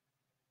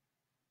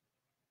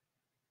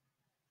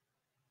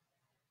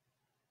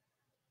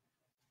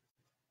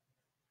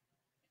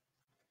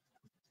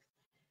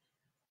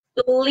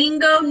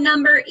 Blingo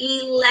number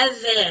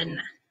 11.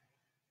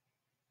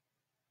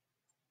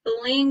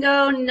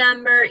 Blingo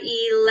number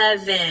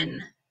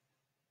 11.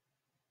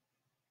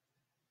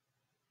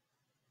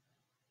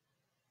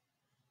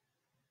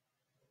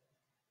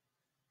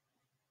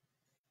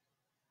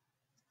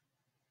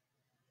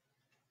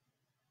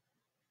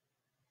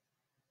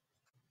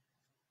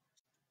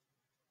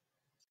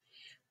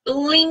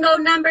 Blingo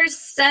number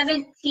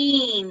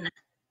 17.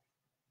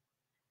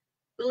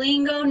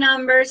 Blingo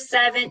number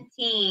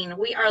 17.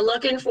 We are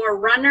looking for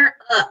runner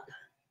up.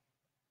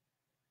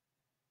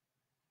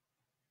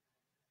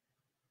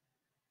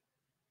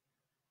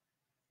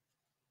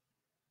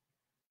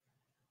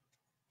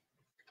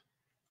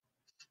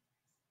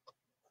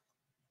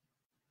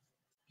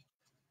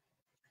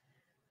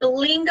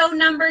 Blingo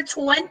number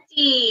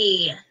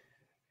 20.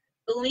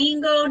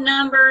 Blingo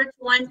number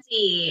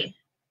 20.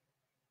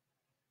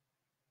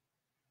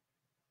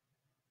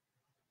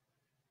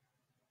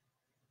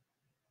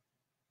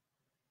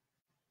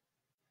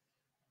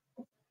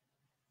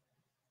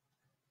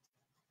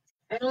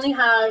 I only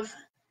have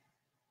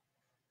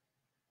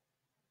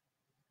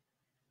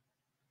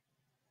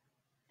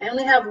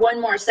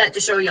one more set to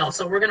show y'all,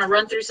 so we're going to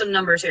run through some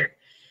numbers here.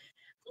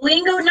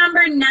 Blingo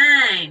number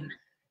 9.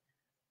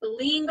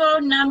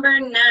 Blingo number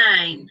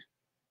 9.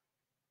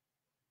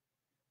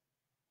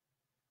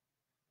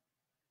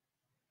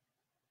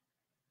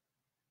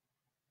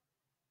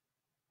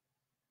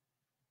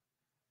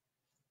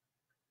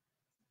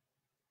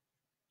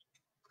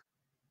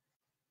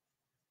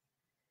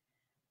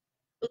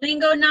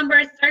 Blingo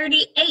number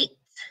 38.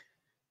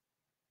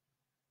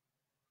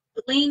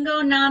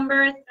 Blingo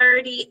number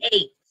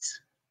 38.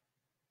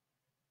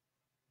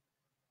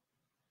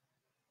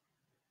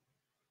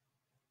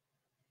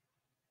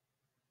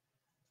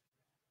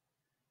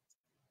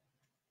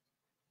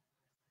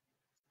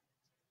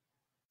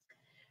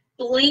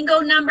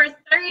 Blingo number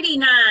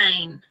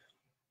 39.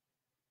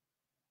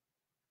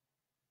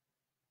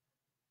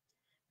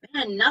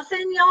 Man,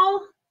 nothing,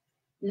 y'all?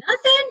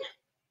 Nothing?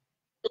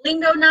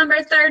 Blingo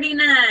number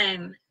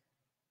 39.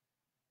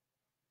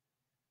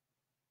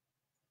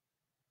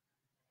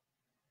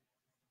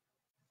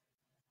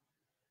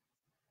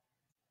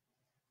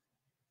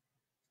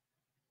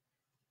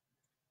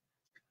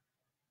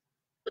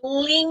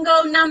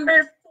 Blingo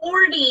number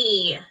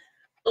 40.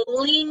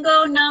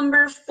 Blingo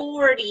number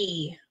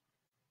 40.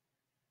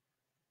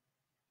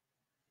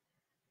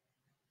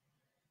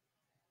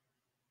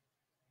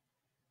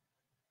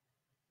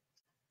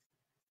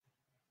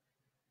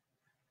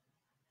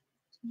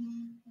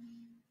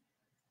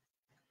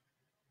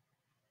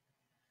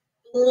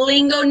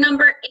 Blingo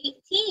number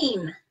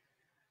 18.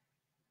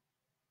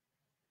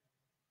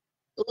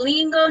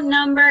 Blingo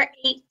number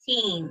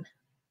 18.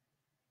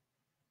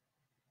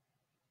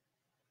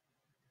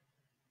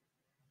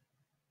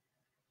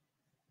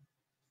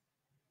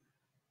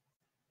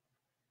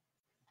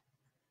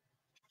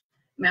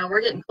 Man,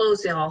 we're getting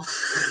close, y'all.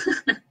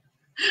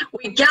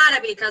 We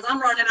gotta be, because I'm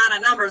running out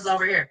of numbers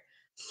over here.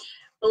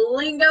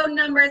 Blingo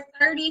number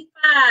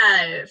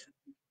 35.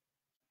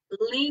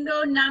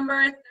 Blingo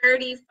number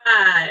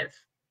 35.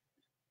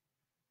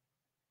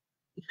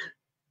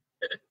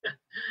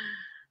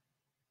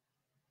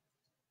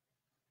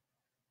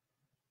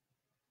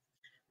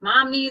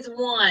 Mom needs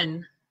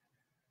 1.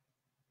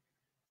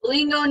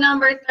 Blingo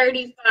number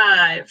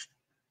 35.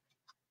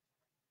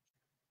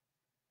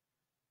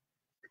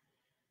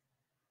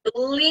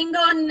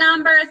 Blingo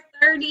number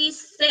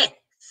 36.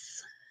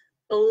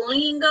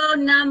 Blingo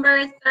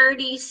number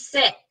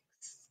 36.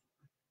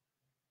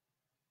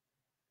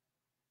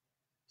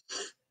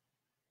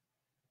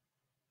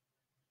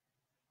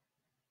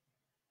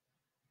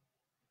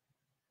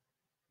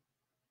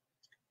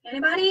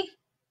 Anybody?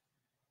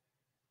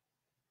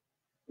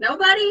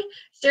 Nobody?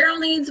 Cheryl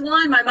needs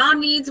 1. My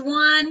mom needs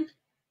 1.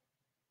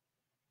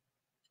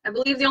 I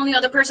believe the only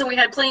other person we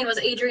had playing was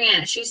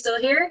Adrienne. Is she still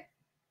here?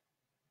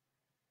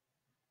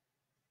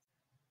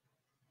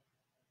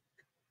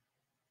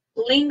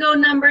 Blingo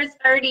number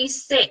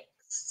 36.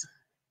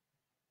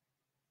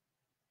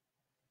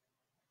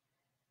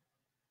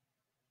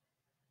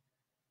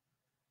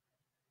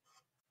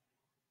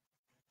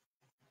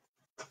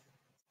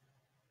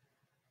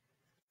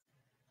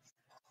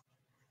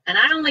 And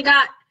I'm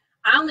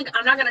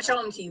not going to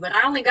show them to you, but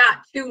I only got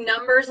 2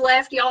 numbers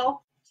left,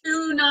 y'all.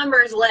 2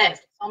 numbers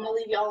left. I'm going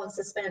to leave y'all in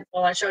suspense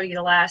while I show you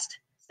the last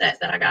set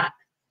that I got.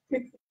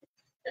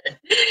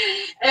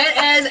 It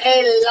is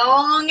a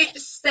long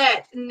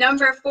set,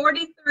 number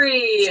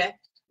 43.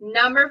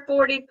 Number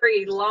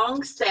 43,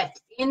 long set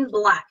in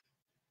black,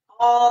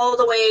 all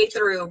the way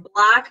through.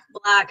 Black,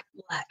 black,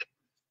 black.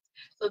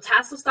 So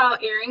tassel style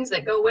earrings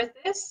that go with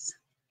this,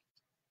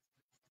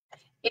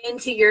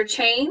 into your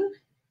chain,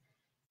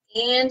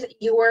 and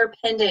your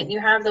pendant. You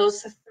have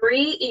those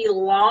 3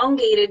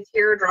 elongated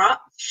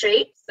teardrop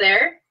shapes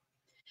there.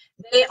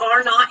 They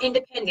are not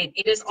independent.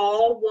 It is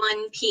all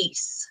one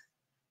piece.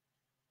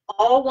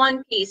 All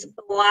one piece,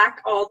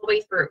 black all the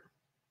way through.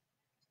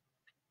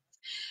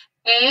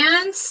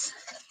 And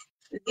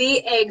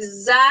the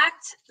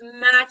exact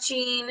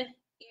matching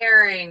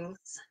earrings.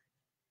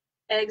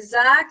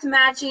 Exact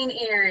matching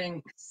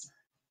earrings.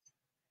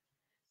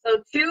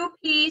 So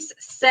 2-piece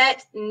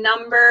set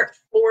number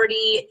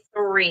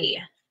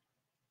 43.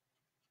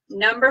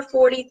 Number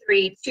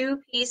 43,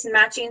 2-piece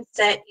matching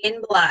set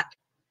in black.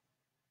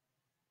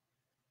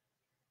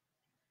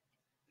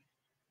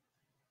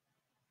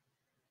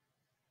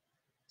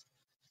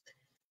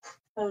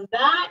 So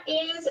that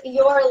is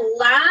your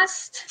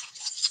last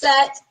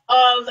set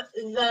of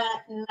the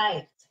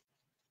night.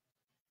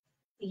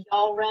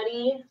 Y'all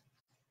ready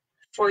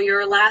for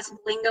your last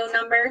blingo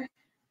number?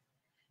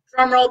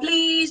 Drum roll,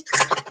 please.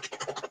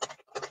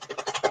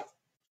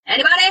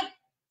 Anybody?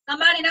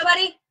 Somebody?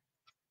 Nobody?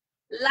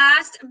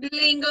 Last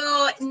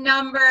blingo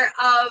number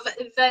of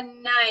the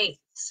night.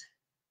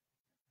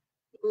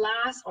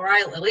 last, or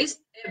at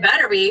least it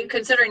better be,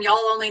 considering y'all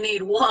only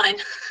need one.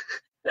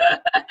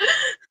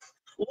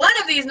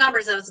 One of these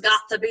numbers has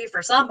got to be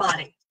for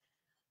somebody.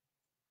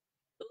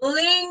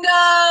 Lingo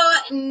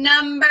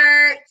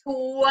number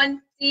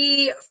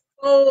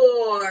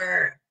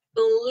 24.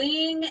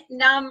 Bling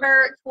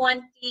number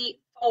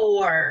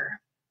 24.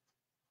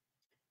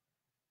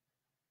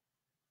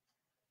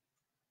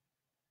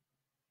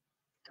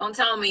 Don't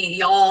tell me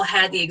y'all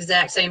had the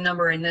exact same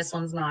number and this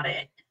one's not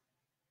it.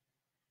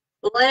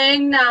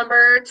 Bling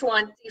number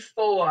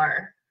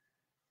 24.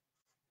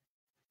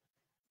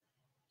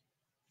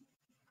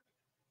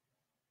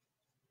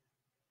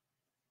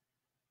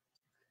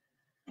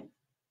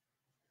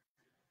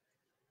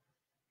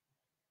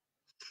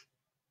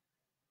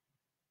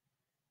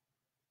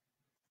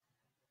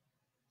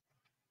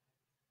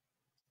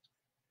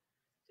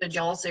 Did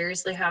y'all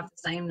seriously have the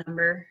same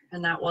number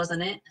and that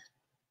wasn't it?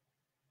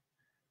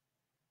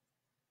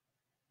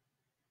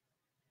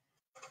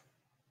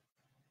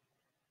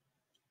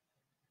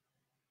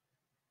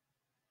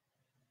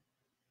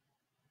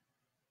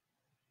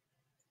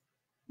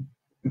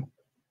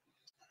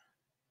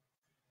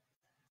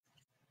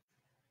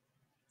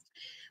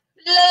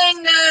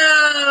 Bingo!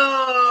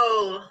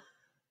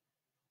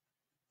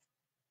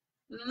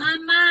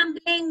 Mama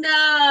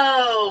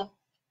bingo!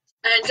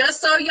 And just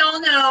so y'all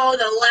know,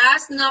 the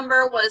last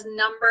number was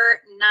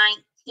number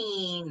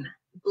 19.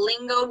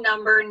 Blingo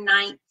number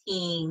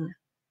 19.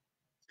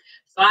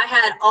 So I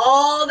had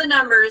all the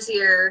numbers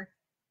here.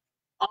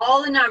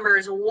 All the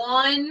numbers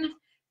 1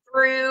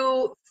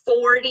 through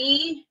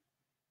 40.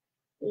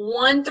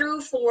 1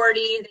 through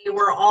 40. They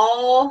were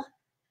all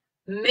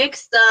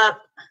mixed up.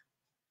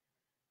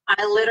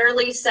 I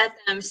literally set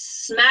them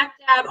smack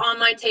dab on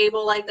my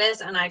table like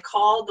this, and I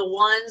called the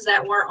ones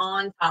that were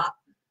on top.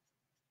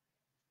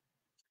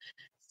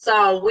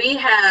 So we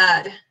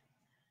had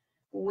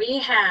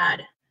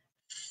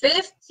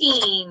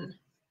 15,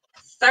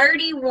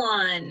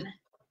 31,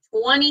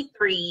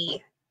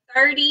 23,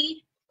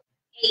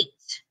 38,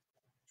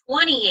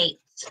 28,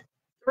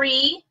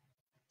 3,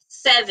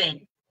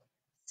 7,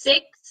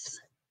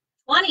 6,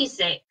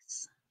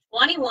 26,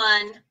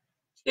 21,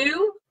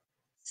 2,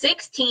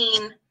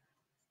 16,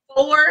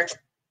 4,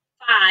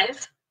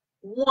 5,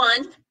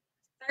 1,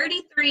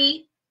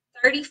 33,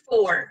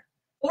 34,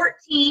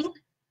 14,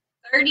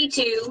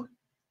 32,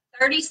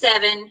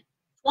 37,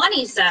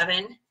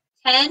 27,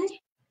 10,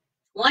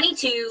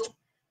 22,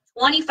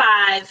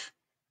 25,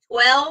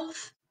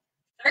 12,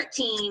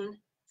 13,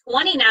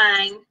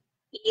 29,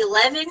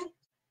 11,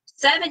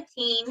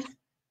 17,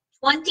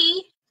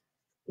 20,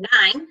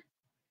 9,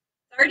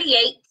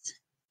 38,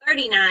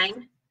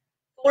 39,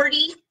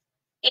 40,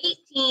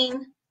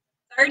 18,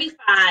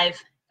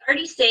 35,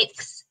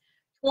 36,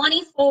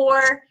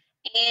 24,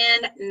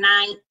 and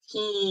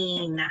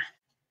 19.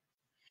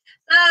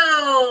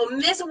 So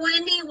Miss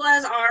Wendy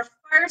was our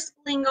first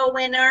Blingo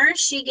winner.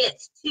 She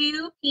gets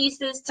 2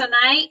 pieces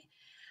tonight.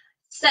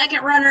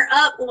 Second runner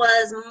up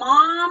was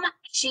Mom.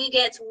 She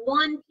gets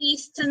 1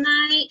 piece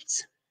tonight.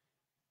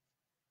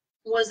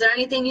 Was there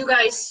anything you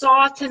guys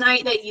saw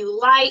tonight that you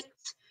liked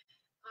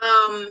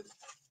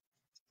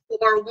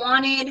or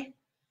wanted?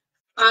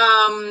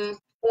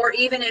 Or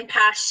even in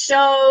past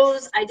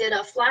shows? I did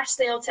a flash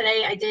sale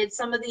today. I did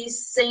some of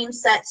these same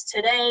sets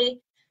today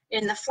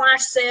in the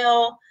flash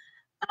sale.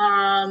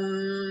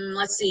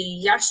 Let's see,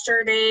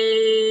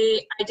 yesterday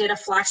I did a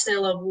flash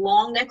sale of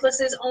long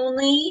necklaces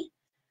only.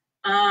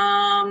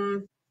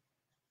 The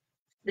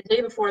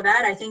day before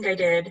that, I think I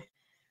did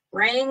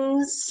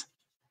rings.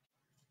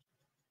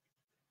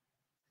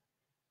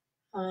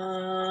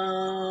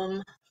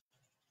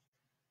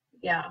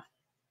 Yeah.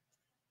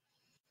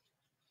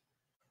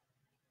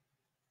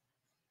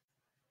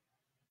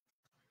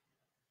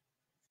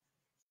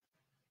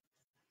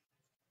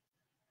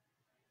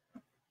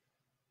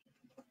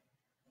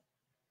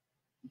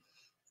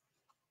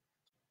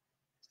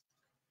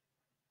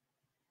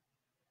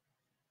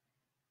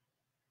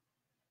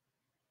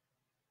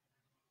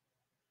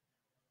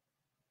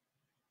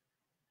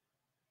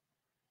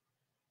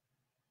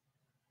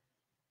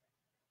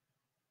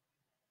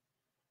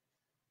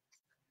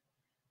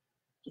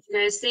 If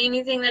you guys see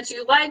anything that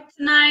you liked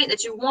tonight,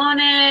 that you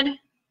wanted,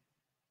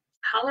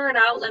 holler it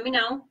out, let me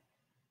know.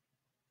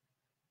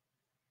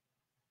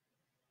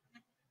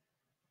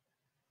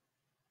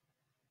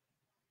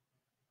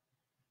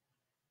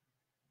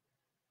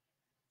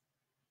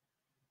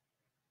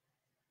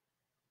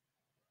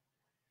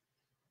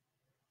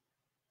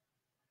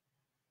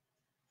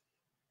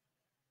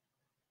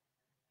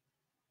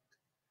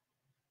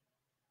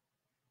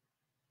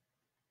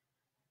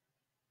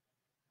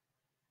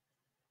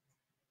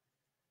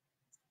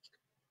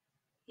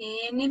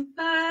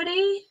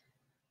 Anybody?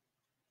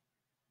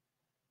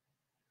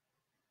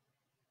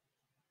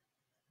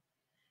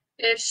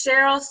 If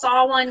Cheryl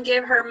saw one,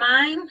 give her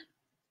mine.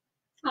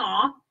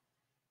 Aw.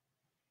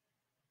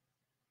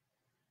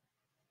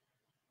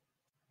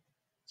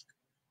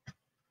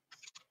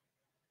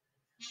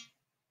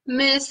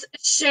 Miss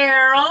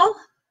Cheryl,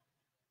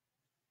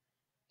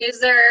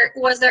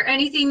 Was there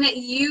anything that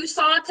you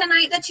saw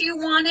tonight that you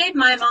wanted?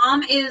 My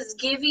mom is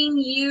giving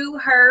you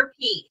her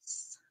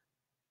piece.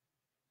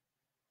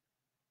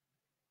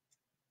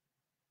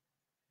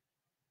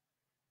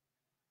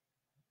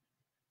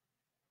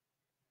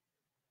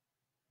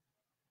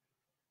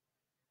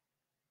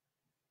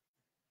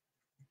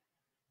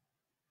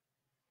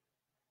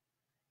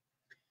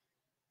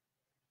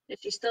 Is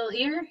she still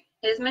here?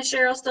 Is Miss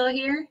Cheryl still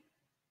here?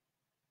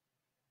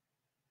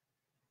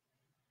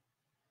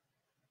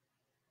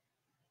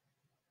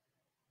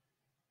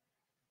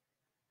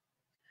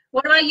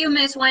 What about you,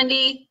 Miss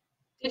Wendy?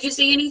 Did you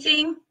see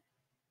anything?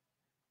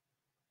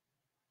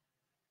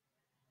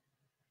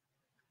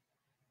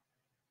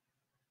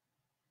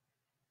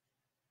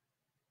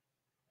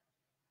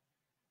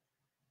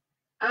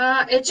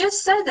 It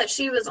just said that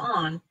she was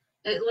on.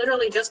 It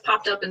literally just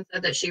popped up and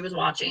said that she was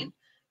watching.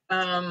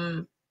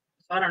 So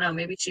I don't know.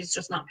 Maybe she's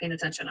just not paying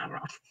attention. I don't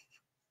know.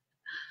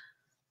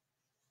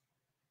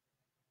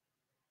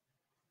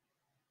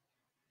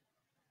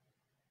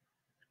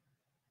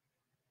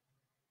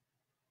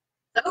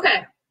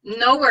 Okay,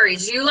 no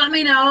worries. You let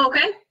me know,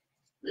 okay?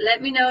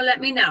 Let me know, let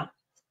me know.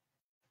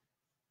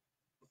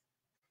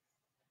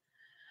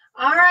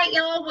 All right,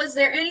 y'all. Was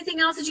there anything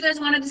else that you guys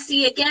wanted to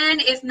see again?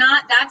 If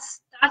not,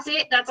 that's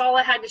it. That's all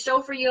I had to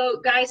show for you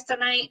guys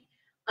tonight.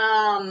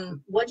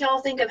 What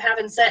y'all think of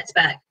having sets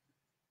back?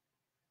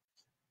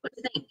 What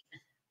do you think?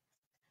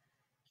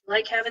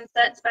 Like having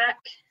sets back?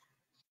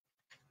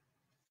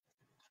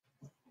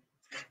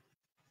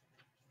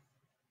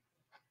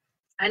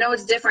 I know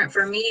it's different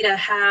for me to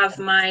have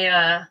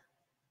my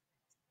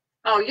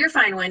oh, you're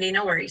fine, Wendy,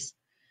 no worries.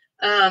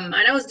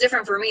 I know it's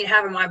different for me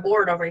having my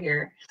board over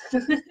here.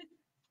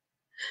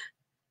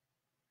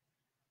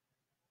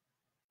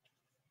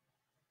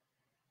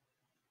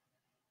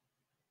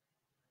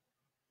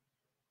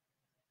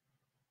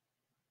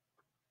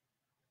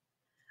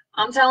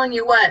 I'm telling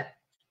you what,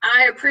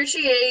 I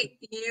appreciate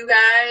you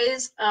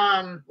guys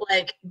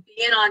like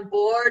being on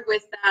board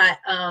with that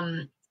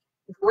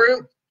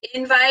group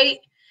invite,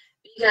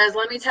 because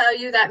let me tell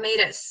you, that made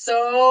it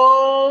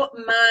so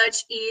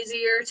much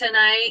easier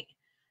tonight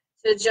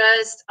to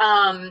just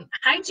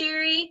hi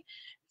Jerry,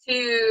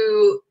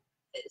 to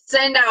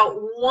send out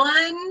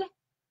one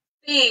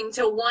thing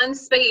to one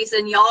space,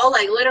 and y'all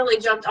like literally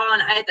jumped on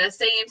at the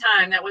same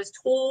time. That was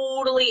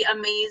totally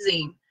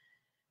amazing.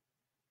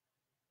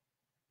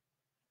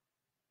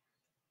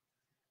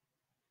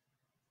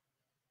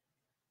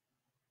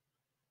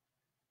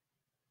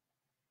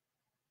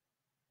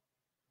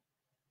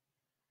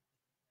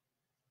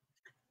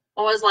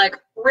 I was like,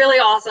 really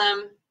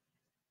awesome.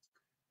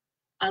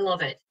 I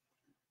love it.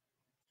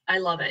 I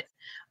love it.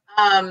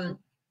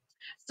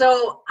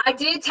 So I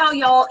did tell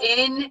y'all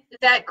in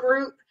that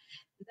group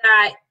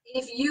that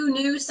if you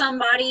knew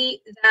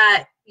somebody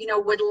that, you know,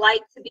 would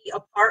like to be a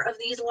part of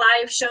these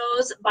live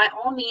shows, by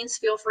all means,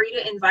 feel free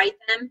to invite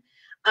them.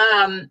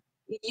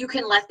 You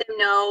can let them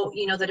know,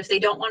 you know, that if they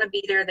don't want to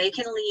be there, they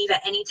can leave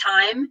at any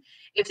time.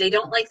 If they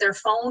don't like their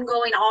phone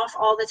going off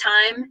all the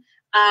time,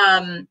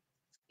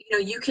 you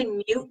know, you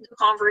can mute the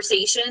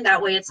conversation.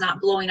 That way it's not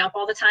blowing up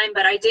all the time.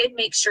 But I did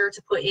make sure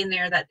to put in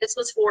there that this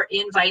was for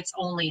invites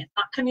only. It's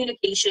not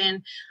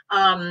communication.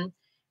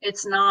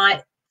 It's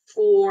not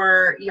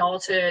for y'all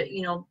to,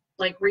 you know,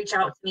 like reach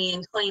out to me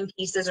and claim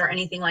pieces or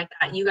anything like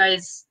that. You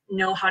guys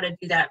know how to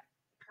do that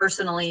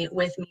personally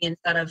with me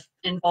instead of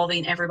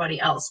involving everybody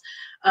else.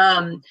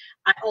 I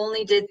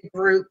only did the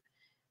group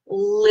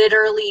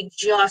literally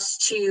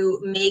just to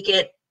make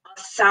it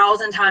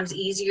 1,000 times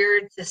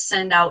easier to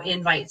send out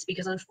invites,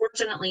 because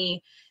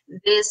unfortunately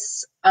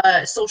this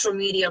social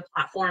media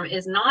platform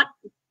is not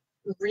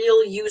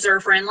real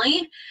user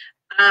friendly.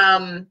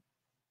 For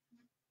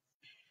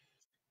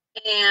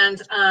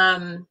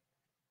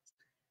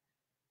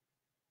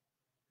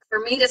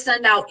me to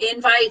send out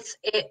invites,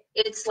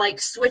 it's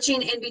like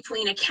switching in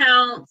between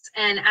accounts,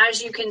 and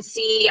as you can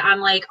see,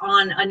 I'm like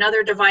on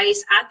another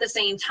device at the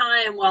same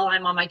time while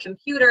I'm on my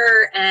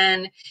computer,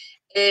 and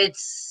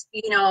it's,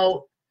 you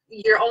know,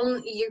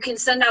 you can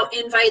send out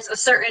invites a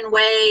certain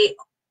way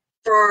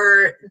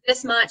for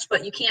this much,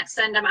 but you can't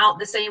send them out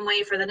the same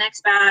way for the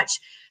next batch.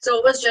 So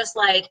it was just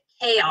like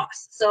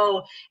chaos.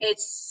 So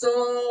it's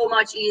so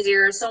much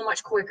easier, so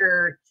much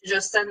quicker to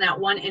just send that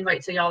one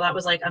invite to y'all. That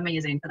was like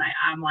amazing tonight.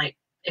 I'm like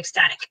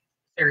ecstatic,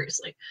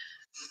 seriously.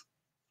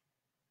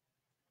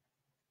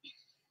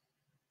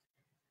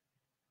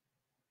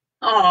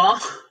 Oh,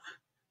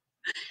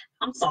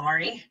 I'm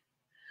sorry.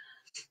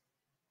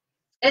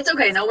 It's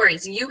okay, no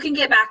worries. You can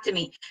get back to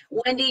me.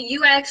 Wendy,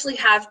 you actually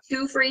have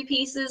 2 free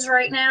pieces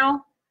right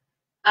now.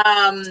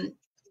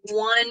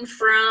 One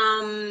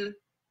from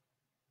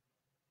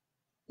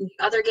the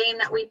other game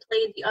that we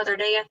played the other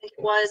day, I think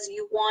it was,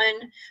 you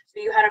won.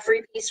 So you had a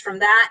free piece from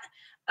that.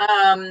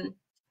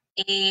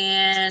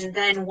 And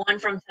then one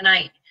from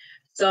tonight.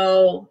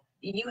 So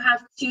you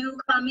have 2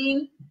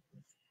 coming.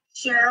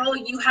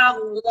 Cheryl, you have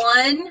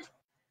 1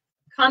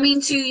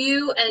 coming to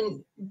you,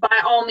 and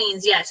by all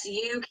means, yes,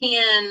 you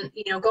can,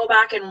 you know, go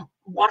back and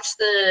watch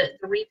the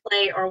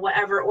replay or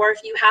whatever, or if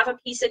you have a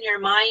piece in your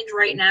mind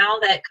right now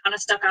that kind of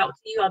stuck out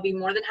to you, I'll be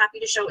more than happy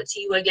to show it to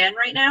you again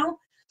right now,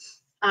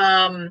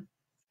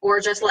 or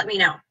just let me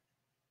know.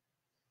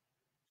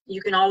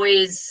 You can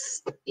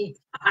always,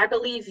 I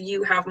believe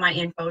you have my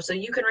info, so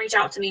you can reach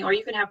out to me, or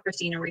you can have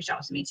Christina reach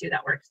out to me too.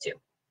 That works too.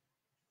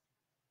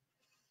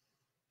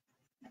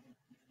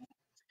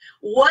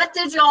 What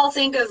did y'all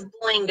think of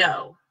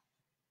Blingo?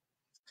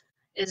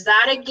 Is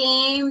that a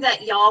game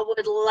that y'all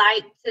would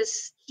like to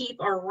keep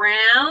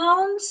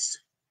around?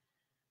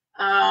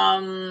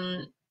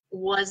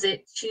 Was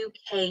it too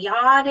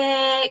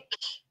chaotic?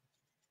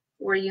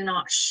 Were you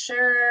not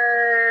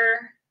sure?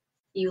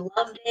 You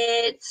loved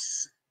it?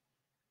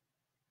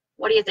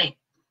 What do you think?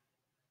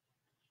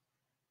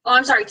 Oh,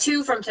 I'm sorry,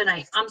 2 from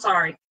tonight. I'm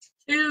sorry.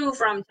 2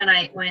 from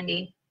tonight,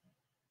 Wendy.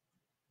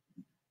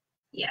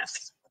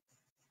 Yes.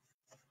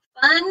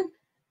 Fun?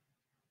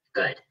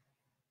 Good.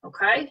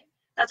 Okay.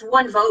 That's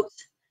 1 vote.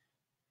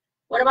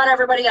 What about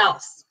everybody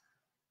else?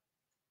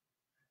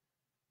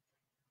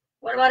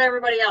 What about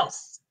everybody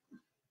else?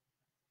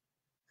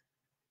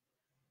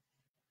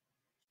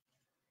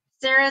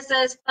 Sarah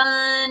says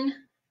fun.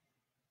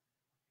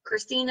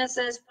 Christina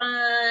says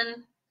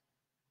fun.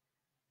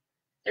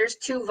 There's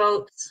 2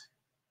 votes.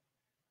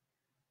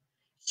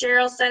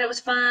 Cheryl said it was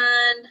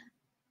fun.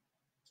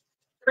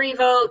 3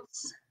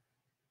 votes.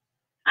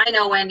 I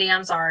know, Wendy,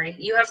 I'm sorry.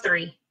 You have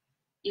 3.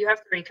 You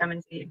have 3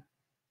 coming to you.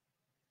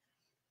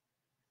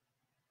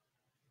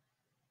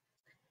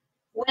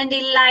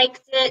 Wendy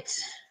liked it.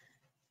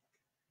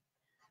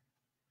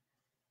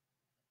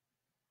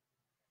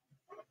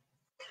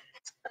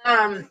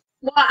 Well,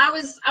 I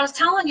was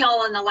telling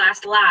y'all in the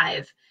last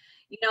live,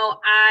 you know,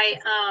 I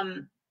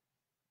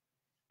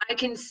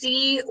can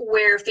see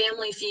where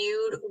Family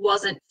Feud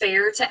wasn't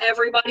fair to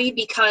everybody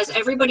because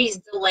everybody's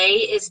delay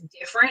is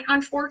different,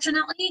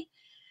 unfortunately.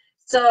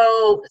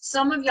 So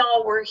some of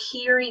y'all were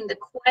hearing the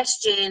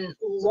question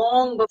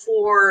long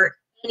before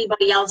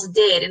anybody else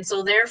did, and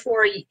so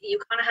therefore you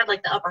kind of had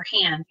like the upper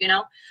hand, you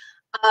know.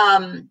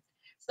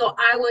 So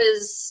I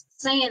was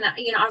saying that,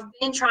 you know, I've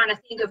been trying to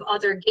think of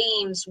other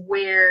games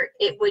where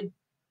it would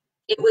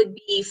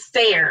be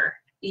fair,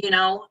 you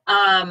know,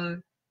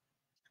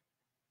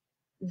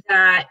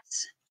 that,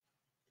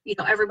 you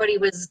know, everybody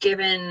was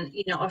given,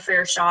 you know, a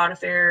fair shot, a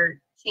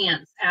fair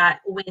chance at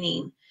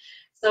winning.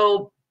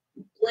 So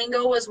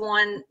Blingo was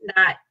one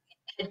that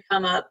had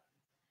come up.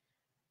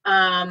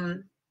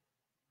 And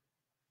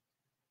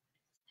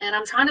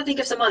I'm trying to think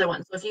of some other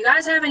ones. So if you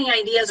guys have any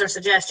ideas or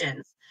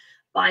suggestions,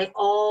 by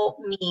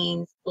all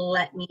means,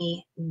 let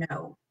me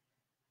know.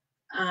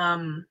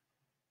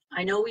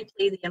 I know we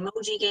play the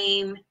emoji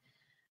game.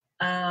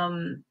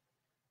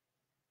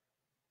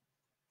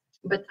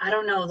 But I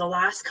don't know, the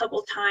last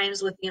couple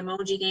times with the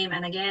emoji game,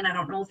 and again, I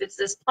don't know if it's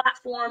this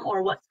platform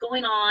or what's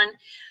going on,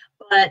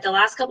 but the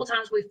last couple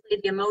times we've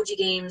played the emoji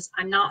games,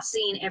 I'm not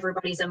seeing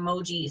everybody's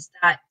emojis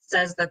that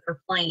says that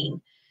they're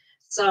playing.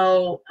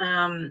 So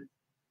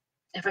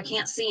if I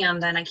can't see them,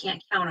 then I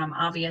can't count them,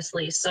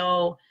 obviously.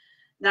 So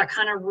that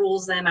kind of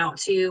rules them out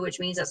too, which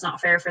means it's not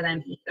fair for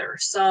them either.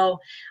 So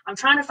I'm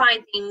trying to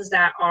find things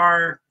that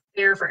are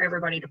fair for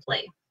everybody to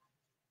play.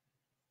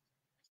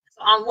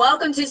 So I'm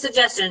welcome to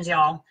suggestions,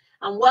 y'all.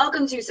 I'm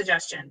welcome to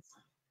suggestions.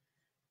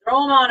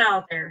 Throw them on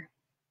out there.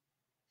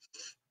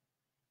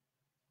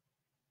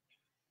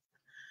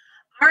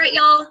 All right,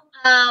 y'all.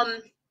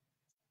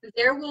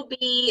 There will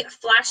be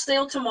flash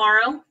sale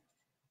tomorrow.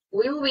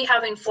 We will be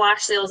having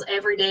flash sales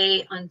every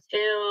day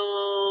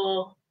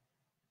until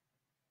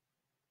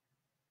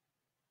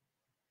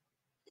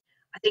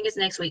I think it's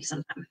next week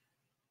sometime.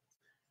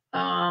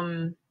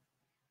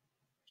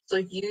 So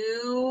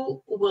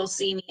you will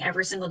see me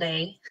every single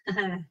day,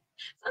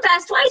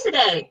 sometimes twice a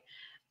day.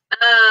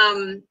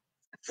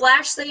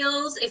 Flash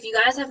sales, if you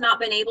guys have not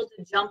been able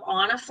to jump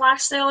on a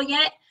flash sale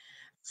yet,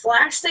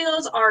 flash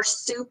sales are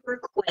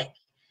super quick.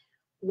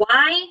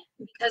 Why?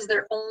 Because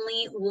they're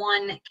only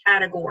 1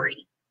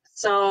 category.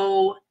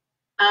 So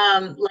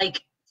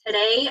like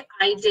today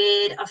I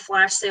did a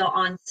flash sale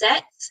on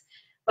sets,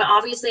 but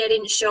obviously I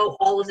didn't show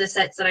all of the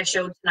sets that I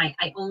showed tonight.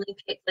 I only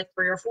picked like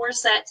 3 or 4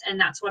 sets, and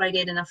that's what I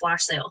did in the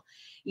flash sale.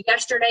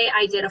 Yesterday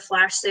I did a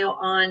flash sale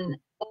on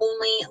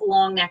only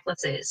long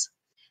necklaces.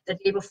 The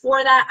day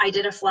before that I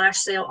did a flash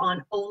sale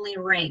on only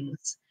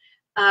rings.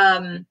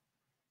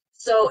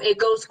 So it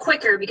goes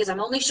quicker because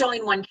I'm only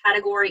showing 1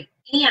 category,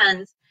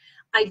 and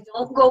I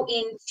don't go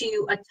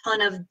into a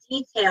ton of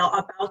detail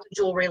about the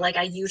jewelry like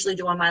I usually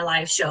do on my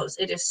live shows.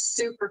 It is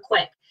super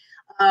quick.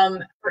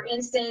 For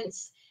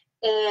instance,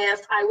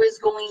 if I was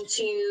going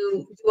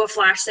to do a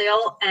flash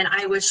sale and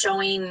I was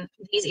showing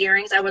these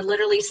earrings, I would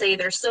literally say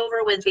they're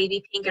silver with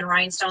baby pink and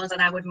rhinestones,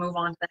 and I would move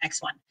on to the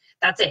next one.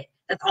 That's it.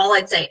 That's all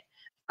I'd say.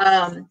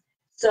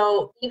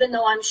 So even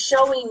though I'm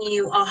showing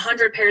you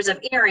 100 pairs of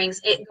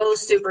earrings, it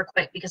goes super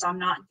quick because I'm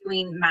not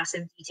doing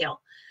massive detail.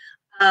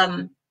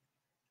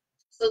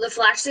 So the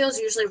flash sales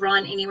usually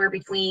run anywhere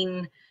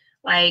between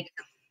like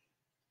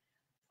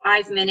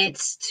 5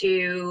 minutes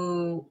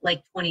to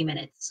like 20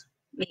 minutes,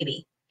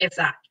 maybe, if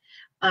that.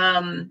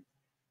 I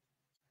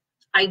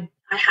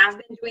have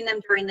been doing them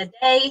during the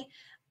day,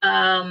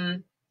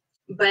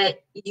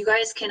 but you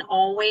guys can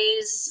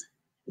always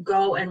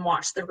go and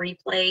watch the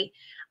replay.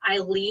 I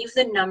leave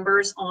the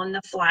numbers on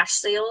the flash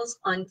sales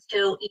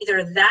until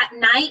either that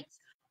night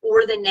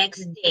or the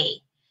next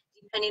day,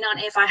 depending on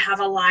if I have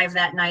a live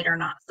that night or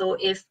not. So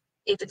if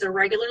it's a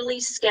regularly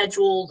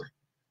scheduled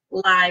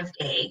live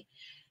day,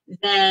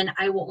 then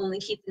I will only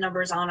keep the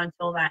numbers on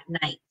until that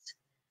night.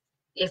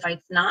 If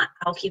it's not,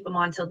 I'll keep them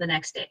on till the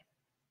next day.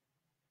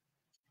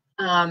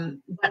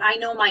 But I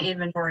know my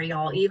inventory,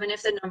 y'all, even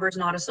if the number's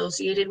not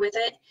associated with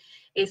it.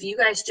 If you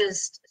guys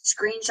just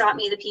screenshot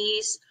me the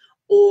piece,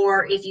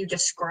 or if you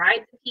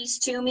describe the piece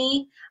to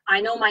me, I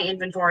know my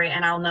inventory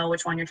and I'll know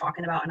which one you're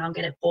talking about, and I'll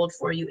get it pulled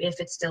for you if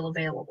it's still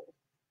available.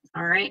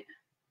 All right.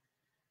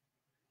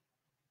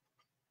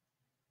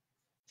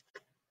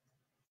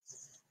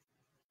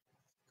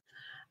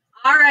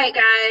 All right,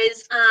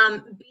 guys,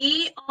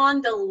 be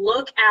on the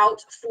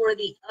lookout for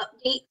the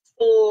update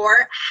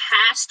for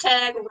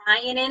hashtag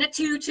Ryan in a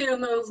tutu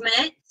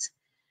movement.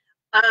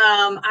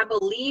 I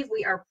believe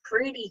we are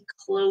pretty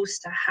close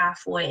to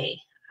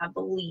halfway, I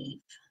believe.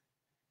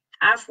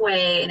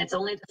 Halfway, and it's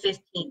only the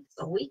 15th,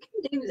 so we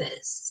can do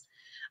this.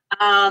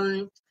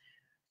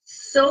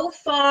 So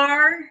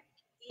far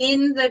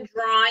in the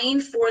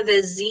drawing for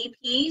the Z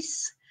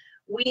piece,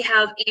 we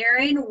have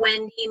Erin,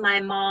 Wendy, my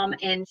mom,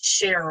 and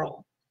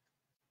Cheryl.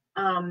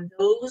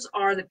 Those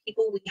are the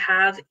people we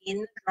have in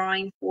the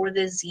drawing for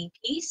the Z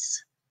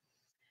piece.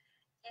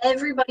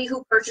 Everybody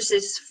who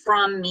purchases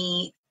from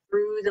me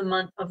through the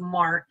month of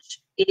March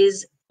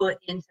is put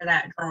into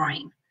that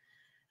drawing.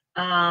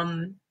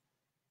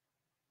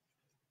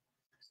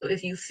 So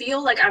if you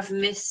feel like I've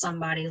missed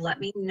somebody, let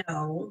me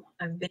know.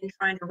 I've been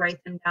trying to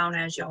write them down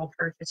as y'all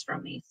purchase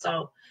from me.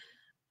 So,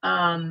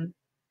 but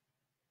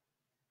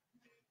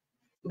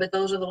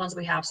those are the ones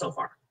we have so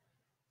far.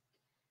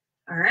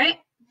 All right.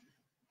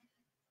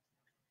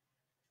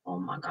 Oh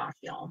my gosh,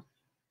 y'all.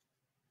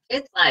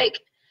 It's like,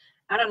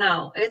 I don't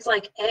know. It's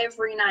like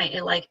every night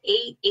at like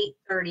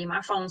 8:30,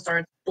 my phone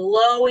starts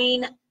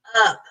blowing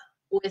up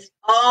with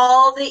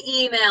all the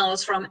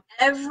emails from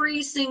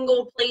every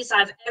single place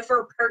I've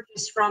ever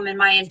purchased from in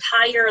my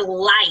entire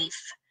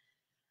life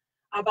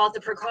about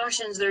the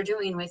precautions they're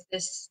doing with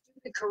this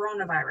stupid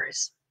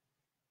coronavirus.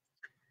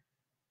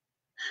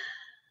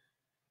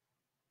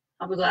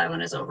 I'll be glad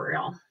when it's over,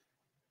 y'all.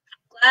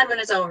 Glad when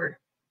it's over.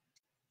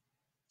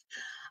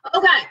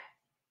 Okay.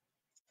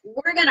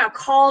 We're going to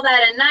call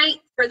that a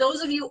night. For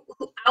those of you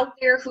out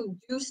there who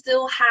do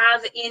still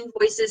have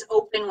invoices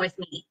open with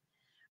me,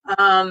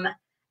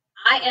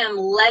 I am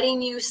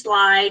letting you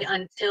slide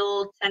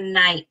until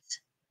tonight.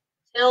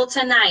 Till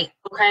tonight,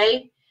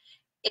 okay?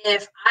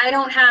 If I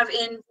don't have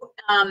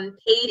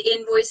paid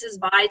invoices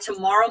by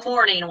tomorrow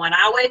morning when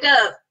I wake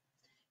up,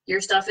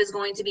 your stuff is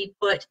going to be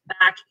put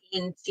back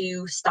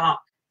into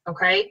stock,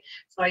 okay?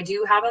 So I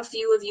do have a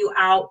few of you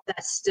out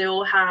that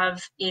still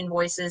have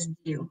invoices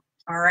due,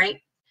 all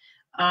right?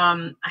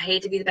 I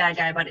hate to be the bad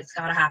guy, but it's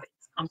gotta happen.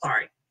 I'm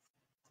sorry.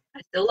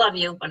 I still love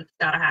you, but it's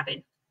gotta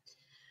happen.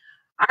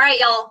 All right,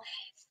 y'all.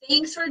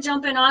 Thanks for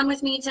jumping on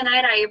with me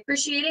tonight. I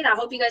appreciate it. I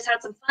hope you guys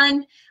had some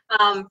fun.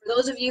 For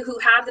those of you who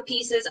have the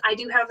pieces, I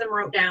do have them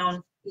wrote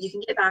down. You can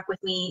get back with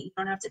me. You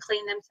don't have to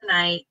claim them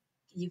tonight.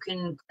 You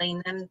can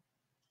claim them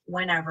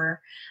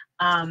whenever.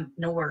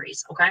 No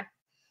worries, okay?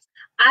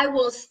 I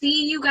will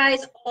see you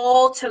guys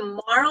all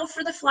tomorrow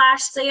for the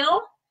flash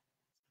sale,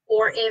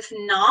 or if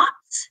not,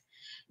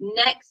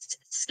 next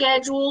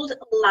scheduled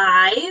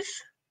live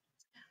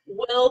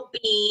will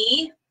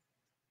be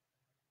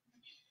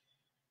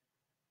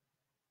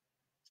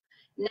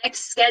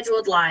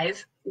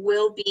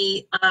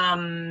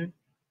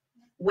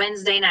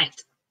Wednesday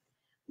night.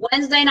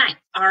 Wednesday night,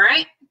 all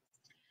right?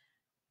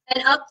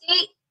 An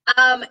update,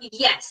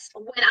 yes,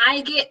 when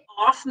I get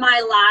off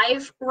my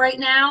live right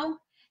now,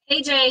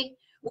 hey Jay,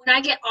 when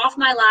I get off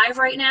my live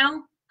right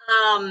now,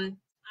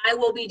 I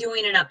will be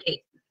doing an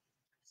update.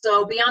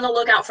 So be on the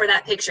lookout for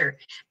that picture.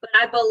 But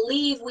I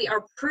believe we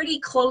are pretty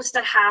close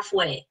to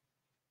halfway.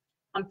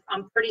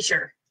 I'm pretty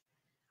sure.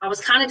 I was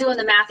kind of doing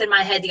the math in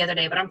my head the other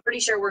day, but I'm pretty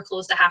sure we're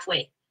close to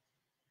halfway.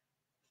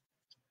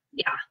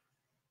 Yeah.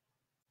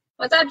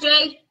 What's up,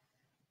 Jay?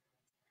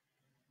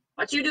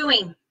 What you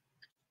doing?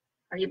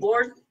 Are you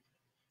bored?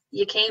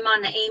 You came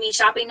on the Amy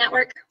Shopping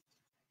Network?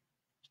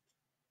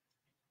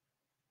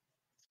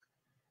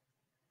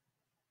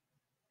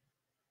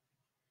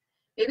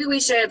 Maybe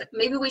we should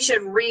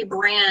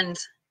rebrand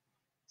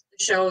the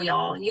show,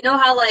 y'all. You know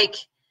how like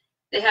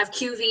they have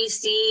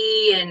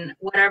QVC and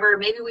whatever?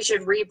 Maybe we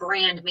should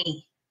rebrand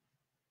me.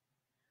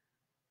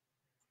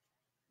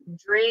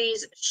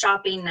 Dre's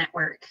Shopping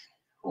Network,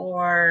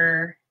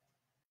 or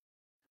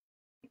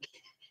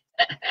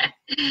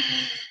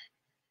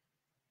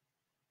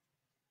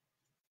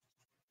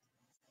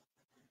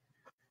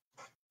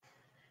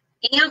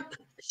AMP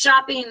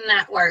Shopping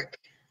Network,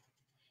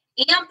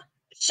 AMP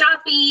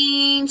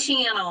Shopping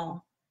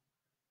Channel.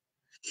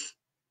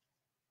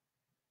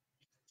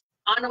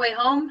 On the way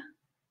home?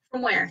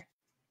 From where?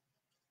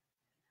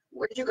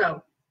 Where did you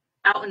go?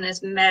 Out in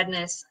this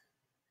madness.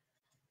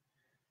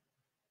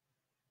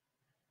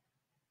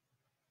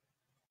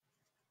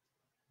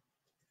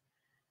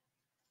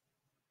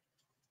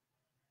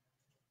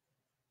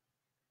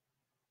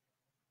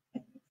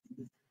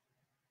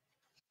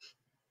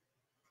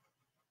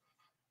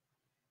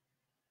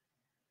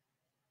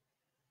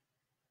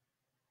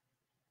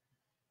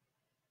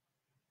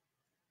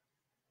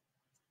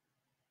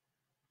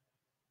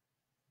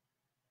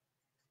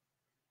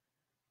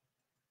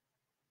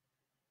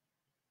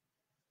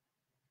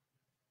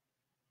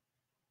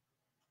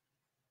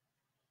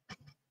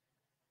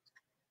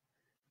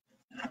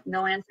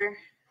 No answer?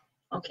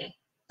 Okay,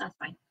 that's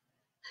fine.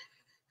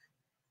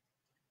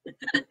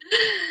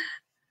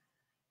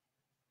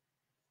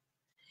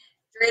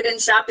 Trade and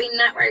Shopping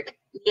Network.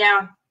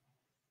 Yeah,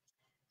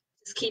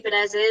 just keep it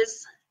as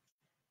is.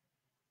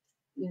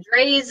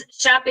 Dre's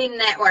Shopping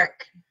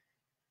Network.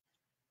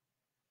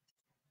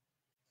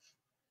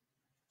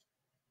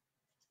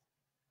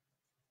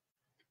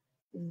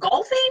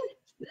 Golfing?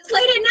 This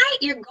late at night?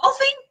 You're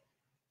golfing?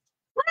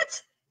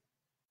 What?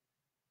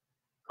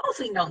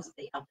 Golfing don't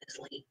stay up this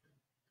late.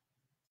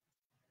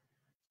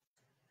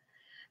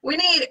 We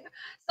need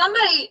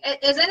somebody.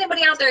 Is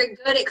anybody out there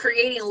good at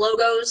creating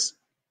logos?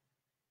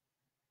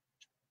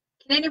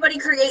 Can anybody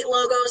create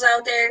logos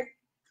out there,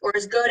 or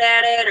is good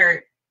at it,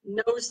 or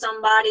knows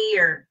somebody,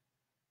 or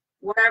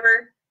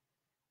whatever?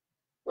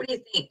 What do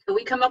you think? Could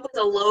we come up with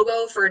a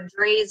logo for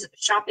Dre's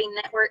Shopping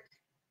Network?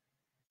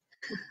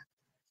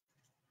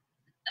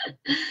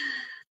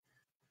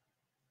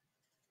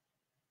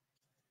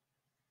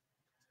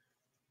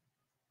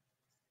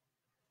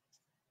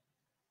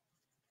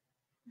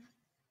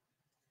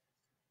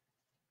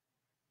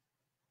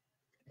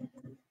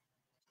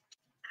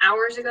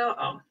 Hours ago?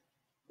 Oh,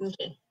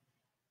 okay.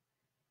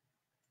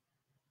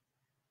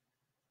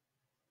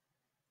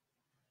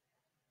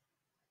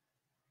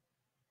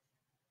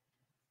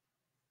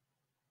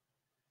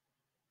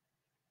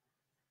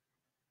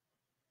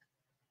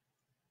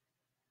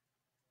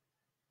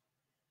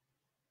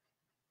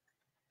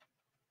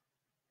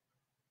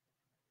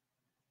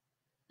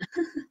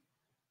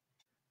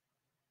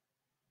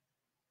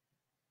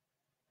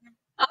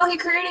 Oh, he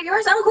created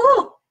yours? Oh,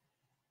 cool.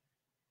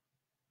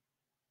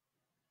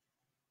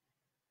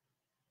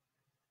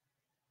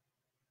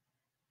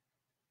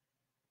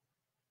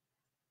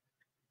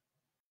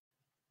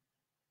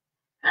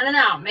 I don't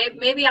know.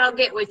 Maybe I'll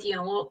get with you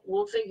and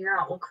we'll figure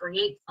out. We'll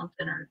create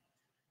something or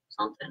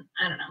something.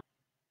 I don't know.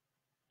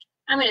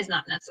 I mean, it's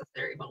not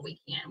necessary, but we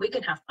can. We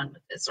can have fun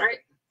with this, right?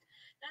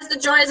 That's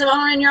the joys of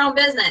owning your own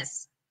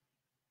business.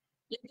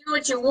 You do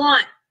what you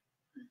want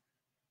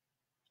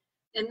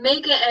and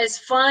make it as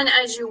fun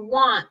as you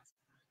want.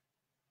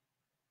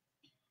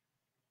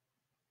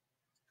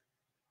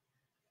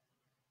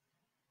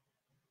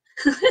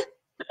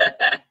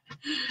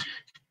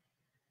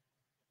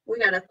 We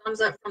got a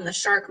thumbs up from the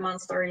shark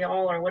monster,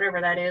 y'all, or whatever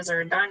that is,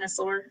 or a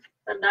dinosaur. Is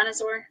that a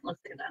dinosaur?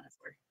 Looks like a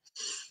dinosaur.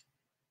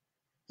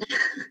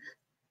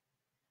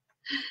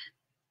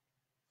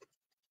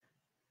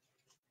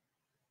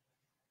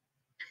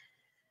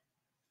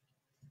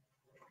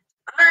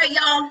 All right,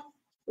 y'all.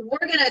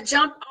 We're going to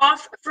jump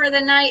off for the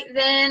night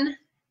then.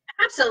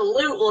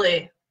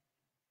 Absolutely.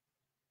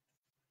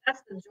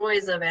 That's the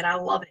joys of it. I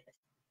love it.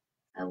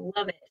 I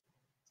love it.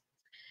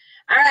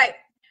 All right.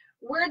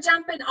 We're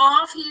jumping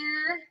off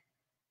here.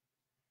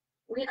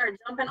 We are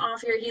jumping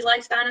off here. He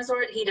likes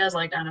dinosaurs. He does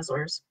like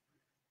dinosaurs.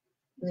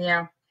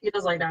 Yeah, he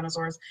does like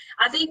dinosaurs.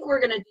 I think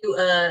we're going to do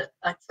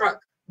a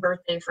truck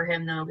birthday for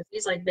him, though, because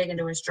he's like big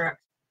into his truck.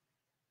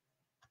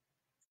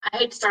 I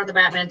hate to start the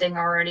Batman thing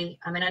already.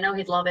 I mean, I know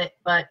he'd love it,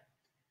 but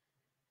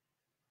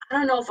I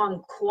don't know if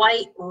I'm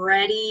quite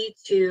ready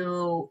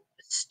to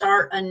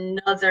start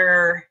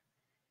another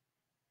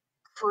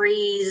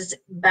crazed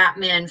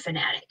Batman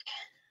fanatic.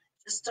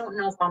 Just don't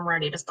know if I'm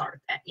ready to start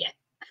that yet.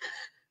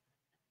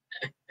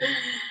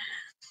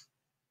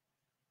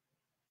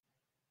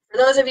 For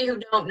those of you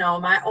who don't know,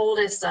 my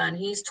oldest son,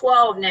 he's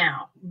 12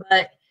 now,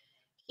 but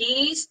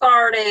he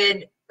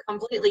started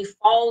completely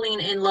falling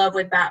in love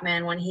with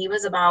Batman when he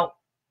was about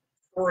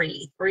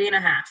three and a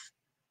half.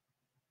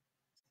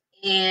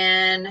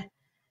 And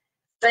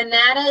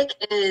fanatic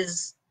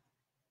is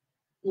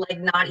like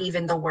not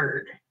even the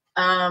word.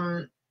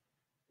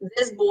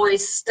 This boy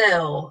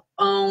still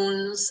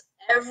owns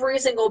every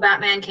single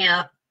Batman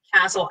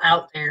castle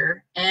out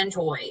there and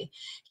toy.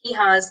 He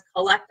has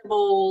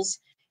collectibles.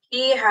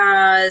 He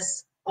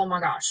has, oh my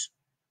gosh,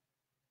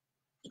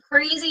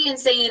 crazy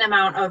insane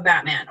amount of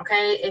Batman.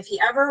 Okay, if he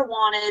ever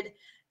wanted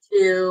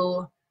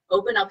to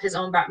open up his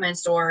own Batman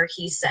store,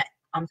 he's set.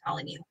 I'm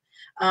telling you.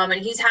 And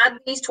he's had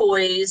these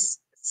toys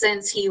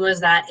since he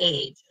was that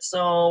age.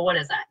 So what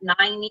is that?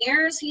 9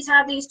 years he's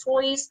had these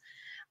toys.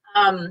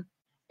 And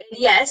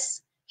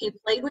yes, he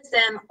played with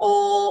them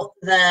all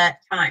the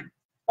time.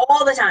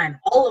 All the time.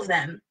 All of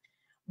them.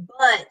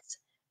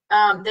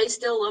 But they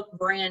still look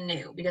brand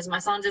new because my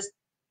son just,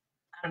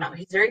 I don't know,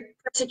 he's very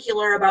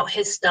particular about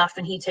his stuff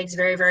and he takes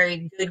very,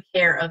 very good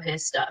care of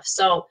his stuff.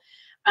 So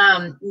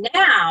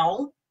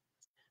now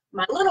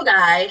my little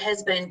guy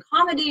has been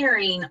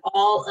commandeering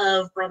all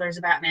of Brothers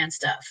of Batman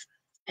stuff.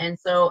 And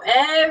so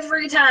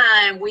every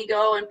time we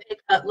go and pick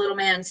up little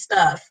man's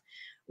stuff,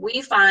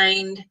 we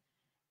find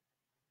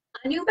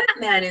a new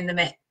Batman in the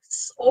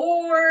mix,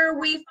 or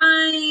we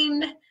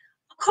find a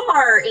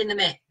car in the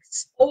mix,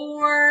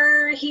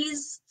 or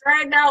he's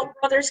dragged out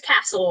Brothers'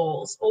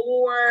 castles,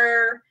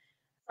 or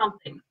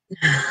something.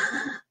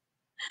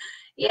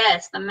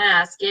 Yes, the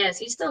mask. Yes,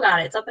 he's still got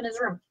it. It's up in his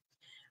room.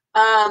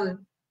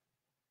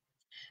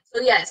 So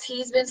yes,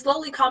 he's been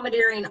slowly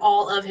commandeering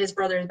all of his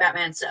Brothers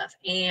Batman stuff,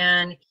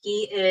 and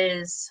he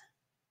is,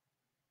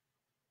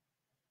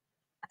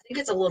 I think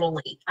it's a little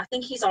late. I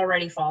think he's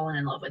already fallen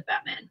in love with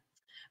Batman,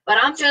 but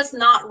I'm just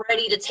not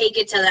ready to take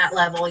it to that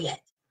level yet.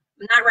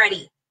 I'm not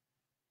ready.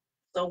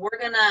 So we're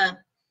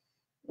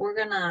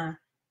gonna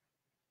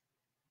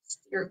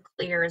steer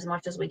clear as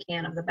much as we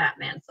can of the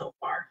Batman so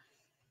far.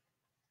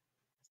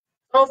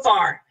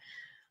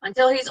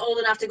 Until he's old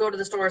enough to go to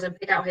the stores and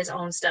pick out his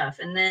own stuff.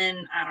 And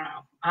then, I don't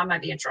know, I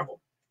might be in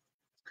trouble.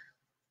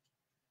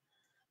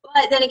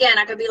 But then again,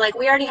 I could be like,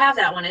 we already have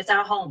that one. It's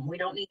at home. We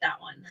don't need that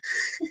one.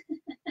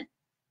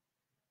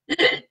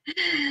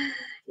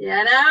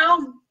 You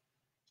know?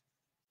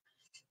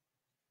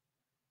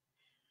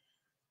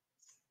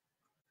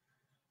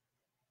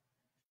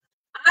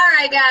 All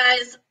right,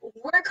 guys.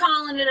 We're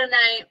calling it a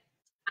night.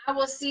 I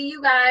will see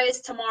you guys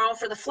tomorrow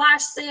for the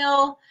flash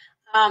sale.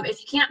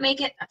 If you can't make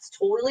it, that's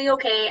totally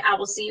okay. I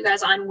will see you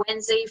guys on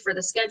Wednesday for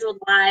the scheduled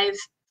live.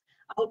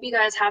 I hope you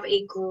guys have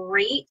a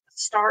great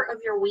start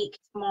of your week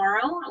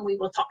tomorrow, and we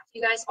will talk to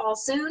you guys all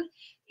soon.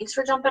 Thanks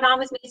for jumping on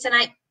with me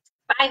tonight.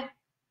 Bye.